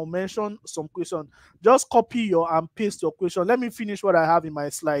training, I'll mention some question. Just copy and paste your question. Let me finish what I have in my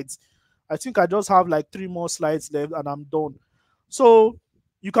slides. I think I just have like 3 more slides left and I'm done. So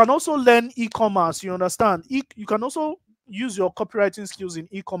you can also learn e-commerce, you understand? You can also use your copywriting skills in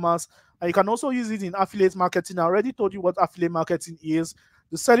e-commerce, and you can also use it in affiliate marketing. I already told you what affiliate marketing is,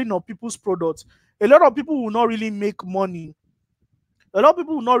 the selling of people's products. A lot of people will not really make money. A lot of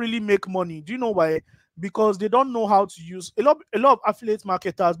people will not really make money. Do you know why? Because they don't know how to use a lot of affiliate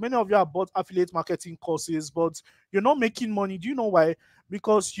marketers. Many of you have bought affiliate marketing courses, but you're not making money. Do you know why?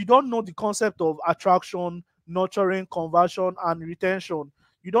 Because you don't know the concept of attraction, nurturing, conversion, and retention.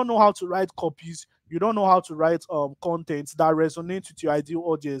 You don't know how to write copies. You don't know how to write content that resonates with your ideal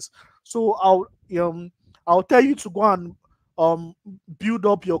audience. So I'll tell you to go and um build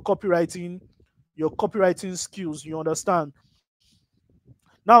up your copywriting skills. You understand?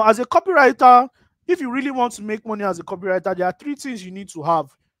 Now, as a copywriter, if you really want to make money as a copywriter, there are three things you need to have.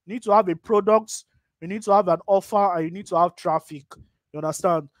 You need to have a product, you need to have an offer, and you need to have traffic. You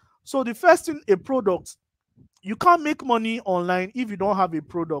understand? So the first thing, a product. You can't make money online if you don't have a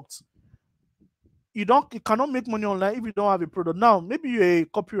product. You cannot make money online if you don't have a product. Now, maybe you're a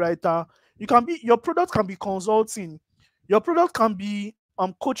copywriter, your product can be consulting, your product can be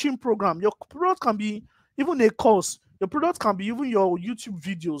coaching program, your product can be even a course, your product can be even your YouTube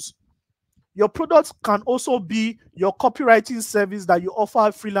videos. Your product can also be your copywriting service that you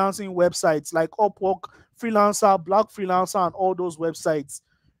offer freelancing websites like Upwork, Freelancer, Black Freelancer, and all those websites.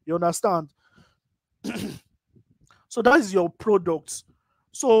 You understand? So that is your product.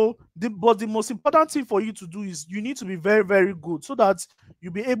 So but the most important thing for you to do is you need to be very, very good so that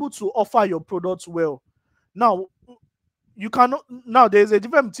you'll be able to offer your product well. Now, you cannot now there's a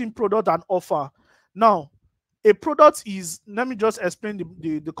difference between product and offer. Now, a product is, let me just explain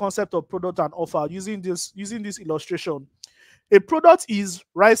the concept of product and offer using this illustration. A product is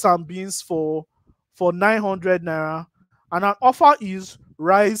rice and beans for 900 naira, and an offer is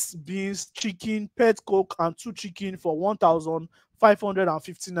rice, beans, chicken, pet coke, and 2 chicken for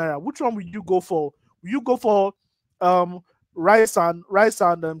 1,550 naira. Which one will you go for? Will you go for rice and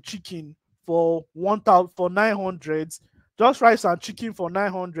chicken for 900, just rice and chicken for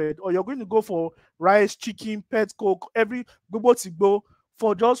 900, or you're going to go for rice, chicken, pet coke, every gbogbo tigbo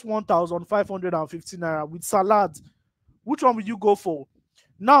for just 1,550 naira with salad? Which one will you go for?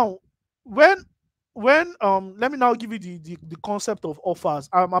 Now, when let me now give you the concept of offers.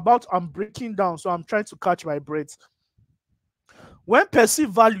 I'm breaking down, so I'm trying to catch my breath. When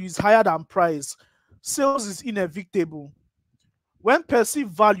perceived value is higher than price, sales is inevitable. When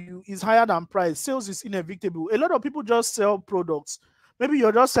perceived value is higher than price, sales is inevitable. A lot of people just sell products. Maybe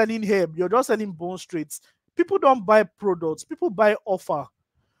you're just selling herb, you're just selling bone straights. People don't buy products, people buy offer.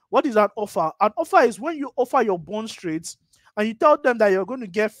 What is an offer? An offer is when you offer your bone straights and you tell them that you're going to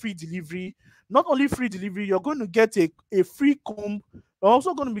get free delivery. Not only free delivery, you're going to get a free comb. You're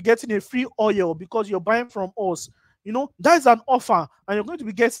also going to be getting a free oil because you're buying from us. You know, that is an offer, and you're going to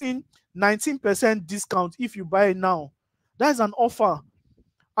be getting 19% discount if you buy it now. That is an offer.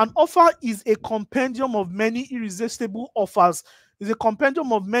 An offer is a compendium of many irresistible offers. It's a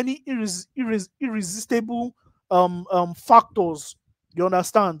compendium of many irresistible factors. You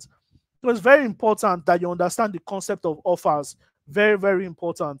understand? So it's very important that you understand the concept of offers. Very, very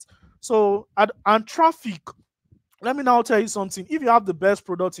important. So, and traffic. Let me now tell you something. If you have the best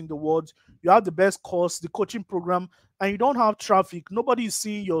product in the world, you have the best course, the coaching program, and you don't have traffic, nobody is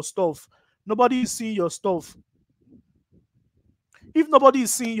seeing your stuff. Nobody is seeing your stuff. If nobody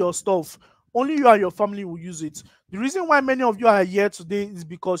is seeing your stuff, only you and your family will use it. The reason why many of you are here today is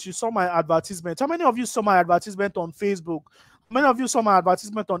because you saw my advertisement. How many of you saw my advertisement on Facebook? How many of you saw my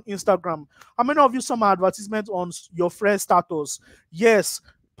advertisement on Instagram? How many of you saw my advertisement on your friend status? Yes.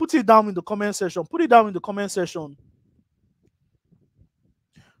 Put it down in the comment section. Put it down in the comment section.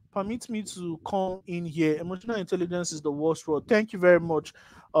 Permit me to come in here. Emotional intelligence is the worst word. Thank you very much,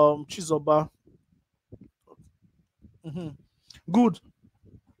 Chizoba. Good.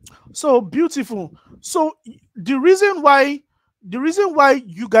 So beautiful. So the reason why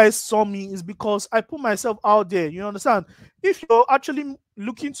you guys saw me is because I put myself out there. You understand? If you're actually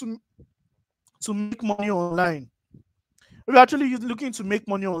looking to make money online, if you're actually looking to make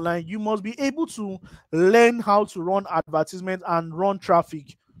money online, you must be able to learn how to run advertisement and run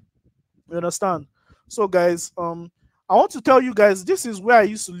traffic. You understand? So guys, I want to tell you guys, this is where I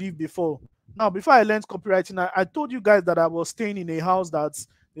used to live before. Now, before I learned copywriting, I told you guys that I was staying in a house that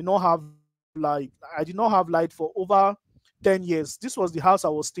did not have light. I did not have light for over 10 years. This was the house I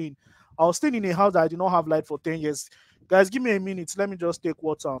was staying. I was staying in a house that I did not have light for 10 years. Guys, give me a minute. Let me just take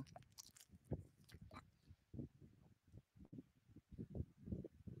water.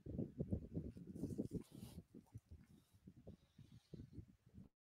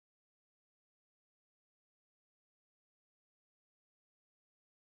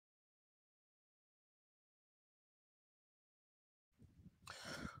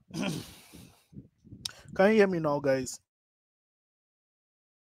 Can you hear me now, guys?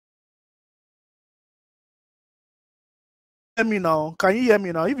 Hear me now? Can you hear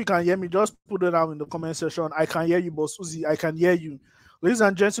me now? If you can hear me, just put it down in the comment section. I can hear you, Boss Uzi. I can hear you. Ladies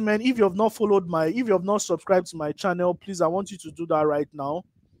and gentlemen, if you have not if you have not subscribed to my channel, please, I want you to do that right now.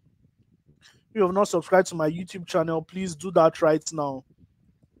 If you have not subscribed to my YouTube channel, please do that right now.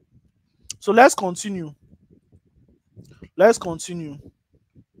 So let's continue. Let's continue.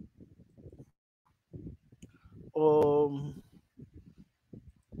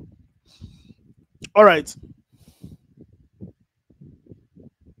 All right.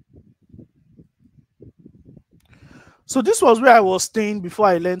 So this was where I was staying before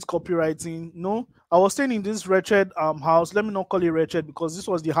I learned copywriting. No, I was staying in this wretched house. Let me not call it wretched because this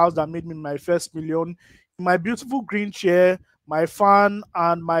was the house that made me my first million. My beautiful green chair, my fan,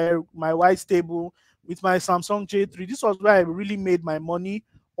 and my white table with my Samsung J3. This was where I really made my money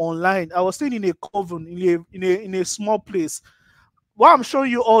online. I was staying in a coven in a small place. Why I'm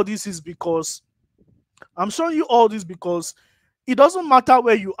showing you all this is because it doesn't matter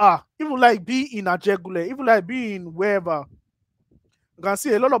where you are. Even like be in Ajegule, even like be in wherever. You can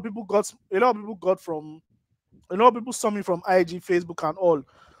see a lot of people saw me from IG, Facebook, and all.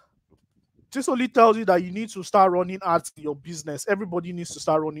 This only tells you that you need to start running ads in your business. Everybody needs to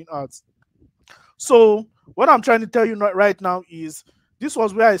start running ads. So what I'm trying to tell you right now is this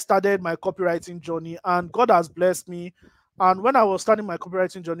was where I started my copywriting journey, and God has blessed me. And when I was starting my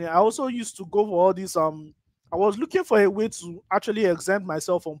copywriting journey, I also used to go for all these. I was looking for a way to actually exempt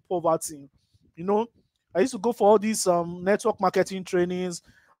myself from poverty. You know, I used to go for all these network marketing trainings,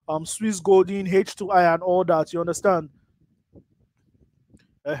 Swiss Golden, H2I, and all that. You understand?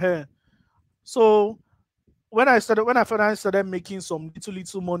 uh So when I finally started making some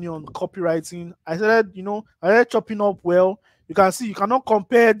little money on copywriting, I started chopping up well. You can see you cannot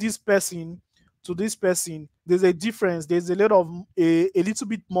compare this person to this person. There's a difference. There's a little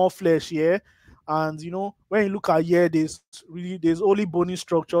bit more flesh here. And when you look at here, there's only bony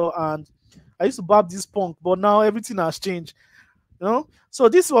structure. And I used to barb this punk, but now everything has changed. So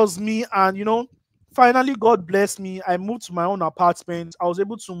this was me, and finally God blessed me. I moved to my own apartment. I was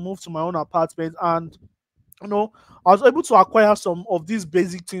able to move to my own apartment, and you know, I was able to acquire some of these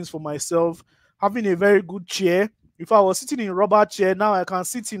basic things for myself, having a very good chair. If I was sitting in a rubber chair, now I can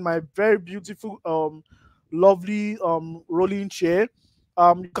sit in my very beautiful, lovely rolling chair.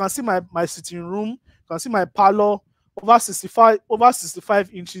 You can see my sitting room. You can see my parlor, over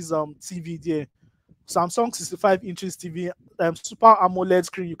 65 inches TV there. Samsung 65 inches TV, super AMOLED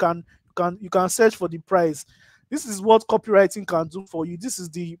screen. You can search for the price. This is what copywriting can do for you. This is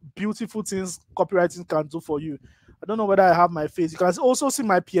the beautiful things copywriting can do for you. I don't know whether I have my face. You can also see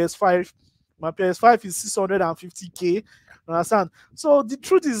my PS5. My PS5 is 650K. Understand? So the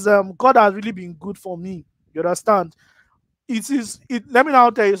truth is, God has really been good for me. You understand? Let me now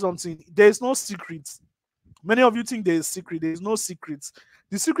tell you something. There is no secret. Many of you think there is secret. There is no secret.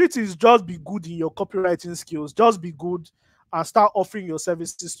 The secret is just be good in your copywriting skills. Just be good and start offering your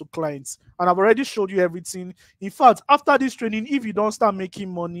services to clients. And I've already showed you everything. In fact, after this training, if you don't start making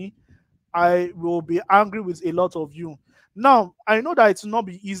money, I will be angry with a lot of you. Now, I know that it will not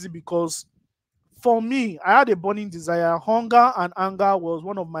be easy because for me, I had a burning desire. Hunger and anger was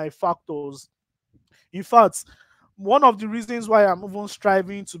one of my factors. In fact, one of the reasons why I'm even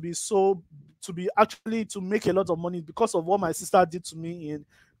striving to be actually to make a lot of money because of what my sister did to me in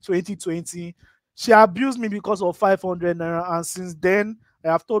 2020. She abused me because of 500 naira, and since then I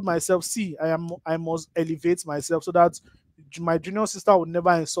have told myself, see, I must elevate myself so that my junior sister would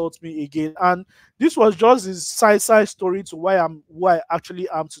never insult me again. And this was just a side story to why I'm who I actually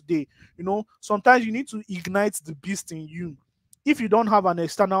am today. Sometimes you need to ignite the beast in you. If you don't have an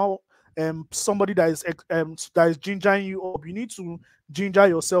external somebody that is gingering you up, you need to ginger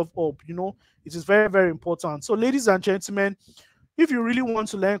yourself up. It is very, very important. So ladies and gentlemen, if you really want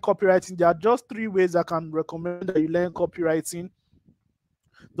to learn copywriting, there are just 3 ways I can recommend that you learn copywriting.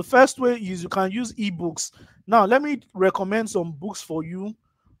 The first way is you can use ebooks. Now let me recommend some books for you.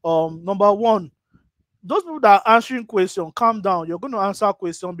 Number one, those people that are answering question, calm down. You're going to answer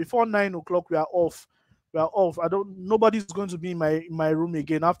question before 9 o'clock. We are off. Nobody's going to be in my room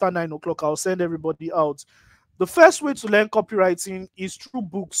again after 9 o'clock. I'll send everybody out. The first way to learn copywriting is through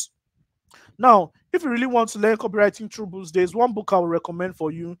books. Now, if you really want to learn copywriting through books, there's one book I will recommend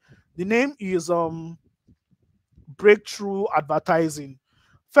for you. The name is Breakthrough Advertising.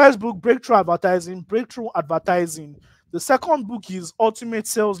 First book, Breakthrough Advertising. The second book is Ultimate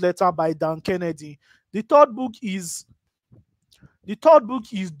Sales Letter by Dan Kennedy. The third book is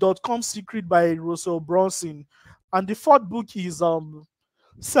 .com Secret by Russell Brunson. And the fourth book is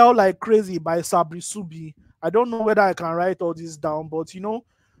Sell Like Crazy by Sabri Subi. I don't know whether I can write all this down, but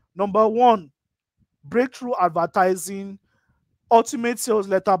number one, Breakthrough Advertising, Ultimate Sales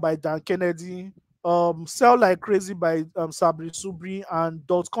Letter by Dan Kennedy, Sell Like Crazy by Sabri Subri, and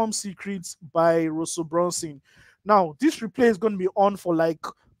 .com Secrets by Russell Brunson. Now, this replay is going to be on for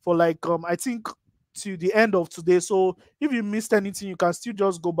I think till the end of today. So if you missed anything, you can still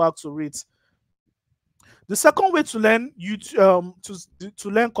just go back to it. The second way to learn to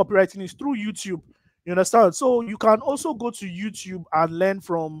learn copywriting is through YouTube. You understand? So you can also go to YouTube and learn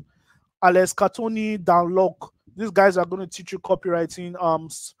from Alex Catoni, Dan Locke. These guys are going to teach you copywriting.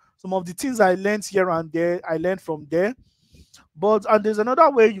 Some of the things I learned here and there, I learned from there. But and there's another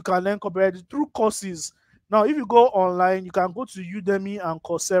way you can learn copywriting through courses. Now, if you go online, you can go to Udemy and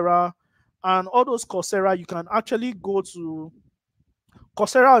Coursera, and all those Coursera, you can actually go to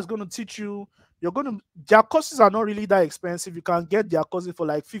Coursera is going to teach you. You're going to Their courses are not really that expensive. You can get their courses for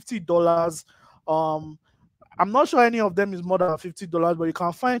like $50. Um, I'm not sure any of them is more than $50, but you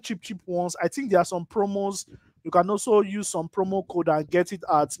can find cheap ones. I think there are some promos. You can also use some promo code and get it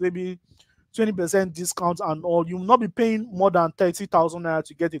at maybe 20% discount and all. You will not be paying more than 30,000 naira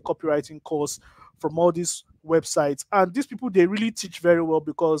to get a copywriting course from all these websites. And these people, they really teach very well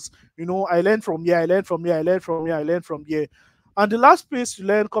because, I learned from here, I learned from here, I learned from here, I learned from here. And the last place to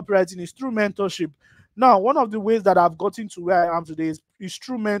learn copywriting is through mentorship. Now, one of the ways that I've gotten to where I am today is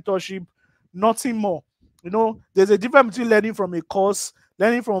through mentorship, nothing more. There's a difference between learning from a course,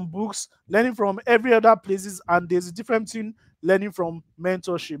 learning from books, learning from every other places, and there's a difference between learning from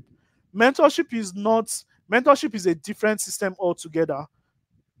mentorship. Mentorship is a different system altogether.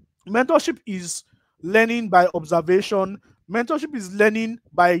 Mentorship is learning by observation. Mentorship is learning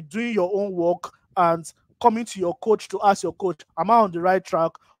by doing your own work and coming to your coach to ask your coach, am I on the right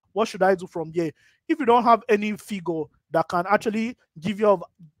track? What should I do from here? If you don't have any figure that can actually give you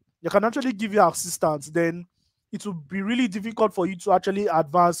assistance, then it will be really difficult for you to actually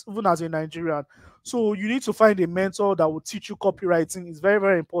advance, even as a Nigerian. So you need to find a mentor that will teach you copywriting. It's very,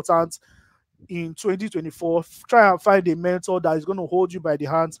 very important in 2024. Try and find a mentor that is going to hold you by the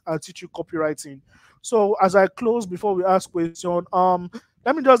hands and teach you copywriting. So as I close, before we ask question,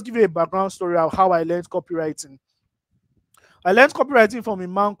 let me just give you a background story of how I learned copywriting. I learned copywriting from a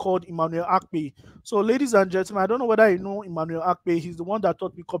man called Emmanuel Akpe. So, ladies and gentlemen, I don't know whether you know Emmanuel Akpe. He's the one that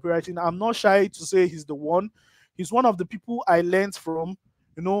taught me copywriting. I'm not shy to say he's the one. He's one of the people I learned from.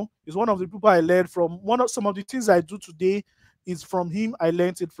 He's one of the people I learned from. Some of the things I do today is from him. I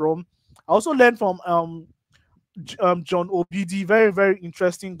learned it from. I also learned from John Obidi, very, very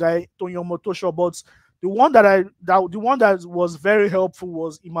interesting guy, Tonyo Motosho. But the one that was very helpful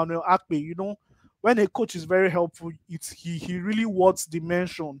was Emmanuel Akpe. When a coach is very helpful, he really worth the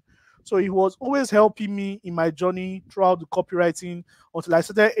mention. So he was always helping me in my journey throughout the copywriting until I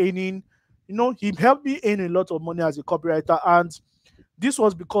started earning. He helped me earn a lot of money as a copywriter, and this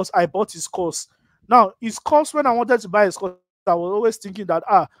was because I bought his course. Now, his course, when I wanted to buy his course, I was always thinking that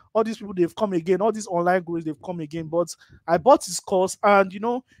all these people, they've come again, all these online gurus, they've come again. But I bought his course, and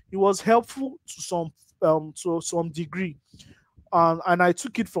it was helpful to some degree, and I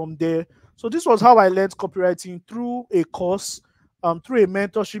took it from there. So this was how I learned copywriting, through a course, through a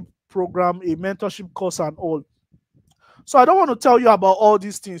mentorship program, a mentorship course, and all. So I don't want to tell you about all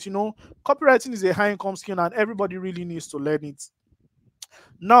these things. Copywriting is a high income skill, and everybody really needs to learn it.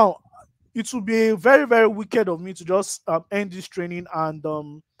 Now, it would be very, very wicked of me to just end this training and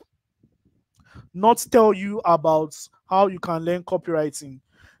not tell you about how you can learn copywriting.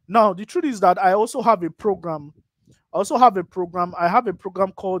 Now, the truth is that I also have a program. I have a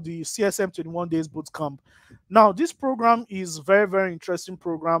program called the CSM 21 Days Bootcamp. Now, this program is very, very interesting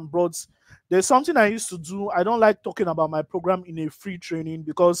program, but there's something I used to do. I don't like talking about my program in a free training,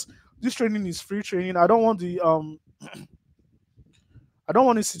 because this training is free training. I don't want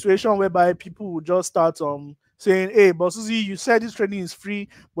a situation whereby people will just start saying, hey, Boss Suzy, you said this training is free,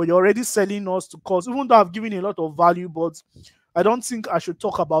 but you're already selling us to course, even though I've given a lot of value. But I don't think I should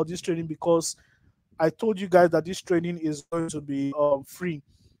talk about this training, because I told you guys that this training is going to be free.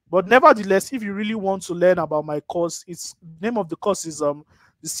 But nevertheless, if you really want to learn about my course, the name of the course is the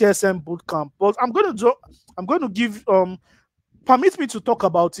CSM Bootcamp. But I'm going to give permit me to talk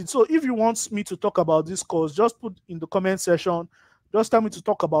about it. So if you want me to talk about this course, just put in the comment section. Just tell me to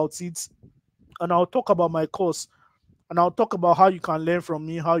talk about it, and I'll talk about my course, and I'll talk about how you can learn from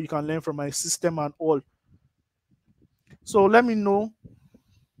me, how you can learn from my system and all. So let me know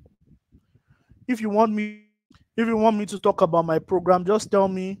if you want me to talk about my program. Just tell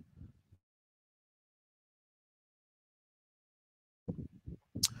me.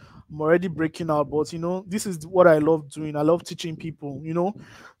 I'm already breaking out, but this is what I love doing. I love teaching people.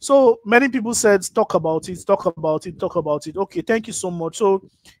 So many people said talk about it. Okay, thank you so much. So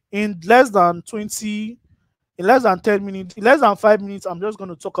in less than 10 minutes, in less than 5 minutes, I'm just going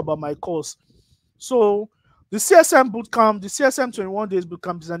to talk about my course. So the CSM Bootcamp, the CSM 21 Days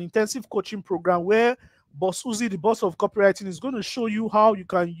Bootcamp, is an intensive coaching program where Boss Uzi, the boss of copywriting, is going to show you how you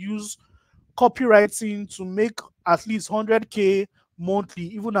can use copywriting to make at least 100K monthly,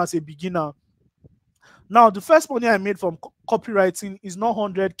 even as a beginner. Now, the first money I made from copywriting is not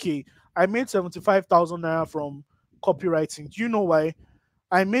 100K. I made 75,000 naira from copywriting. Do you know why?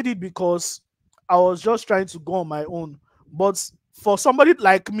 I made it because I was just trying to go on my own. But for somebody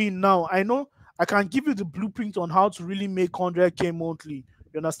like me now, I know I can give you the blueprint on how to really make 100K monthly.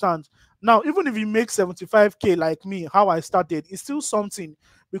 You understand? Now, even if you make 75K like me, how I started, it's still something,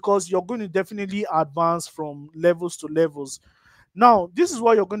 because you're going to definitely advance from levels to levels. Now, this is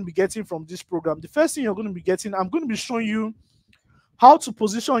what you're going to be getting from this program. The first thing you're going to be getting, I'm going to be showing you how to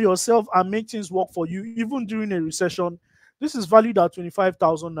position yourself and make things work for you even during a recession. This is valued at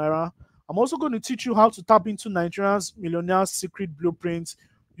 25,000 naira. I'm also going to teach you how to tap into Nigerians millionaires secret blueprints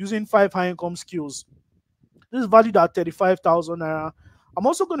using 5 high income skills. This is valued at 35,000 naira. I'm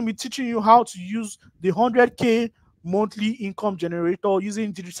also going to be teaching you how to use the 100K monthly income generator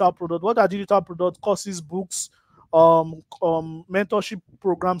using digital product. What are digital product? Courses, books, mentorship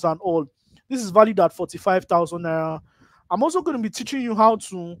programs, and all. This is valued at 45,000 naira. I'm also going to be teaching you how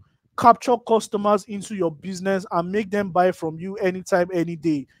to capture customers into your business and make them buy from you anytime, any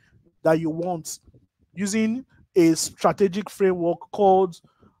day that you want, using a strategic framework called,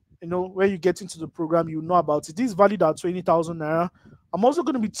 when you get into the program, you know about it. This is valued at 20,000 naira. I'm also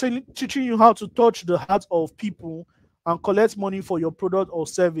going to be teaching you how to touch the hearts of people and collect money for your product or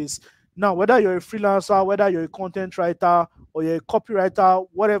service. Now, whether you're a freelancer, whether you're a content writer, or you're a copywriter,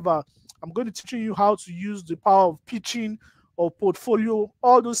 whatever, I'm going to be teaching you how to use the power of pitching or portfolio,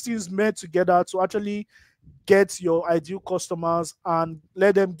 all those things made together to actually get your ideal customers and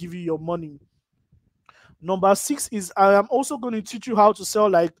let them give you your money. Number 6 is I am also going to teach you how to sell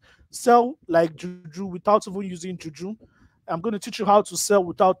like juju without even using juju. I'm going to teach you how to sell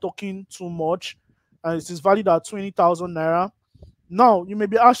without talking too much, and it is valued at 20,000 naira. Now, you may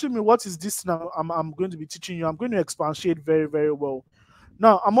be asking me, what is this now I'm going to be teaching you? I'm going to expatiate very, very well.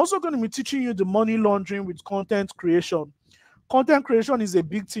 Now, I'm also going to be teaching you the money laundering with content creation. Content creation is a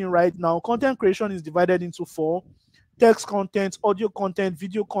big thing right now. Content creation is divided into 4: text content, audio content,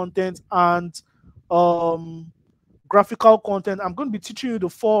 video content, and graphical content. I'm going to be teaching you the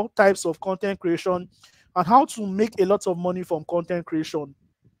 4 types of content creation and how to make a lot of money from content creation.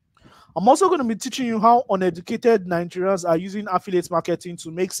 I'm also going to be teaching you how uneducated Nigerians are using affiliate marketing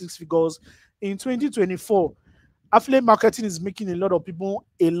to make 6 figures in 2024. Affiliate marketing is making a lot of people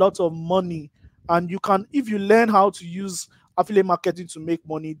a lot of money, and you can, if you learn how to use affiliate marketing to make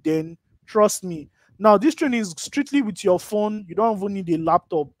money, then trust me. Now, this training is strictly with your phone. You don't even need a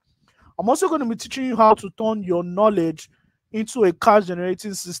laptop. I'm also going to be teaching you how to turn your knowledge into a cash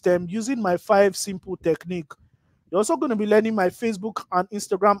generating system using my 5 simple technique. You're also going to be learning my Facebook and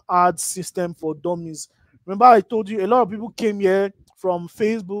Instagram ads system for dummies. Remember, I told you a lot of people came here from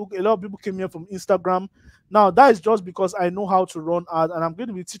Facebook, a lot of people came here from Instagram. Now, that is just because I know how to run ads, and I'm going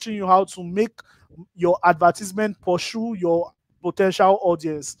to be teaching you how to make your advertisement pursue your potential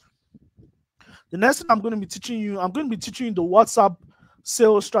audience. The next thing I'm going to be teaching you the WhatsApp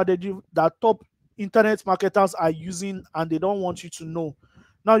sales strategy that top internet marketers are using and they don't want you to know.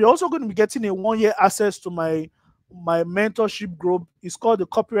 Now, you're also going to be getting a 1-year access to my mentorship group. It's called the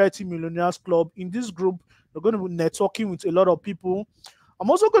Copywriting Millionaires Club. In this group, you're going to be networking with a lot of people. I'm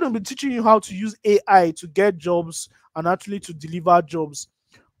also going to be teaching you how to use AI to get jobs and actually to deliver jobs.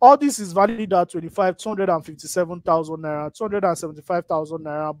 All this is valued at 257,000 naira, 275,000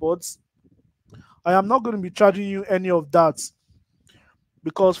 naira, but I am not going to be charging you any of that,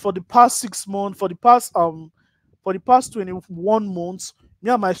 because for the past 6 months, for the past 21 months,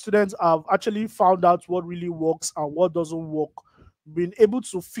 me and my students have actually found out what really works and what doesn't work, been able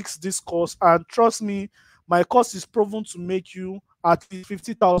to fix this course, and trust me, my course is proven to make you at least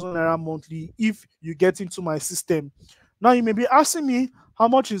 50,000 naira monthly if you get into my system. Now, you may be asking me, how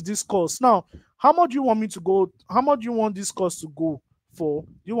much is this course? Now, how much do you want me to go? How much do you want this course to go for? Do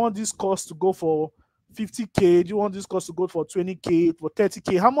you want this course to go for 50K? Do you want this course to go for 20K, for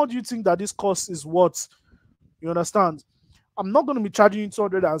 30K? How much do you think that this course is worth? You understand? I'm not going to be charging you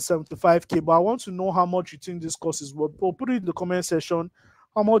 275K, but I want to know how much you think this course is worth. Put it in the comment section.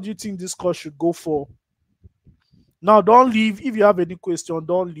 How much do you think this course should go for? Now, don't leave. If you have any question,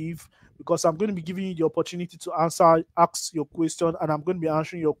 don't leave, because I'm going to be giving you the opportunity to ask your question, and I'm going to be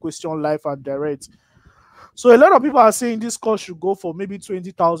answering your question live and direct. So a lot of people are saying this course should go for maybe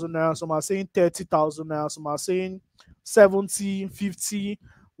 20,000 naira. Some are saying 30,000 naira. Some are saying 70, 50,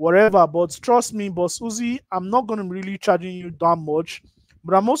 whatever. But trust me, Boss Uzi, I'm not going to be really charging you that much,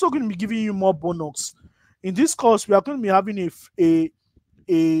 but I'm also going to be giving you more bonus. In this course, we are going to be having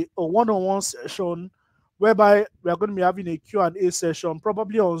a one-on-one session whereby we are going to be having a Q&A session,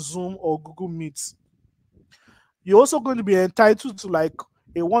 probably on Zoom or Google Meet. You're also going to be entitled to like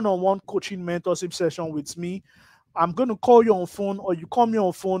a one-on-one coaching mentorship session with me. I'm going to call you on phone, or you call me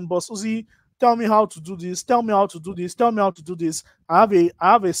on phone. Boss Uzi, tell me how to do this, tell me how to do this, tell me how to do this. I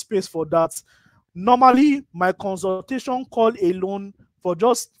have a space for that. Normally, my consultation call alone for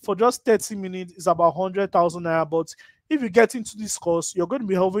just 30 minutes is about 100,000 naira. But if you get into this course, you're going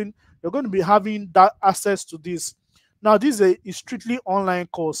to be having that access to this. Now, this is a strictly online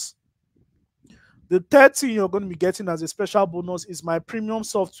course. The third thing you're going to be getting as a special bonus is my premium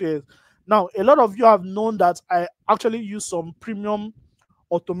software. Now, a lot of you have known that I actually use some premium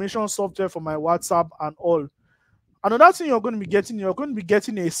automation software for my WhatsApp and all. Another thing you're going to be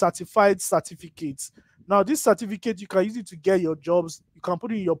getting a certified certificate. Now, this certificate, you can use it to get your jobs. You can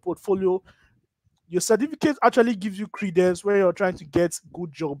put it in your portfolio. Your certificate actually gives you credence where you're trying to get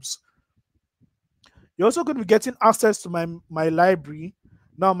good jobs. You're also going to be getting access to my library.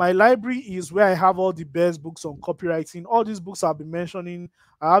 Now, my library is where I have all the best books on copywriting. All these books I've been mentioning,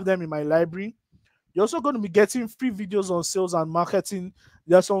 I have them in my library. You're also going to be getting free videos on sales and marketing.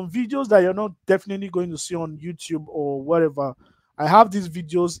 There are some videos that you're not definitely going to see on YouTube or wherever. I have these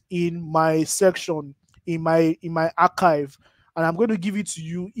videos in my section, in my archive, and I'm going to give it to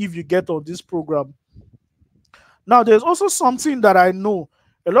you if you get on this program. Now, there's also something that I know.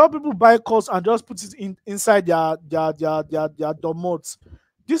 A lot of people buy course and just put it inside their domot.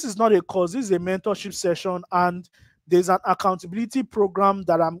 This is not a course. This is a mentorship session, and there's an accountability program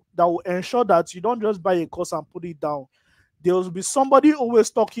that will ensure that you don't just buy a course and put it down. There will be somebody always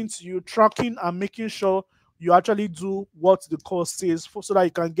talking to you, tracking and making sure you actually do what the course says so that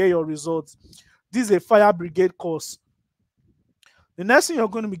you can get your results. This is a fire brigade course. The next thing you're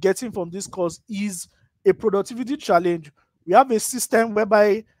going to be getting from this course is a productivity challenge. We have a system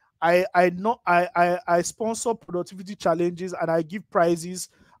whereby I sponsor productivity challenges and I give prizes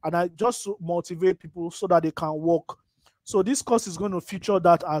and I just motivate people so that they can work. So this course is going to feature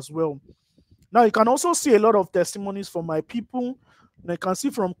that as well. Now, you can also see a lot of testimonies from my people. And I can see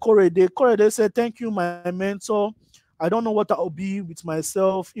from Korede. Korede said, "Thank you, my mentor. I don't know what I'll be with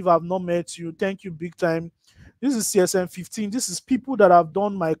myself if I've not met you. Thank you big time." This is CSM 15. This is people that have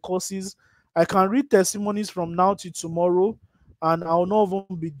done my courses. I can read testimonies from now to tomorrow, and I'll not even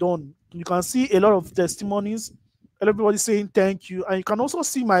be done. You can see a lot of testimonies. Everybody saying thank you. And you can also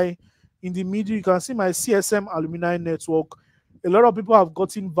see in the middle, you can see my CSM alumni network. A lot of people have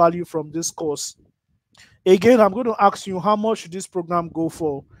gotten value from this course. Again, I'm going to ask you, how much should this program go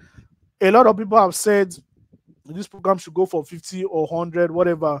for? A lot of people have said this program should go for 50 or 100,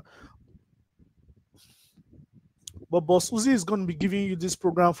 whatever. But Boss Uzi is going to be giving you this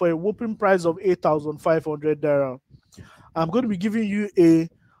program for a whopping price of 8,500 naira. I'm going to be giving you a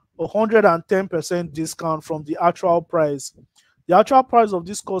 110% discount from the actual price. The actual price of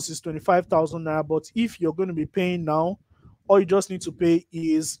this course is 25,000 naira, but if you're going to be paying now, all you just need to pay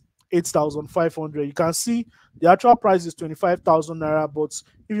is 8,500. You can see the actual price is 25,000 naira, but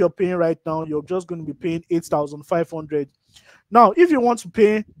if you're paying right now, you're just going to be paying 8,500. Now, if you want to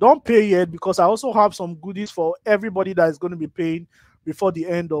pay, don't pay yet, because I also have some goodies for everybody that is going to be paying before the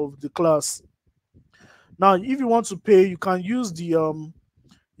end of the class. Now, if you want to pay, you can use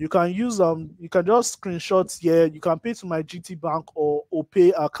you can just screenshot here. You can pay to my GT Bank or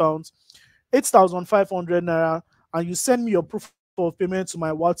OPay account, 8,500 naira, and you send me your proof of payment to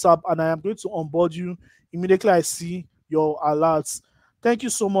my WhatsApp, and I am going to onboard you immediately I see your alerts. Thank you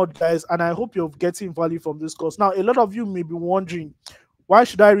so much, guys, and I hope you're getting value from this course. Now, a lot of you may be wondering, why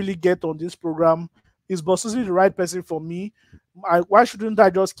should I really get on this program? Is Boss Uzi the right person for me? Why shouldn't I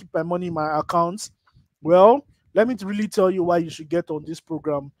just keep my money in my account? Well, let me really tell you why you should get on this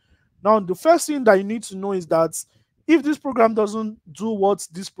program. Now, the first thing that you need to know is that if this program doesn't do what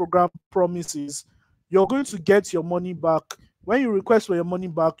this program promises, you're going to get your money back. When you request for your money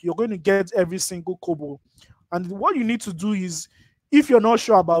back, you're going to get every single kobo. And what you need to do is, if you're not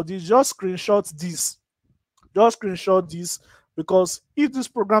sure about this, just screenshot this. Just screenshot this, because if this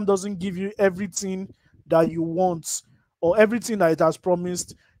program doesn't give you everything that you want or everything that it has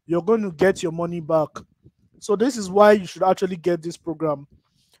promised, you're going to get your money back. So this is why you should actually get this program.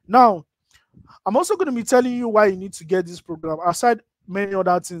 Now, I'm also going to be telling you why you need to get this program. Aside many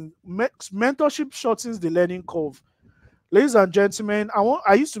other things, mentorship shortens the learning curve. Ladies and gentlemen,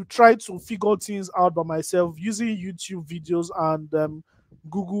 I used to try to figure things out by myself using YouTube videos and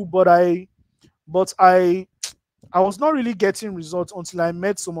Google, but I was not really getting results until I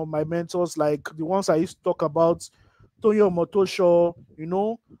met some of my mentors, like the ones I used to talk about, Toyo Motosho,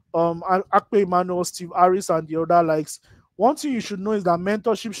 Akpe Emmanuel, Steve Harris, and the other likes. One thing you should know is that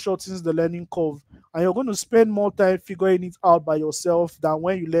mentorship shortens the learning curve, and you're going to spend more time figuring it out by yourself than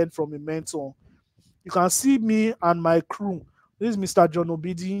when you learn from a mentor. You can see me and my crew. This is Mr. John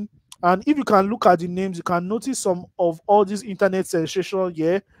Obidi. And if you can look at the names, you can notice some of all these internet sensations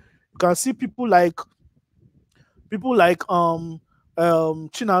here. You can see people like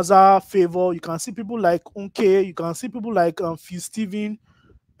Chinaza Favor. You can see people like Unke. You can see people like Phil Steven,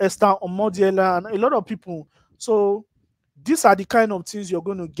 Esther Omodiela, and a lot of people. So these are the kind of things you're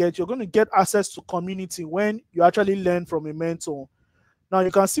going to get. You're going to get access to community when you actually learn from a mentor. Now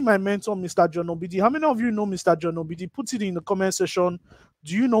you can see my mentor, Mr. John Obidi. How many of you know Mr. John Obidi? Put it in the comment section.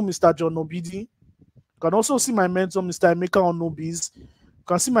 Do you know Mr. John Obidi? You can also see my mentor, Mr. Emeka Onobis. You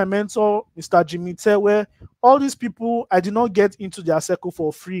can see my mentor, Mr. Jimmy Tewe. All these people, I did not get into their circle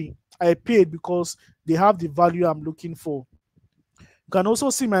for free. I paid because they have the value I'm looking for. You can also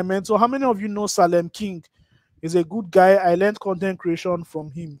see my mentor. How many of you know Salem King? He's a good guy. I learned content creation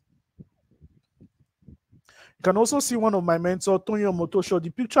from him. You can also see one of my mentors, Tonyo Motosho. The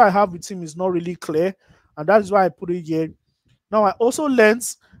picture I have with him is not really clear, and that is why I put it here. Now, I also learned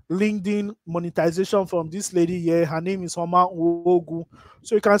LinkedIn monetization from this lady here. Her name is Homa Uogu.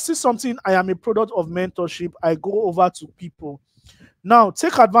 So you can see something. I am a product of mentorship. I go over to people. Now,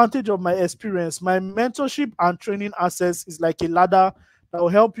 take advantage of my experience. My mentorship and training access is like a ladder that will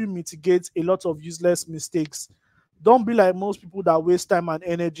help you mitigate a lot of useless mistakes. Don't be like most people that waste time and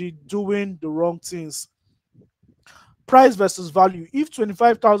energy doing the wrong things. Price versus value. If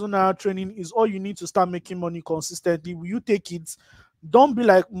 25,000 naira training is all you need to start making money consistently, will you take it? Don't be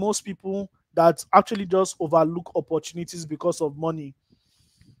like most people that actually just overlook opportunities because of money.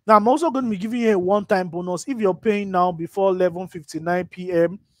 Now, I'm also going to be giving you a one-time bonus. If you're paying now before 11:59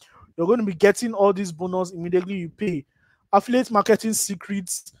 p.m., you're going to be getting all these bonus immediately you pay. Affiliate marketing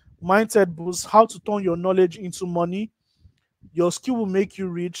secrets, mindset boost, how to turn your knowledge into money. Your skill will make you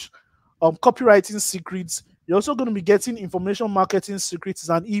rich. Copywriting secrets. You're also going to be getting information marketing secrets,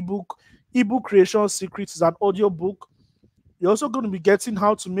 an ebook creation secrets, an audio book. You're also going to be getting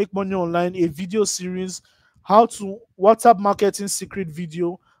how to make money online, a video series, how to WhatsApp marketing secret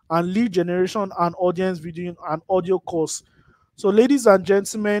video, and lead generation and audience video and audio course. So, ladies and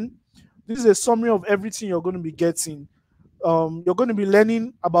gentlemen, this is a summary of everything you're going to be getting. You're going to be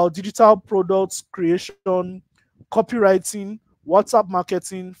learning about digital products creation, copywriting, WhatsApp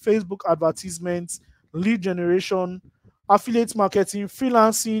marketing, Facebook advertisements, lead generation, affiliate marketing,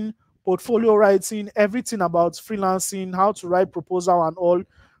 freelancing, portfolio writing, everything about freelancing, how to write proposal and all,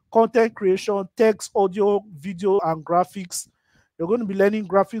 content creation, text, audio, video, and graphics. You're going to be learning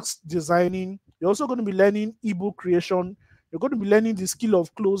graphics designing. You're also going to be learning ebook creation. You're going to be learning the skill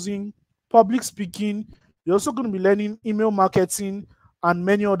of closing, public speaking. You're also going to be learning email marketing and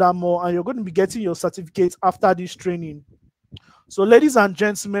many other more. And you're going to be getting your certificate after this training. So, ladies and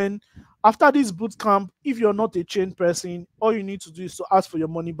gentlemen, after this boot camp, if you're not a chain person, all you need to do is to ask for your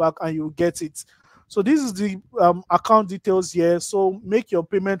money back and you'll get it. So this is the account details here. So make your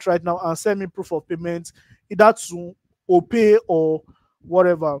payment right now and send me proof of payment, either to OPay or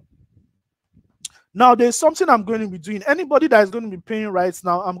whatever. Now, there's something I'm going to be doing. Anybody that is going to be paying right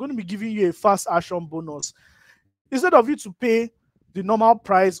now, I'm going to be giving you a fast action bonus. Instead of you to pay the normal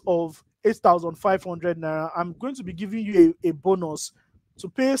price of 8,500 naira, I'm going to be giving you a bonus. To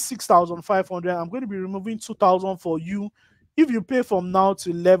pay 6,500, I'm going to be removing 2,000 for you if you pay from now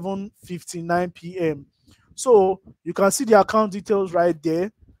to 11:59 p.m. So you can see the account details right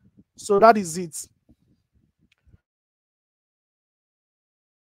there. So that is it.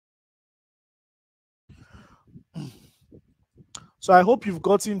 So I hope you've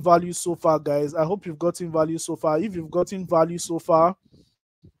gotten value so far, guys. I hope you've gotten value so far. If you've gotten value so far,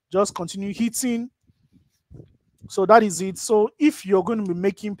 just continue hitting. So that is it. So if you're going to be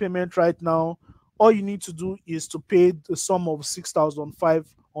making payment right now, all you need to do is to pay the sum of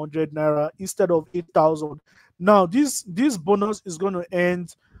 6,500 naira instead of 8,000. Now this bonus is going to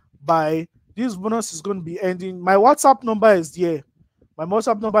end by, this bonus is going to be ending. My WhatsApp number is here. My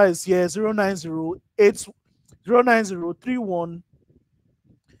WhatsApp number is here,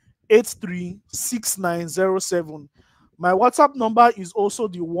 090-81-83-6907. My WhatsApp number is also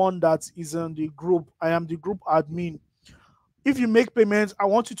the one that is in the group. I am the group admin. If you make payments, I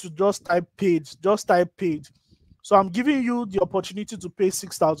want you to just type paid. Just type paid. So I'm giving you the opportunity to pay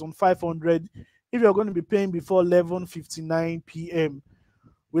 6,500 if you're going to be paying before 11:59 p.m.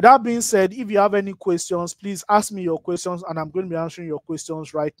 With that being said, if you have any questions, please ask me your questions and I'm going to be answering your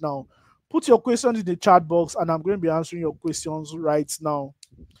questions right now. Put your questions in the chat box and I'm going to be answering your questions right now.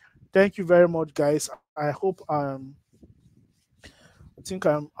 Thank you very much, guys. I hope I think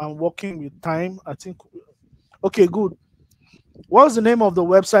I'm working with time. I think okay, good. What's the name of the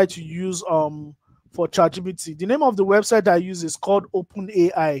website you use for ChatGPT? The name of the website I use is called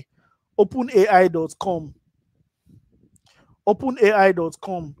OpenAI. OpenAI.com.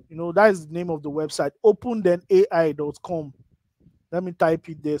 OpenAI.com. You know, that is the name of the website. Open then AI.com. Let me type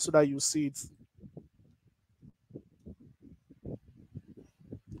it there so that you see it.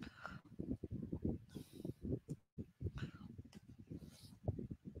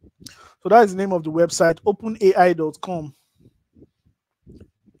 So that is the name of the website, openai.com.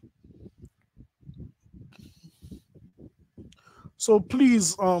 So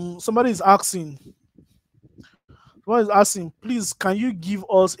please, somebody is asking, please, can you give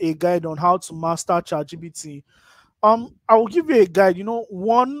us a guide on how to master ChatGPT? I will give you a guide. You know,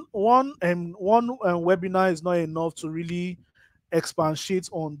 one webinar is not enough to really expatiate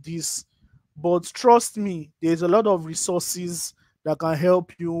on this, but trust me, there's a lot of resources that can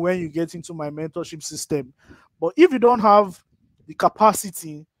help you when you get into my mentorship system. But if you don't have the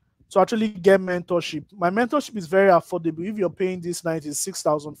capacity to actually get mentorship, my mentorship is very affordable. If you're paying this night is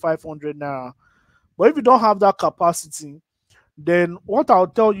 6,500 naira. But if you don't have that capacity, then what I'll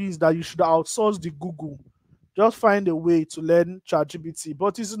tell you is that you should outsource the Google. Just find a way to learn ChatGPT.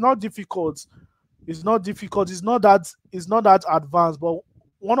 But it's not difficult. It's not difficult. It's not that advanced. But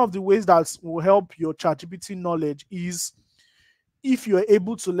one of the ways that will help your ChatGPT knowledge is if you're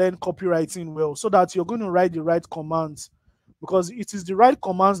able to learn copywriting well, so that you're going to write the right commands, because it is the right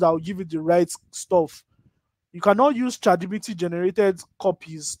commands that will give you the right stuff. You cannot use ChatGPT generated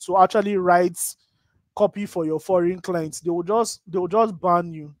copies to actually write copy for your foreign clients. They will just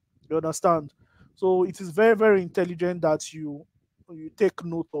ban you. You understand? So it is very, very intelligent that you take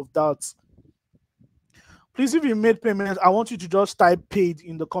note of that. Please, if you made payment, I want you to just type paid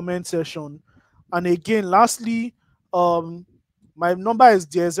in the comment section. And again, lastly, my number is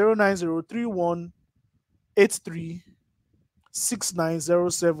there,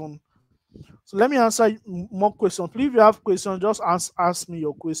 09031836907. So let me answer more questions. Please, if you have questions, just ask me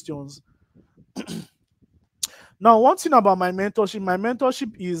your questions. Now, one thing about my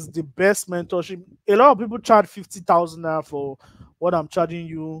mentorship is the best mentorship. A lot of people charge 50,000 naira for what I'm charging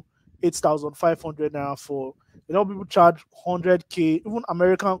you, 8,500 naira for. A lot of people charge 100K. Even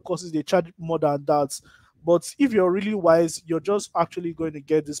American courses, they charge more than that. But if you're really wise, you're just actually going to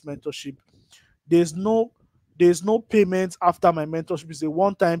get this mentorship. There's no payment after my mentorship. It's a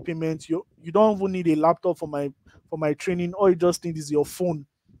one-time payment. You don't even need a laptop for my training. All you just need is your phone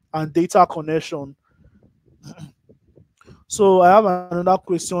and data connection. So I have another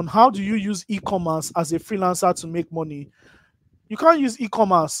question. How do you use e-commerce as a freelancer to make money? You can't use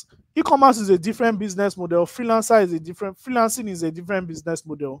e-commerce. E-commerce is a different business model. Freelancing is a different business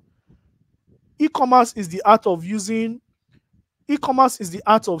model. E-commerce is the art of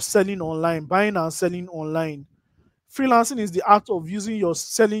selling online, buying and selling online. Freelancing is the art of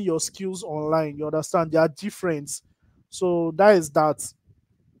selling your skills online. You understand? They are different. So that is that.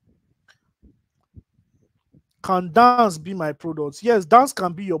 Can dance be my product? Yes, dance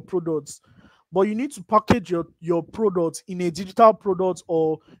can be your product, but you need to package your product in a digital product,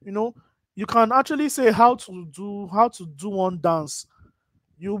 or you can actually say how to do one dance.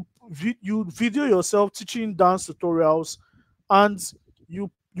 You video yourself teaching dance tutorials, and you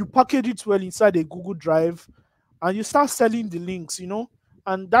package it well inside a Google Drive, and you start selling the links,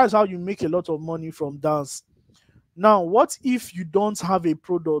 and that's how you make a lot of money from dance. Now, what if you don't have a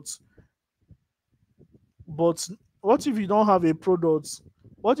product? But what if you don't have a product?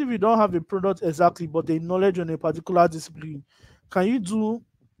 What if you don't have a product exactly, but a knowledge on a particular discipline? Can you do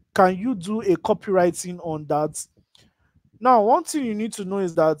a copywriting on that? Now, one thing you need to know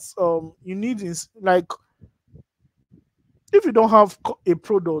is that if you don't have a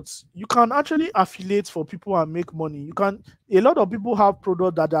product, you can actually affiliate for people and make money. A lot of people have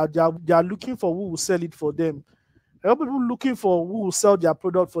product that they are looking for who will sell it for them. A lot of people looking for who will sell their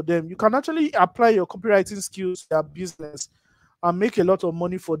product for them. You can actually apply your copywriting skills to their business and make a lot of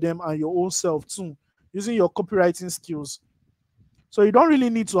money for them and your own self too, using your copywriting skills. So you don't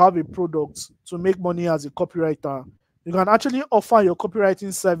really need to have a product to make money as a copywriter. You can actually offer your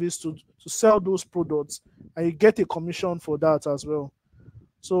copywriting service to sell those products, and you get a commission for that as well.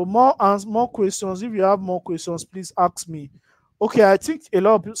 So more questions. If you have more questions, please ask me. Okay, I think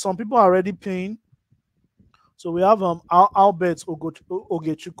some people are already paying. So we have Albert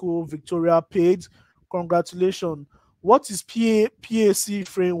Ogechukwu Victoria paid. Congratulations. What is PAC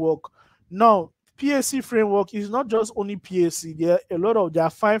framework? Now, PAC framework is not just only PAC. There are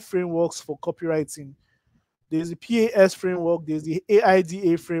 5 frameworks for copywriting. There's the PAS framework, there's the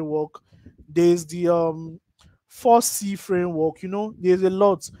AIDA framework, there's the 4C framework, there's a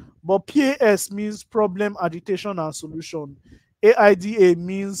lot. But PAS means problem, agitation, and solution. AIDA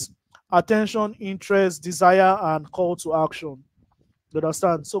means attention, interest, desire, and call to action. You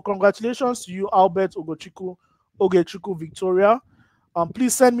understand? So congratulations to you, Albert Ogechukwu Victoria.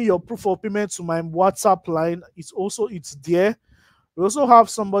 Please send me your proof of payment to my WhatsApp line. It's there. We also have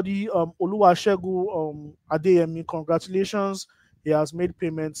somebody, Oluwashegu Adeyemi. Congratulations, he has made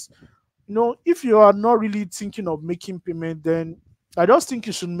payments. If you are not really thinking of making payment, then I just think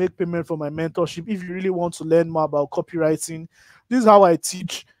you should make payment for my mentorship if you really want to learn more about copywriting. This is how I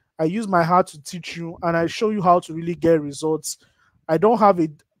teach. I use my heart to teach you, and I show you how to really get results. I don't have a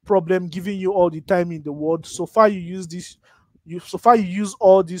problem giving you all the time in the world. So far, you use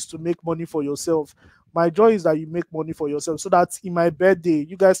all this to make money for yourself. My joy is that you make money for yourself, so that in my birthday,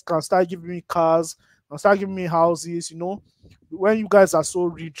 you guys can start giving me cars and start giving me houses. When you guys are so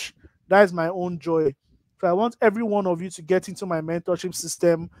rich, that is my own joy. So I want every one of you to get into my mentorship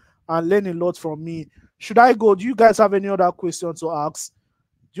system and learn a lot from me. Should I go? Do you guys have any other questions to ask?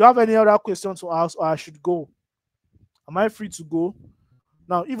 Do you have any other questions to ask, or I should go? Am I free to go?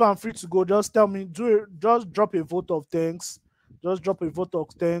 Now, if I'm free to go, just tell me. Just drop a vote of thanks. Just drop a vote of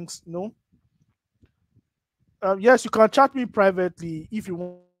thanks. Yes, you can chat me privately if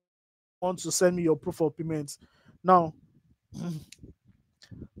you want to send me your proof of payment. Now,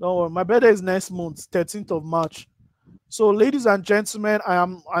 no, my birthday is next month, 13th of March. So, ladies and gentlemen, I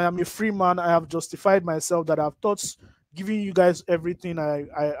am a free man. I have justified myself that I've thought giving you guys everything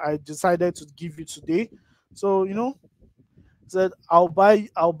I decided to give you today. So, said I'll buy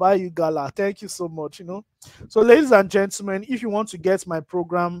you gala. Thank you so much. So, ladies and gentlemen, if you want to get my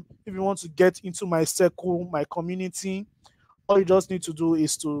program, if you want to get into my circle, my community, all you just need to do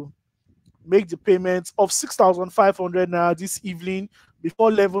is to make the payment of 6,500 naira this evening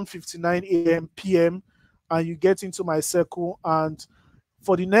before 11:59 a.m. p.m. and you get into my circle. And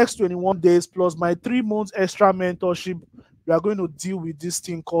for the next 21 days plus my 3 months extra mentorship, we are going to deal with this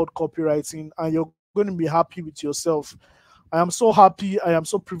thing called copywriting, and you're going to be happy with yourself. I am so happy. I am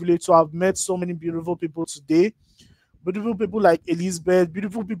so privileged to have met so many beautiful people today. Beautiful people like Elizabeth,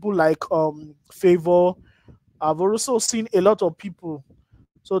 beautiful people like Favor. I've also seen a lot of people.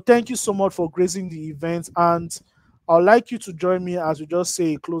 So thank you so much for gracing the event, and I'd like you to join me as we just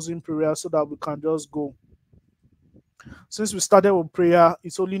say a closing prayer so that we can just go. Since we started with prayer,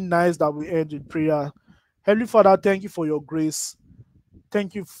 it's only nice that we end with prayer. Heavenly Father, thank you for your grace.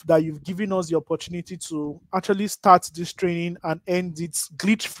 Thank you that you've given us the opportunity to actually start this training and end it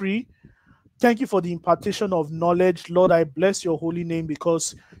glitch free. Thank you for the impartation of knowledge. Lord, I bless your holy name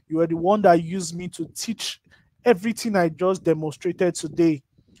because you are the one that used me to teach everything I just demonstrated today.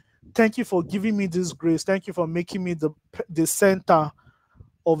 Thank you for giving me this grace. Thank you for making me the center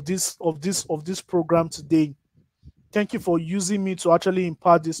of this program today. Thank you for using me to actually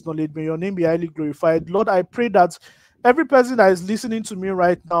impart this knowledge. May your name be highly glorified. Lord, I pray that every person that is listening to me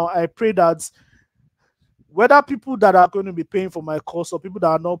right now, I pray that whether people that are going to be paying for my course or people that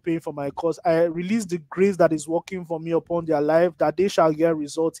are not paying for my course, I release the grace that is working for me upon their life, that they shall get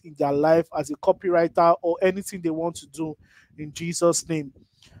results in their life as a copywriter or anything they want to do in Jesus' name.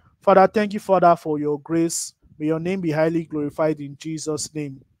 Father, thank you, Father, for your grace. May your name be highly glorified in Jesus'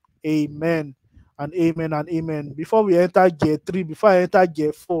 name. Amen and amen and amen. Before we enter gear 3, before I enter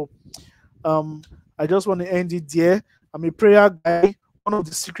gear 4, I just want to end it there. I'm a prayer guy. One of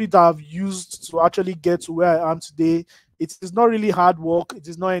the secrets I've used to actually get to where I am today, it is not really hard work. It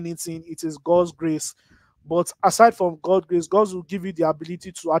is not anything. It is God's grace. But aside from God's grace, God will give you the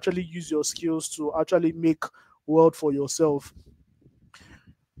ability to actually use your skills to actually make world for yourself.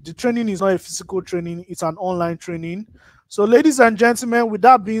 The training is not a physical training. It's an online training. So, ladies and gentlemen, with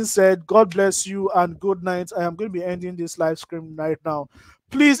that being said, God bless you and good night. I am going to be ending this live stream right now.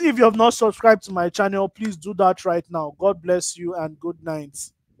 Please, if you have not subscribed to my channel, please do that right now. God bless you and good night.